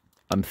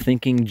 I'm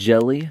thinking,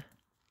 jelly.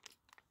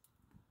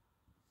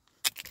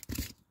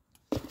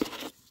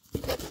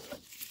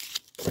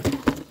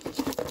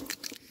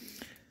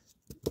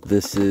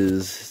 This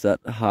is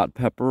that hot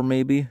pepper,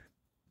 maybe,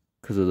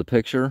 because of the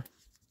picture.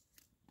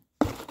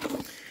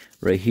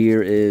 Right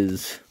here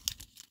is,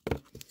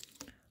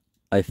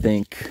 I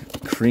think,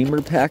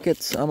 creamer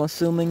packets, I'm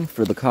assuming,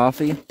 for the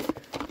coffee.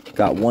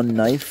 Got one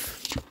knife.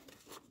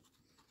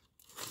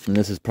 And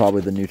this is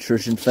probably the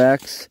nutrition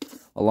facts,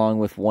 along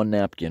with one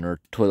napkin or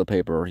toilet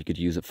paper you could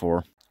use it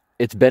for.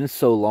 It's been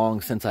so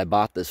long since I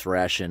bought this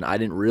ration, I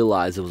didn't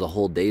realize it was a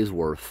whole day's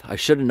worth. I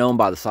should have known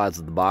by the size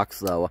of the box,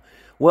 though.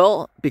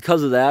 Well,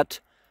 because of that,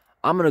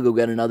 I'm going to go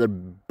get another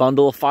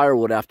bundle of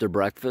firewood after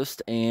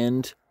breakfast,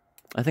 and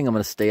I think I'm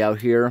going to stay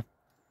out here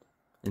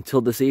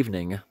until this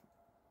evening.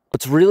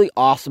 What's really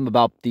awesome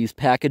about these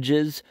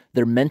packages,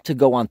 they're meant to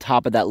go on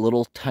top of that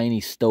little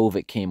tiny stove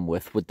it came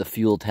with the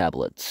fuel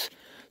tablets.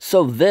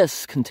 So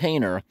this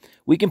container,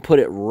 we can put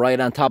it right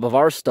on top of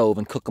our stove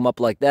and cook them up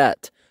like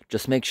that.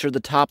 Just make sure the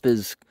top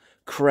is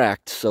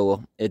cracked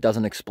so it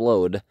doesn't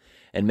explode.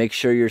 And make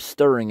sure you're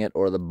stirring it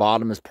or the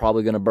bottom is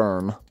probably going to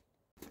burn.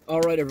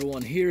 Alright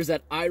everyone, here's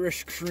that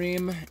Irish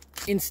cream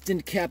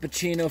instant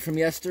cappuccino from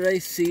yesterday.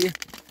 See,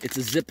 it's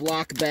a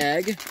Ziploc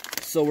bag.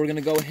 So we're going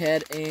to go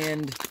ahead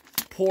and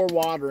pour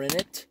water in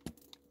it,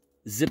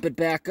 zip it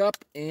back up,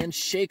 and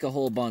shake a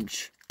whole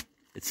bunch.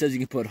 It says you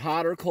can put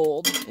hot or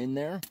cold in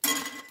there.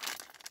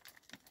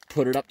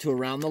 Put it up to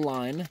around the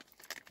line.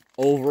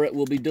 Over it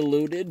will be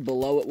diluted.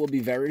 Below it will be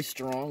very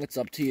strong. It's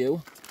up to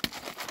you.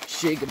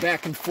 Shake it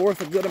back and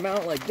forth a good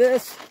amount like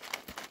this.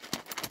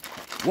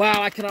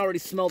 Wow, I can already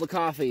smell the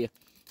coffee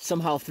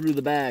somehow through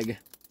the bag.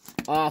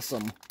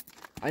 Awesome.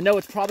 I know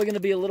it's probably going to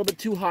be a little bit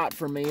too hot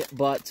for me,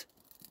 but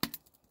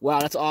wow,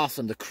 that's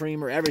awesome. The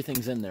creamer,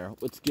 everything's in there.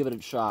 Let's give it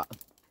a shot.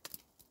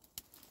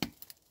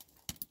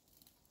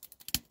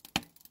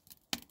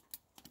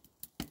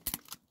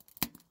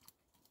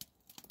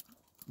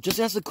 Just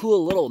has to cool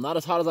a little, not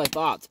as hot as I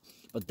thought.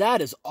 But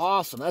that is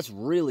awesome. That's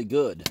really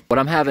good. What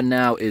I'm having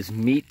now is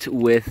meat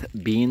with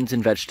beans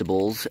and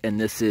vegetables, and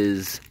this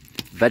is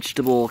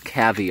vegetable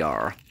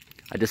caviar.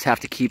 I just have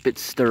to keep it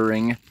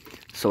stirring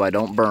so I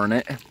don't burn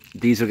it.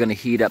 These are going to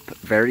heat up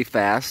very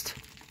fast.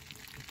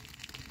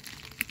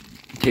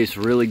 Tastes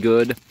really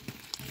good,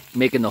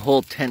 making the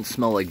whole tent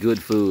smell like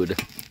good food.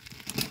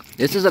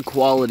 This is a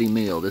quality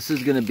meal. This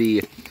is going to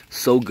be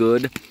so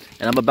good,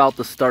 and I'm about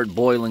to start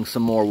boiling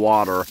some more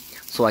water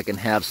so I can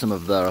have some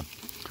of the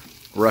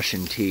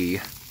Russian tea.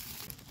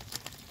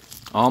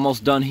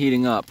 Almost done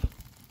heating up.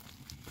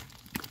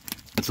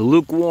 It's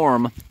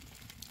lukewarm.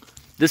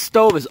 This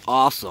stove is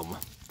awesome.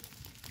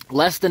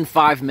 Less than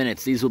 5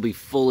 minutes, these will be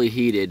fully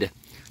heated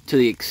to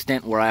the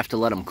extent where I have to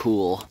let them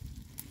cool.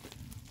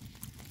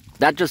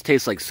 That just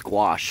tastes like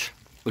squash,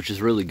 which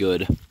is really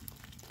good.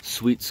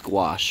 Sweet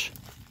squash.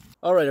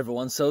 Alright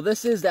everyone, so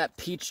this is that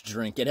peach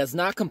drink. It has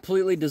not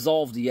completely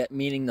dissolved yet,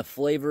 meaning the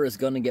flavor is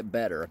going to get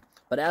better.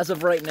 But as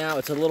of right now,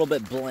 it's a little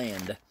bit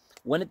bland.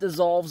 When it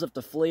dissolves, if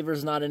the flavor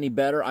is not any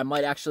better, I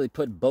might actually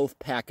put both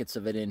packets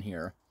of it in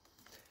here.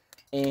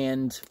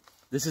 And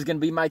this is going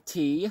to be my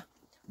tea.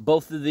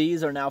 Both of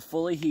these are now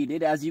fully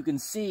heated. As you can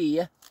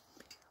see,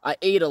 I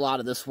ate a lot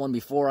of this one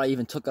before I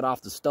even took it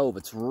off the stove.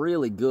 It's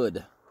really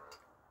good.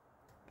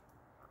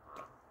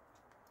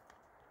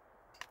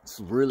 It's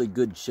really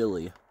good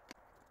chili.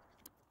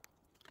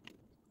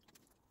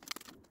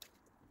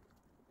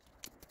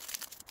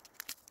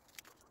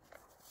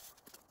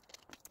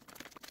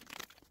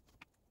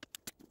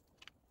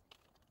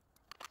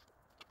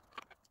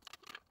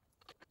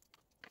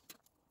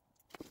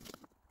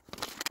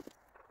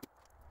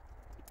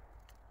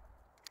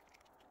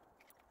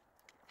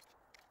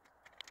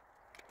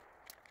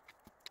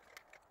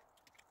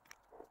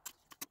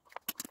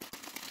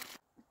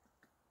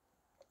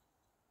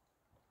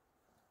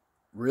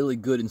 Really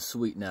good and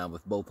sweet now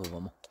with both of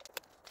them.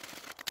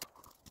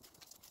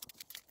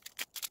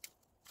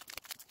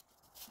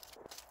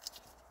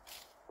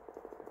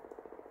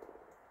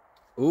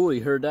 Ooh,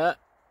 you heard that?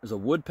 There's a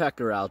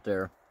woodpecker out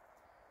there.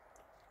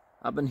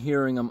 I've been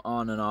hearing him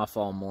on and off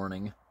all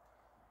morning.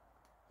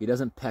 He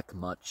doesn't peck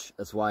much.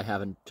 That's why I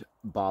haven't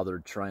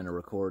bothered trying to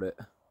record it.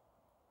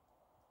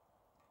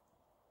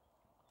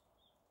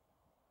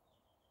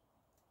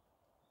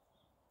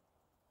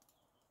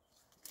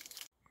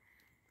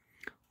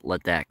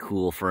 Let that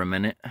cool for a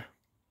minute.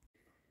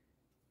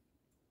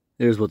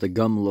 There's what the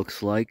gum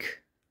looks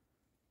like.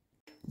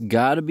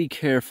 Gotta be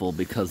careful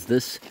because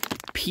this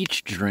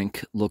peach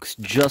drink looks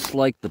just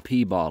like the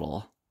pee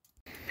bottle.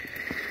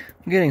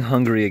 I'm getting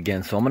hungry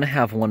again, so I'm gonna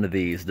have one of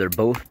these. They're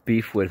both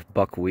beef with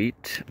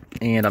buckwheat,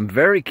 and I'm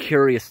very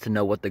curious to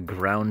know what the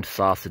ground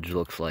sausage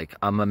looks like.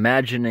 I'm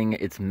imagining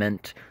it's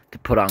meant to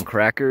put on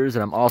crackers,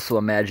 and I'm also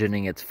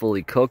imagining it's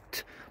fully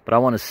cooked, but I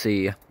want to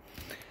see.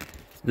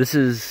 This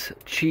is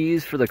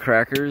cheese for the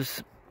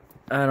crackers.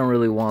 I don't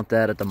really want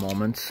that at the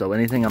moment, so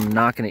anything I'm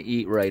not going to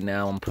eat right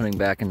now, I'm putting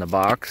back in the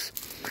box.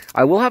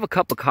 I will have a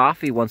cup of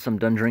coffee once I'm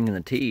done drinking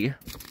the tea.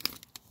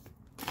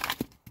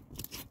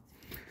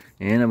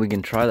 And then we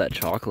can try that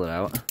chocolate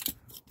out.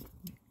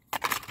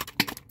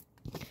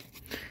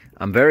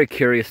 I'm very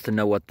curious to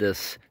know what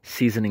this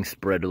seasoning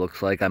spread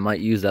looks like. I might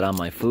use that on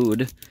my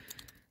food.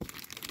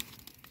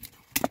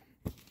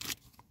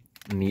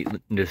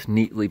 Just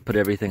neatly put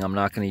everything I'm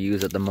not going to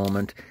use at the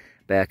moment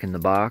back in the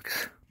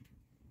box.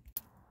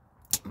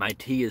 My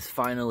tea is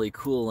finally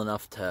cool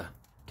enough to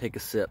take a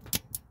sip.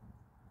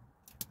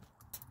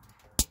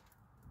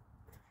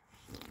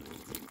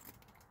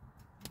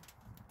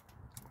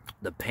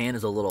 The pan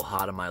is a little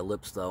hot on my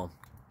lips though.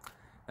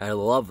 I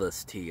love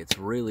this tea, it's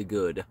really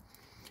good.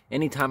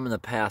 Anytime in the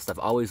past, I've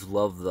always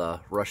loved the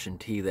Russian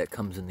tea that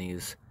comes in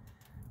these.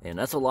 And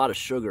that's a lot of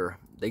sugar.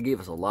 They gave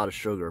us a lot of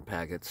sugar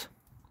packets.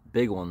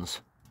 Big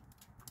ones.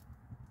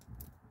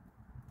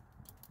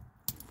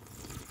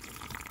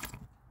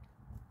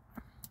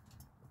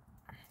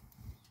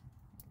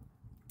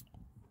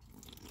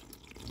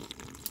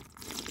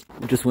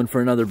 Just went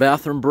for another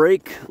bathroom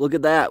break. Look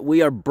at that.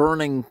 We are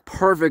burning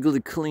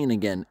perfectly clean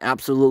again.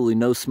 Absolutely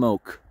no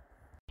smoke.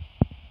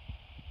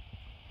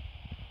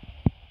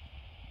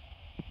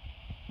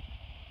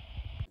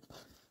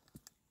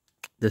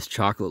 This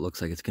chocolate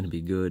looks like it's going to be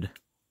good.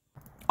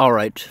 All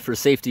right, for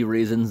safety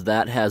reasons,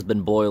 that has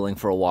been boiling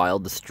for a while,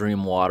 the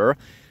stream water.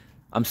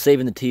 I'm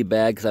saving the tea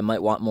bag because I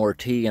might want more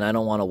tea, and I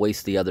don't want to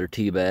waste the other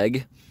tea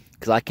bag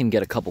because I can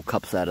get a couple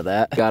cups out of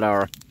that. Got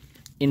our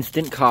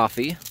instant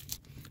coffee,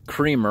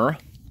 creamer.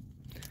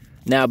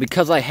 Now,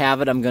 because I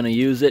have it, I'm going to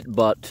use it,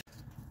 but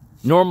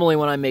normally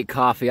when I make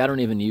coffee, I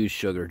don't even use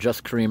sugar,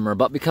 just creamer.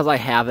 But because I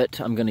have it,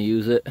 I'm going to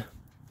use it.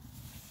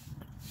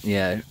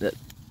 Yeah,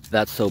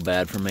 that's so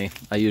bad for me.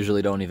 I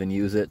usually don't even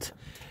use it.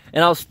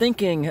 And I was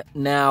thinking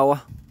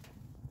now,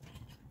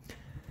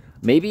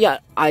 maybe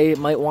I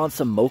might want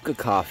some mocha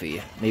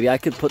coffee. Maybe I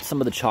could put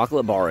some of the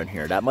chocolate bar in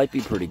here. That might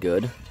be pretty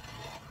good.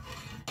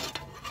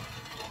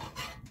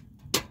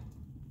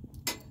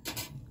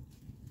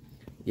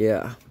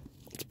 Yeah.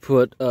 Let's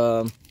put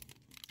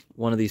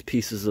one of these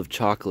pieces of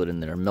chocolate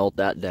in there. Melt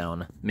that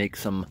down. Make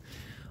some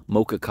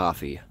mocha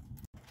coffee.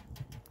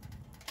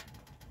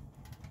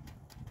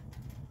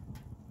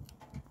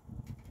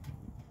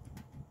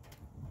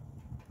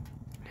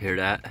 Hear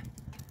that?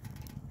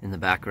 In the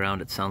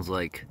background, it sounds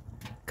like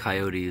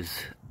coyotes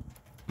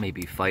may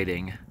be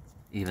fighting,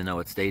 even though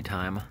it's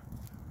daytime.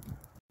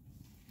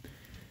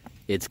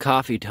 It's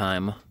coffee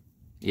time.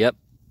 Yep,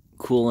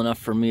 cool enough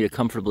for me to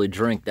comfortably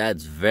drink.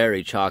 That's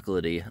very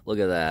chocolatey. Look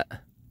at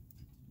that.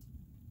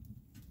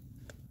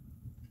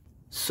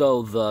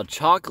 So the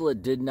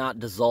chocolate did not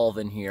dissolve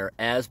in here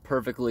as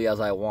perfectly as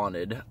I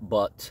wanted,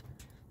 but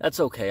that's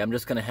okay. I'm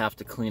just gonna have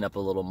to clean up a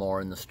little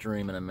more in the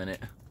stream in a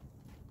minute.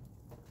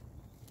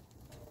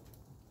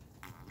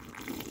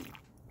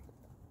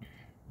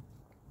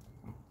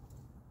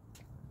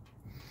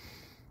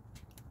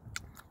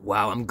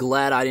 Wow, I'm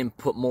glad I didn't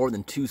put more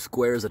than 2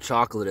 squares of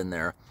chocolate in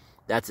there.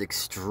 That's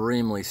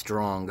extremely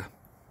strong.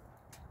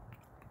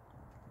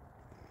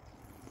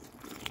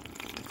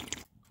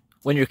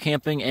 When you're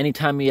camping,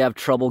 anytime you have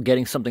trouble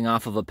getting something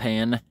off of a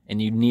pan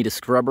and you need a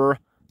scrubber,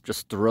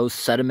 just throw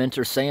sediment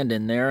or sand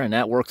in there and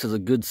that works as a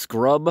good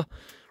scrub.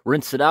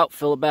 Rinse it out,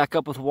 fill it back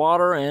up with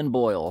water, and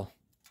boil.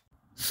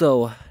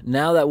 So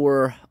now that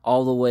we're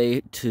all the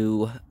way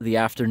to the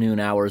afternoon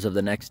hours of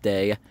the next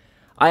day,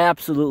 I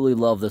absolutely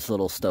love this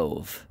little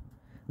stove.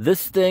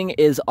 This thing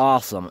is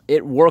awesome.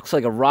 It works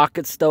like a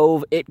rocket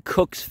stove. It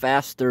cooks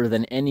faster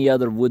than any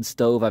other wood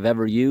stove I've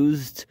ever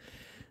used.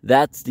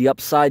 That's the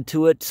upside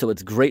to it, so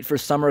it's great for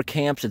summer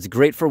camps. It's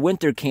great for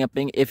winter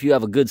camping if you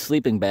have a good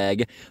sleeping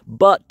bag.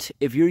 But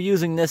if you're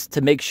using this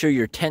to make sure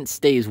your tent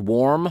stays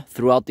warm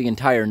throughout the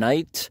entire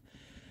night,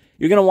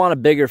 you're going to want a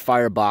bigger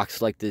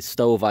firebox like the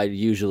stove I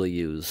usually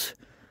use.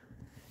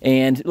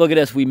 And look at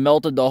this, we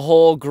melted the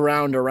whole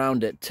ground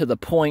around it to the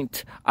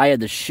point I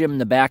had to shim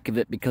the back of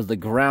it because the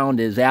ground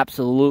is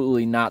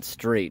absolutely not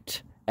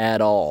straight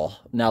at all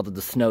now that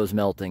the snow's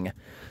melting.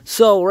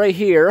 So right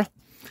here,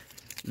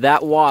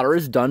 that water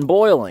is done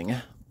boiling.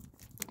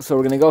 So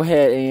we're going to go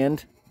ahead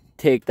and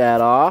take that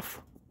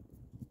off.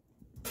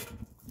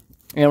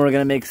 And we're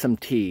going to make some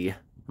tea.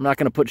 I'm not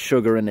going to put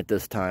sugar in it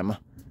this time.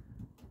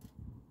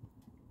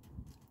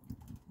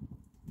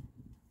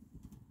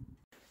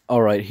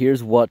 Alright,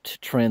 here's what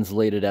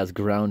translated as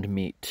ground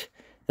meat.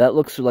 That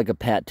looks like a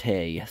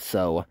pate,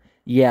 so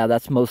yeah,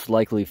 that's most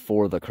likely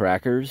for the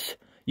crackers.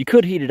 You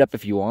could heat it up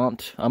if you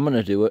want. I'm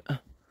gonna do it.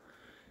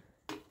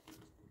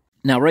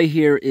 Now right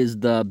here is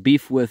the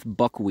beef with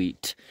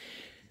buckwheat.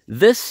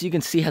 This, you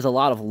can see, has a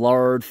lot of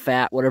lard,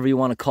 fat, whatever you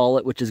want to call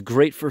it, which is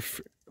great for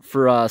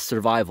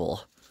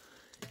survival.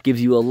 Gives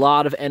you a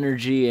lot of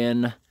energy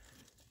and,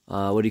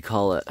 what do you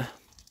call it?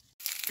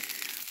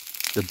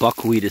 The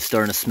buckwheat is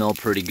starting to smell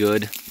pretty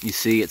good. You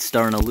see, it's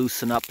starting to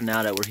loosen up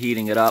now that we're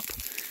heating it up.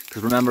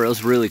 Because remember, it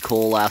was really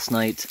cold last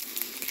night.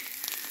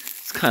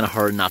 It's kind of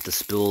hard not to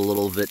spill a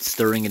little bit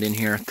stirring it in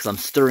here because I'm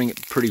stirring it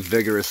pretty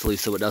vigorously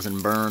so it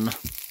doesn't burn.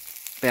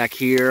 Back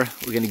here,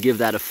 we're going to give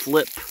that a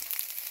flip.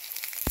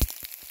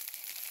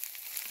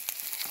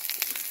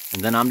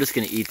 And then I'm just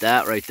going to eat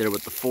that right there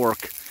with the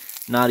fork,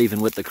 not even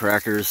with the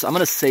crackers. I'm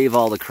going to save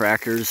all the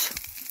crackers.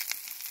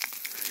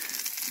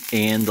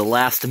 And the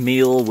last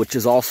meal, which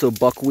is also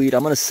buckwheat,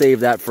 I'm going to save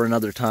that for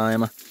another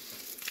time. I'm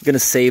going to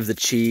save the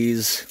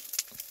cheese.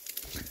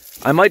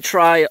 I might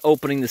try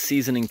opening the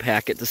seasoning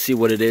packet to see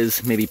what it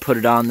is. Maybe put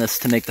it on this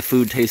to make the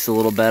food taste a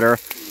little better.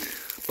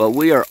 But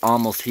we are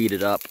almost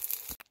heated up.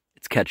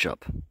 It's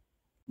ketchup.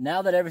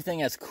 Now that everything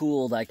has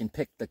cooled, I can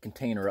pick the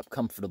container up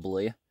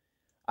comfortably.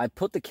 I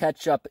put the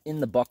ketchup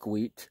in the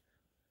buckwheat.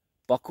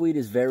 Buckwheat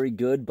is very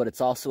good, but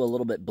it's also a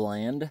little bit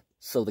bland.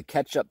 So the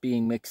ketchup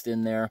being mixed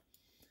in there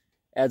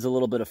adds a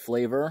little bit of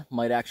flavor.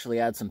 Might actually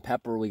add some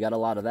pepper. We got a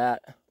lot of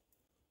that.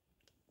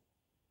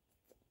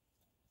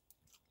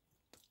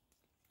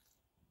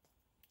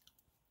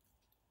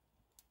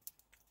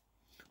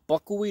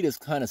 Buckwheat is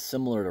kind of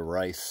similar to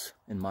rice,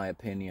 in my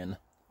opinion.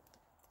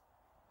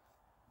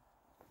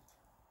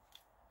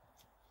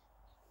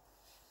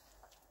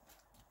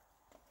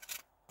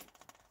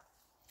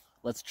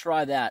 Let's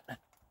try that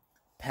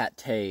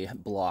pate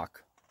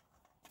block.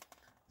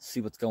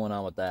 See what's going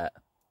on with that.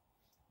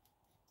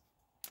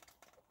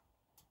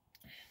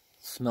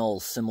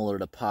 Smells similar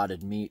to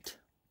potted meat.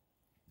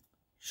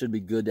 Should be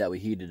good that we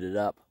heated it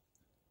up.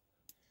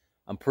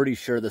 I'm pretty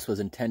sure this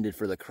was intended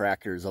for the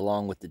crackers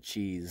along with the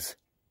cheese.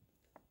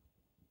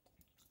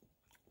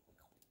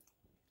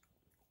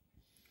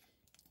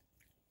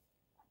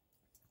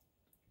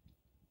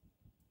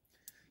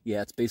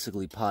 Yeah, it's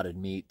basically potted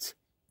meat.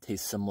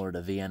 Tastes similar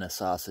to Vienna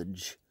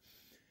sausage.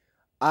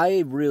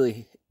 I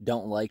really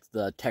don't like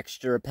the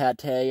texture of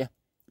pate,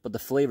 but the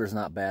flavor's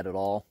not bad at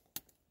all.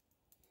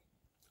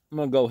 I'm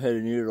going to go ahead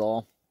and eat it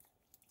all.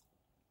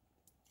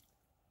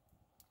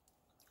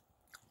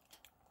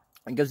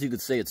 I guess you could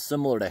say it's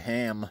similar to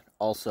ham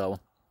also.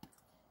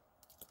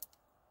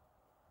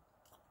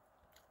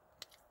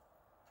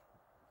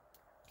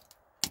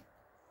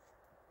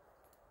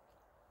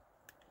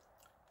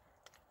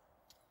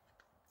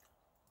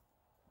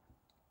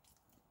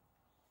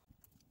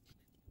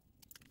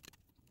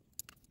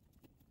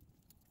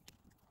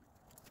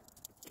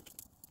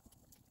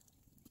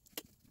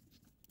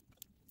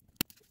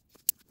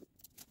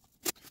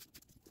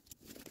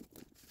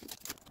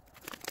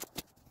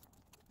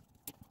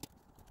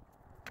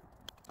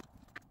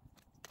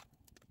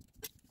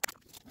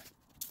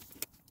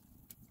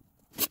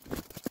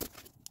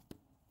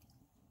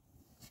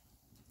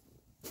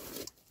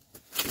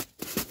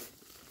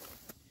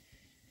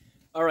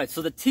 Alright,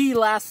 so the tea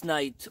last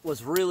night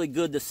was really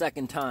good the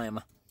second time.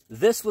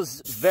 This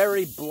was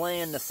very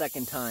bland the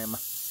second time.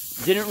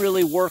 Didn't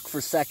really work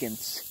for seconds.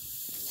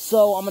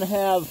 So I'm going to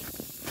have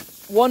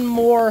one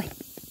more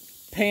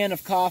pan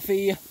of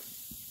coffee,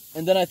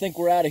 and then I think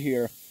we're out of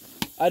here.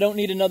 I don't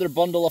need another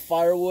bundle of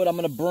firewood. I'm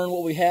going to burn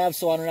what we have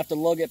so I don't have to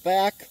lug it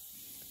back.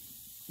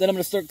 Then I'm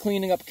going to start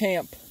cleaning up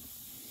camp.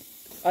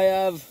 I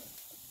have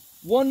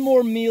one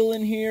more meal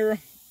in here.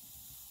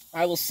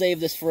 I will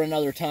save this for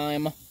another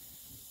time.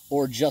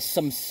 Or just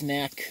some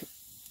snack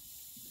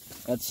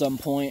at some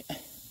point.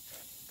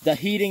 The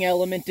heating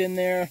element in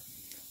there,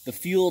 the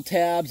fuel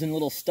tabs and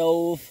little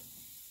stove.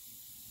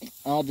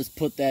 I'll just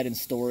put that in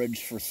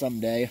storage for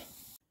someday.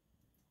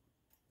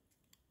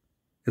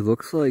 It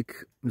looks like,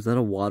 is that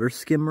a water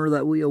skimmer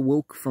that we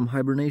awoke from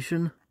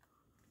hibernation?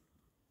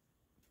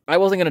 I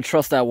wasn't going to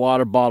trust that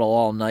water bottle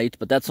all night,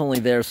 but that's only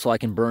there so I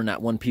can burn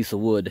that one piece of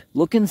wood.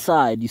 Look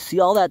inside, you see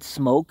all that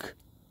smoke?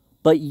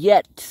 But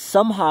yet,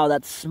 somehow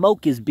that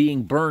smoke is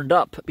being burned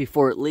up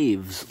before it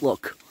leaves.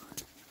 Look.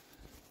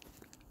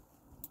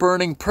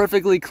 Burning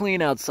perfectly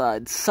clean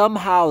outside.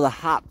 Somehow the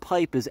hot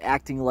pipe is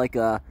acting like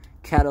a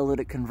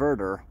catalytic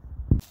converter.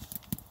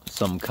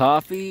 Some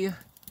coffee.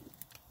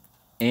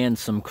 And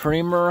some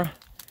creamer.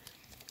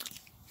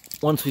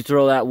 Once we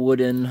throw that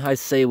wood in, I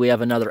say we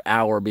have another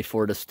hour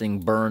before this thing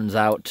burns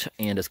out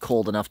and is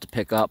cold enough to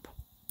pick up.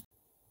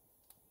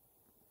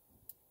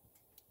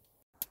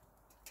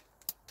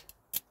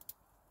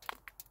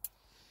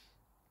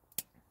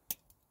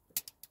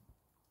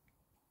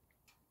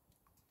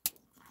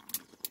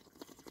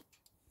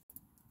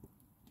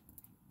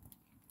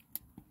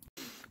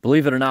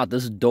 Believe it or not,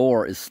 this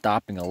door is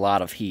stopping a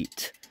lot of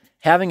heat.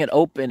 Having it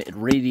open, it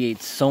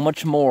radiates so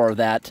much more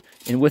that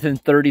within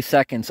 30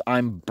 seconds,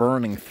 I'm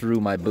burning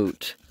through my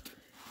boot.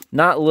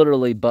 Not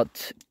literally,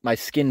 but my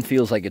skin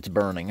feels like it's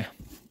burning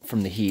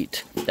from the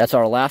heat. That's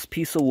our last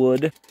piece of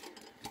wood.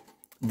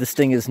 This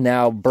thing is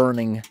now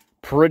burning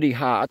pretty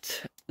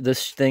hot.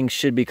 This thing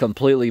should be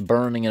completely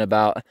burning in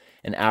about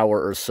an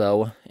hour or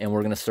so, and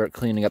we're going to start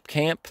cleaning up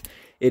camp.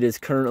 It is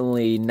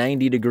currently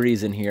 90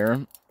 degrees in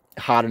here.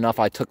 Hot enough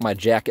I took my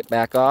jacket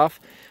back off.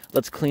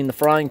 Let's clean the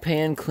frying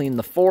pan, clean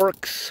the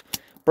forks,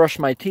 brush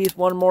my teeth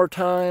one more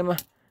time,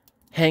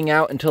 hang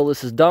out until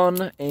this is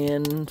done,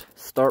 and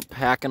start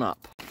packing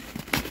up.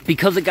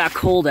 Because it got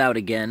cold out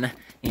again,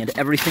 and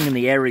everything in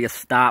the area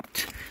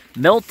stopped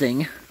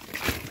melting,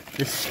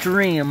 the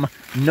stream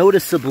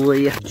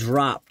noticeably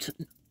dropped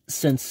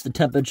since the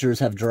temperatures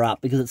have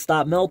dropped because it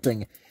stopped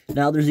melting.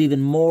 Now there's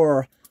even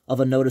more of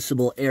a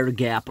noticeable air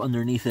gap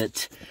underneath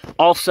it.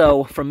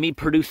 Also, from me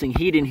producing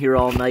heat in here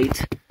all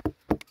night,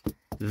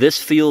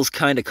 this feels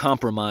kind of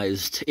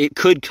compromised. It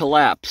could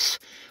collapse,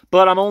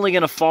 but I'm only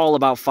going to fall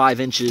about 5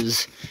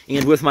 inches,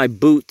 and with my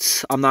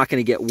boots, I'm not going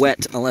to get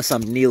wet unless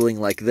I'm kneeling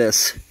like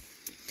this.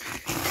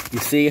 You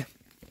see,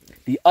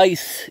 the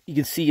ice, you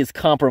can see, is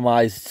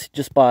compromised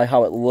just by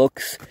how it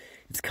looks.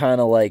 It's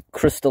kind of like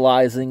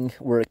crystallizing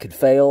where it could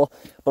fail.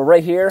 But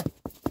right here,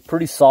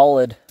 pretty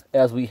solid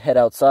as we head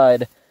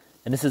outside.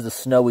 And this is the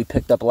snow we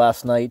picked up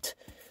last night,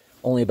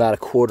 only about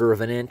 1/4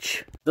 of an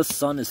inch. The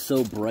sun is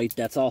so bright,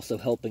 that's also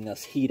helping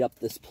us heat up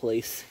this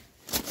place.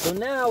 So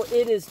now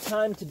it is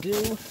time to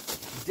do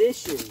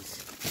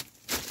dishes.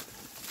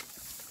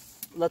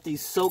 Let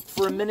these soak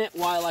for a minute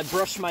while I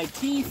brush my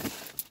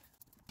teeth.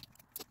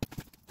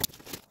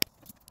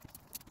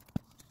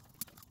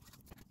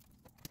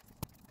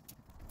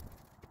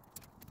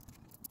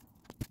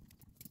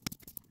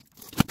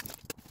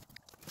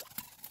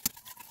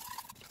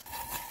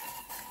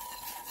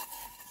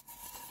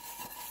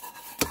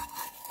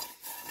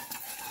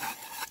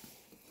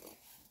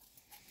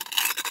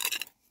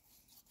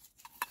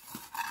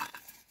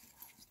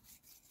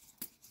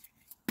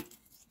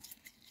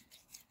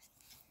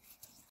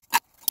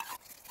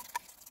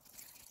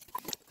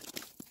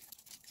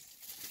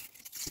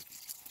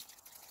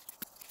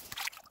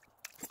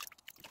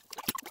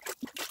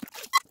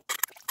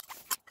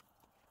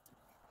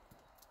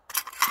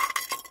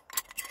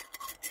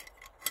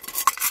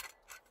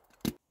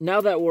 Now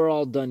that we're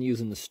all done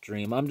using the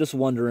stream, I'm just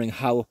wondering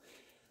how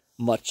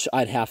much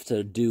I'd have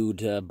to do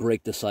to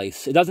break this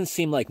ice. It doesn't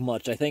seem like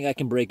much. I think I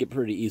can break it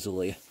pretty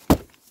easily.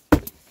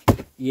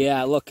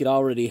 Yeah, look, it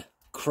already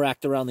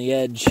cracked around the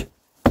edge.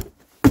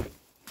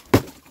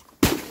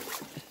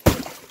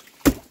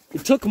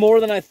 It took more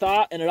than I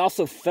thought, and it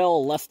also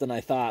fell less than I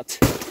thought.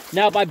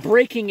 Now, by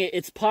breaking it,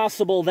 it's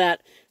possible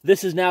that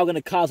this is now going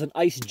to cause an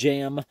ice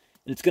jam, and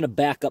it's going to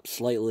back up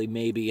slightly,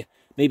 maybe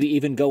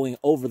even going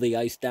over the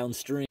ice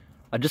downstream.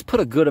 I just put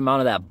a good amount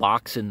of that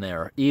box in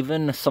there.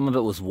 Even some of it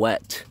was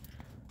wet.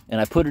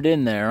 And I put it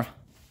in there.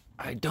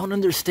 I don't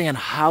understand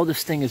how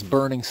this thing is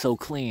burning so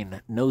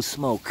clean. No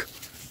smoke.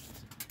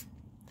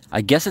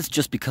 I guess it's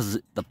just because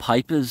the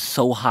pipe is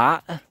so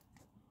hot.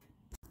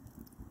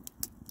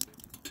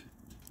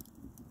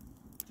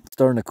 It's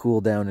starting to cool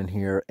down in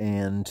here,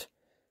 and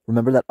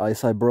remember that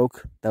ice I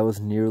broke? That was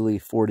nearly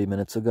 40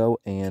 minutes ago,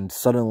 and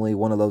suddenly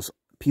one of those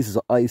pieces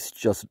of ice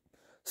just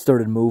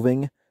started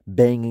moving,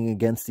 banging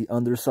against the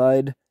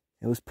underside.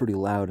 It was pretty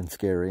loud and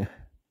scary.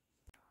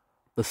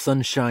 The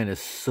sunshine is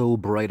so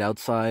bright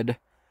outside.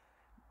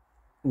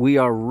 We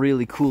are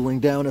really cooling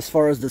down as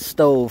far as the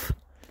stove.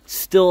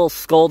 Still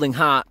scalding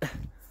hot.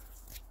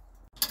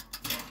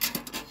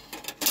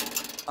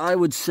 I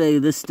would say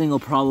this thing will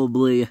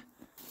probably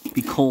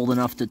be cold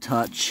enough to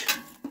touch.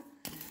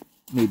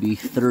 Maybe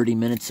 30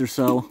 minutes or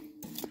so.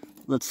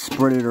 Let's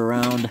spread it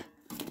around,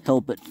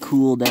 help it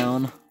cool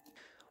down.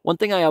 One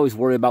thing I always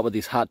worry about with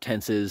these hot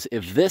tents is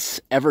if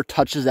this ever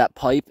touches that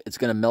pipe, it's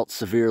going to melt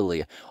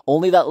severely.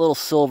 Only that little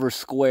silver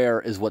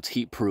square is what's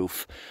heat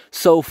proof.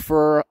 So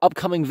for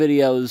upcoming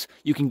videos,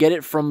 you can get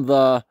it from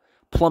the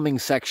plumbing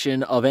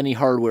section of any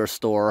hardware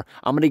store.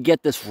 I'm going to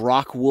get this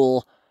rock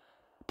wool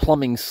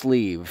plumbing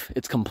sleeve.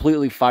 It's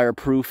completely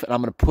fireproof, and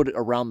I'm going to put it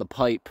around the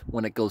pipe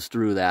when it goes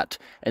through that,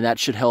 and that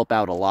should help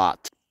out a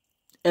lot.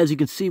 As you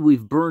can see,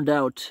 we've burned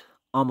out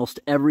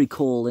almost every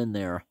coal in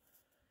there.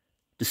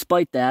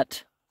 Despite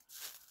that,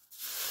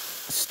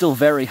 still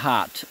very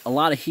hot. A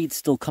lot of heat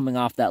still coming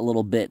off that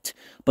little bit.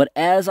 But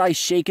as I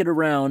shake it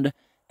around,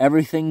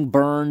 everything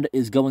burned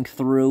is going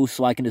through,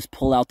 so I can just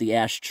pull out the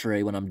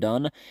ashtray when I'm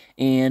done.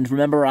 And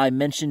remember, I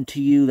mentioned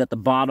to you that the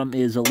bottom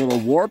is a little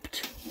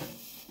warped.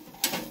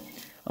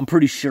 I'm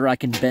pretty sure I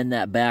can bend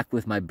that back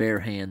with my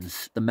bare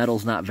hands. The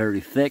metal's not very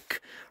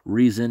thick,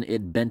 reason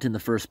it bent in the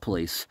first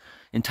place.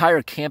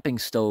 Entire camping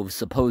stove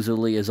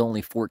supposedly is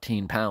only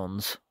 14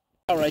 pounds.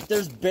 Alright,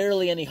 there's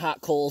barely any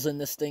hot coals in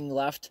this thing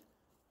left.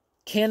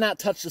 Cannot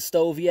touch the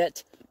stove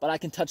yet, but I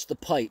can touch the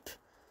pipe.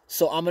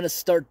 So I'm going to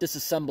start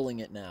disassembling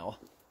it now.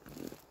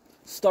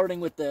 Starting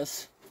with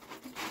this.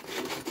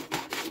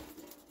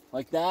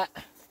 Like that.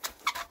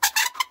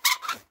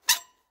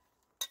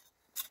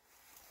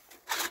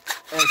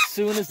 As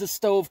soon as the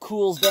stove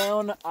cools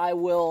down, I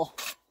will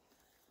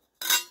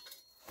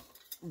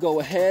go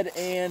ahead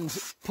and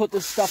put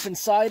this stuff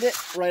inside it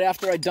right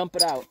after I dump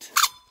it out.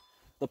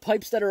 The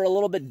pipes that are a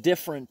little bit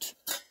different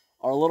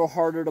are a little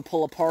harder to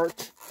pull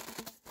apart,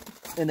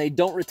 and they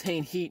don't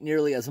retain heat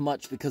nearly as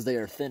much because they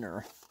are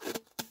thinner.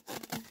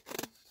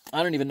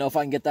 I don't even know if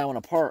I can get that one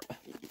apart.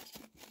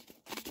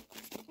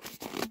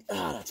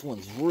 Ah, that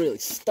one's really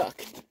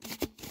stuck.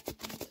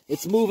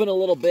 It's moving a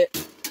little bit.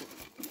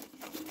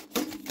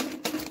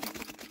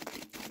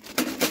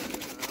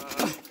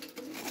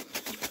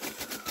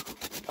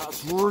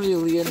 That's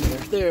really in there.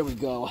 There we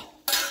go.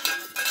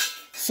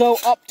 So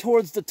up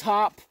towards the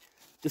top,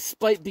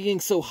 despite being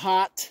so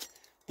hot,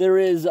 there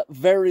is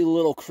very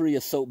little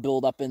creosote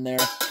buildup in there.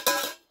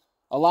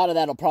 A lot of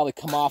that will probably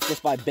come off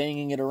just by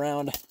banging it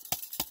around.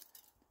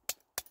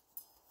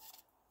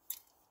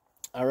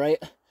 All right.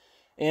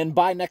 And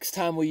by next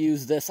time we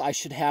use this, I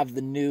should have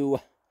the new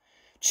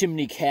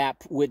chimney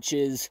cap, which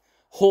is,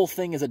 whole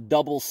thing is a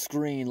double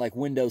screen, like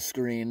window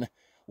screen,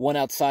 one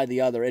outside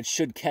the other. It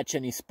should catch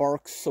any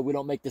sparks so we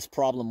don't make this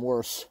problem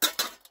worse.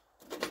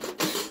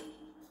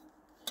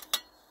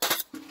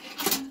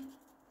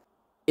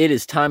 It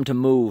is time to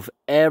move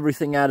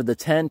everything out of the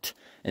tent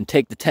and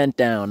take the tent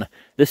down.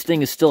 This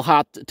thing is still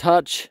hot to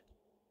touch.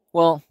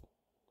 Well,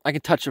 I can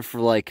touch it for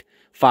like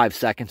 5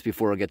 seconds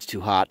before it gets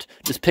too hot.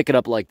 Just pick it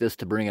up like this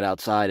to bring it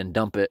outside and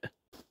dump it.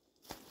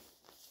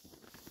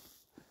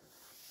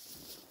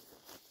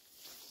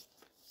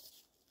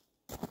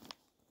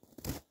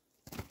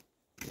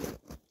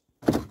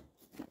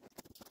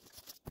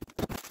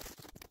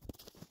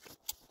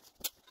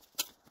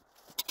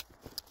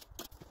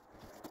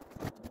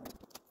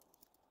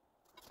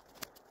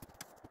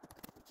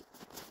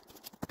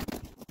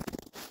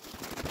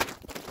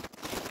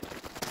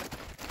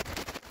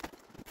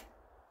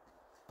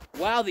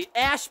 Wow, the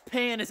ash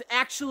pan is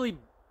actually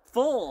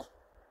full.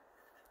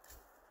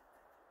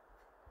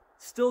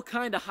 Still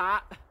kind of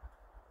hot.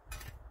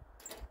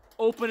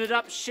 Open it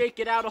up, shake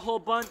it out a whole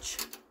bunch.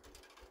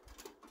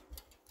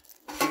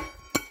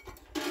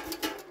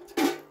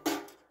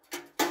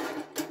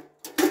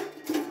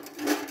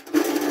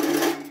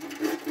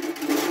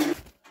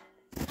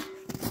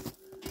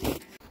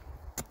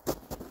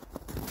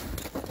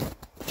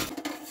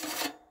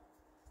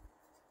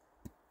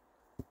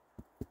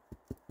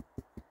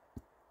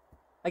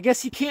 I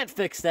guess you can't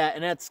fix that,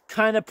 and that's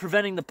kind of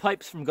preventing the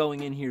pipes from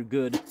going in here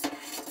good.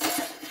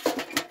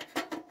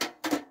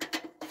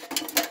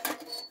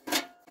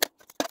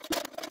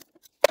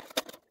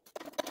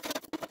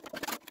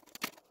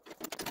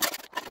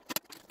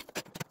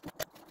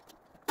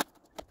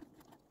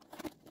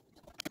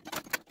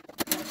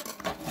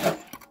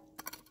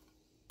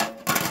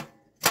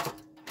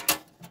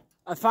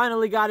 I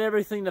finally got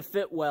everything to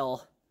fit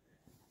well.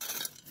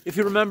 If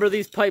you remember,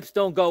 these pipes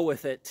don't go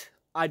with it.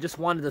 I just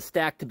wanted the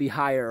stack to be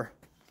higher.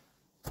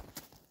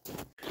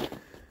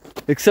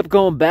 Except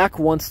going back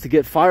once to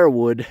get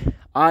firewood,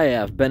 I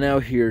have been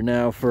out here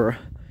now for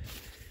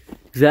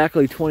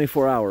exactly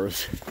 24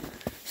 hours.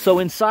 So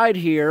inside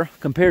here,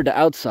 compared to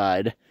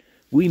outside,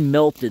 we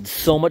melted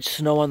so much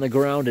snow on the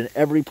ground in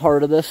every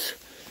part of this.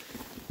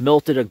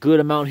 Melted a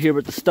good amount here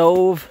with the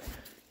stove.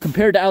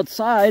 Compared to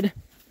outside,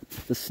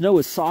 the snow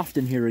is soft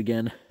in here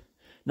again.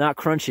 Not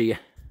crunchy.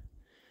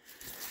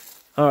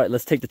 All right,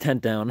 let's take the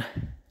tent down.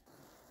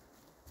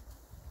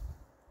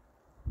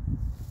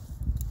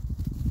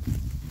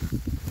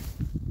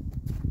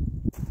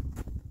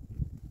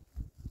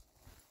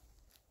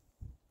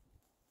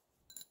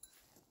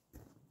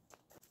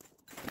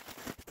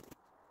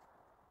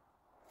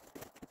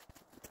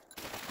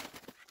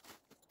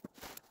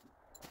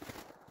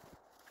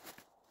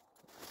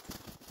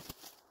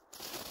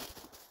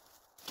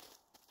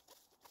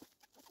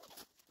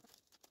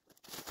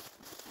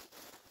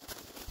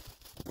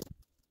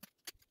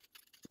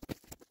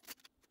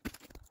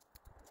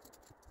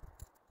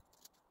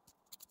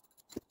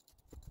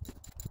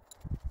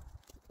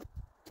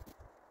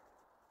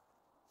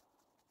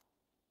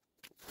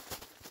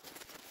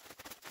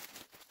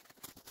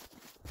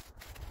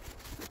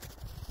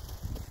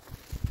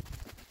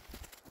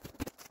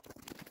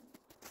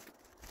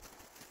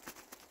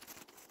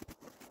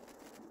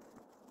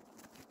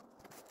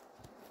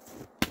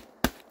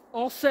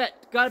 All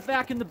set. Got it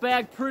back in the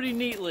bag pretty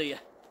neatly.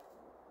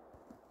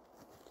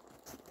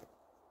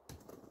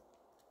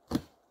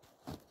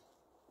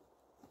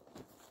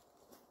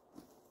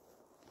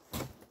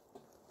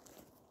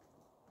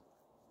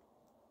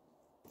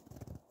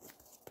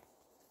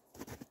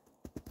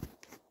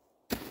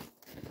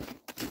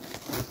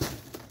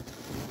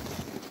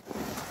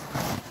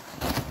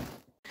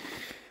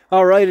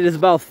 All right, it is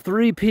about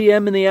 3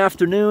 p.m. in the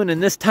afternoon,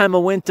 and this time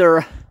of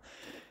winter,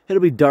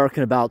 it'll be dark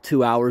in about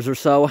 2 hours or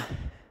so.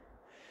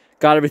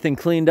 Got everything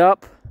cleaned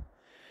up,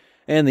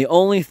 and the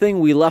only thing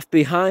we left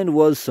behind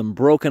was some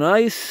broken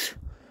ice,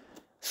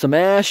 some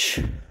ash.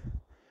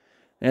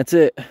 That's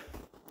it.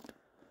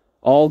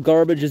 All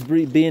garbage is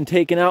being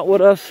taken out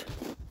with us.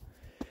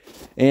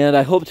 And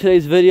I hope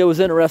today's video was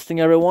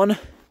interesting, everyone.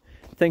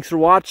 Thanks for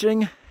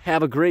watching.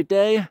 Have a great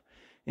day,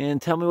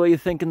 and tell me what you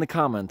think in the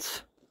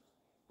comments.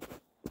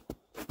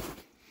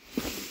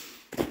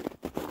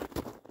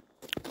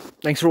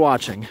 Thanks for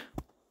watching.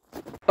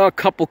 A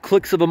couple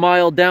clicks of a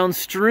mile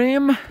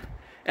downstream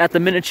at the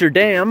miniature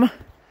dam,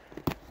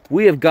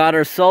 we have got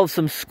ourselves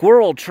some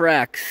squirrel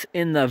tracks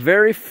in the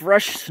very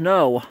fresh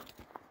snow.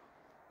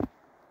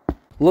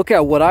 Look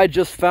at what I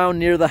just found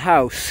near the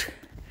house.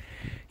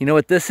 You know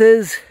what this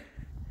is?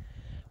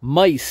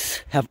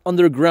 Mice have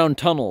underground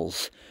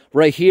tunnels.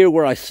 Right here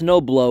where I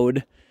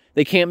snowblowed,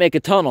 they can't make a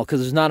tunnel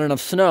because there's not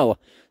enough snow.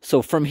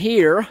 So from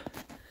here,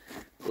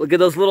 look at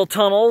those little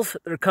tunnels.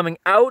 They're coming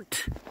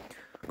out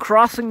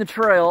crossing the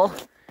trail,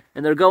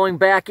 and they're going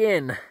back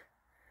in.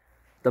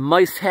 The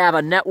mice have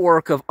a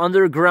network of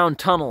underground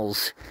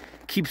tunnels.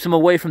 Keeps them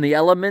away from the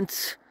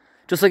elements,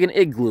 just like an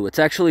igloo. It's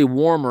actually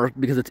warmer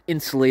because it's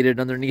insulated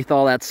underneath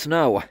all that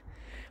snow.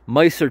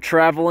 Mice are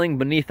traveling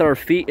beneath our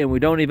feet, and we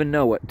don't even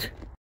know it.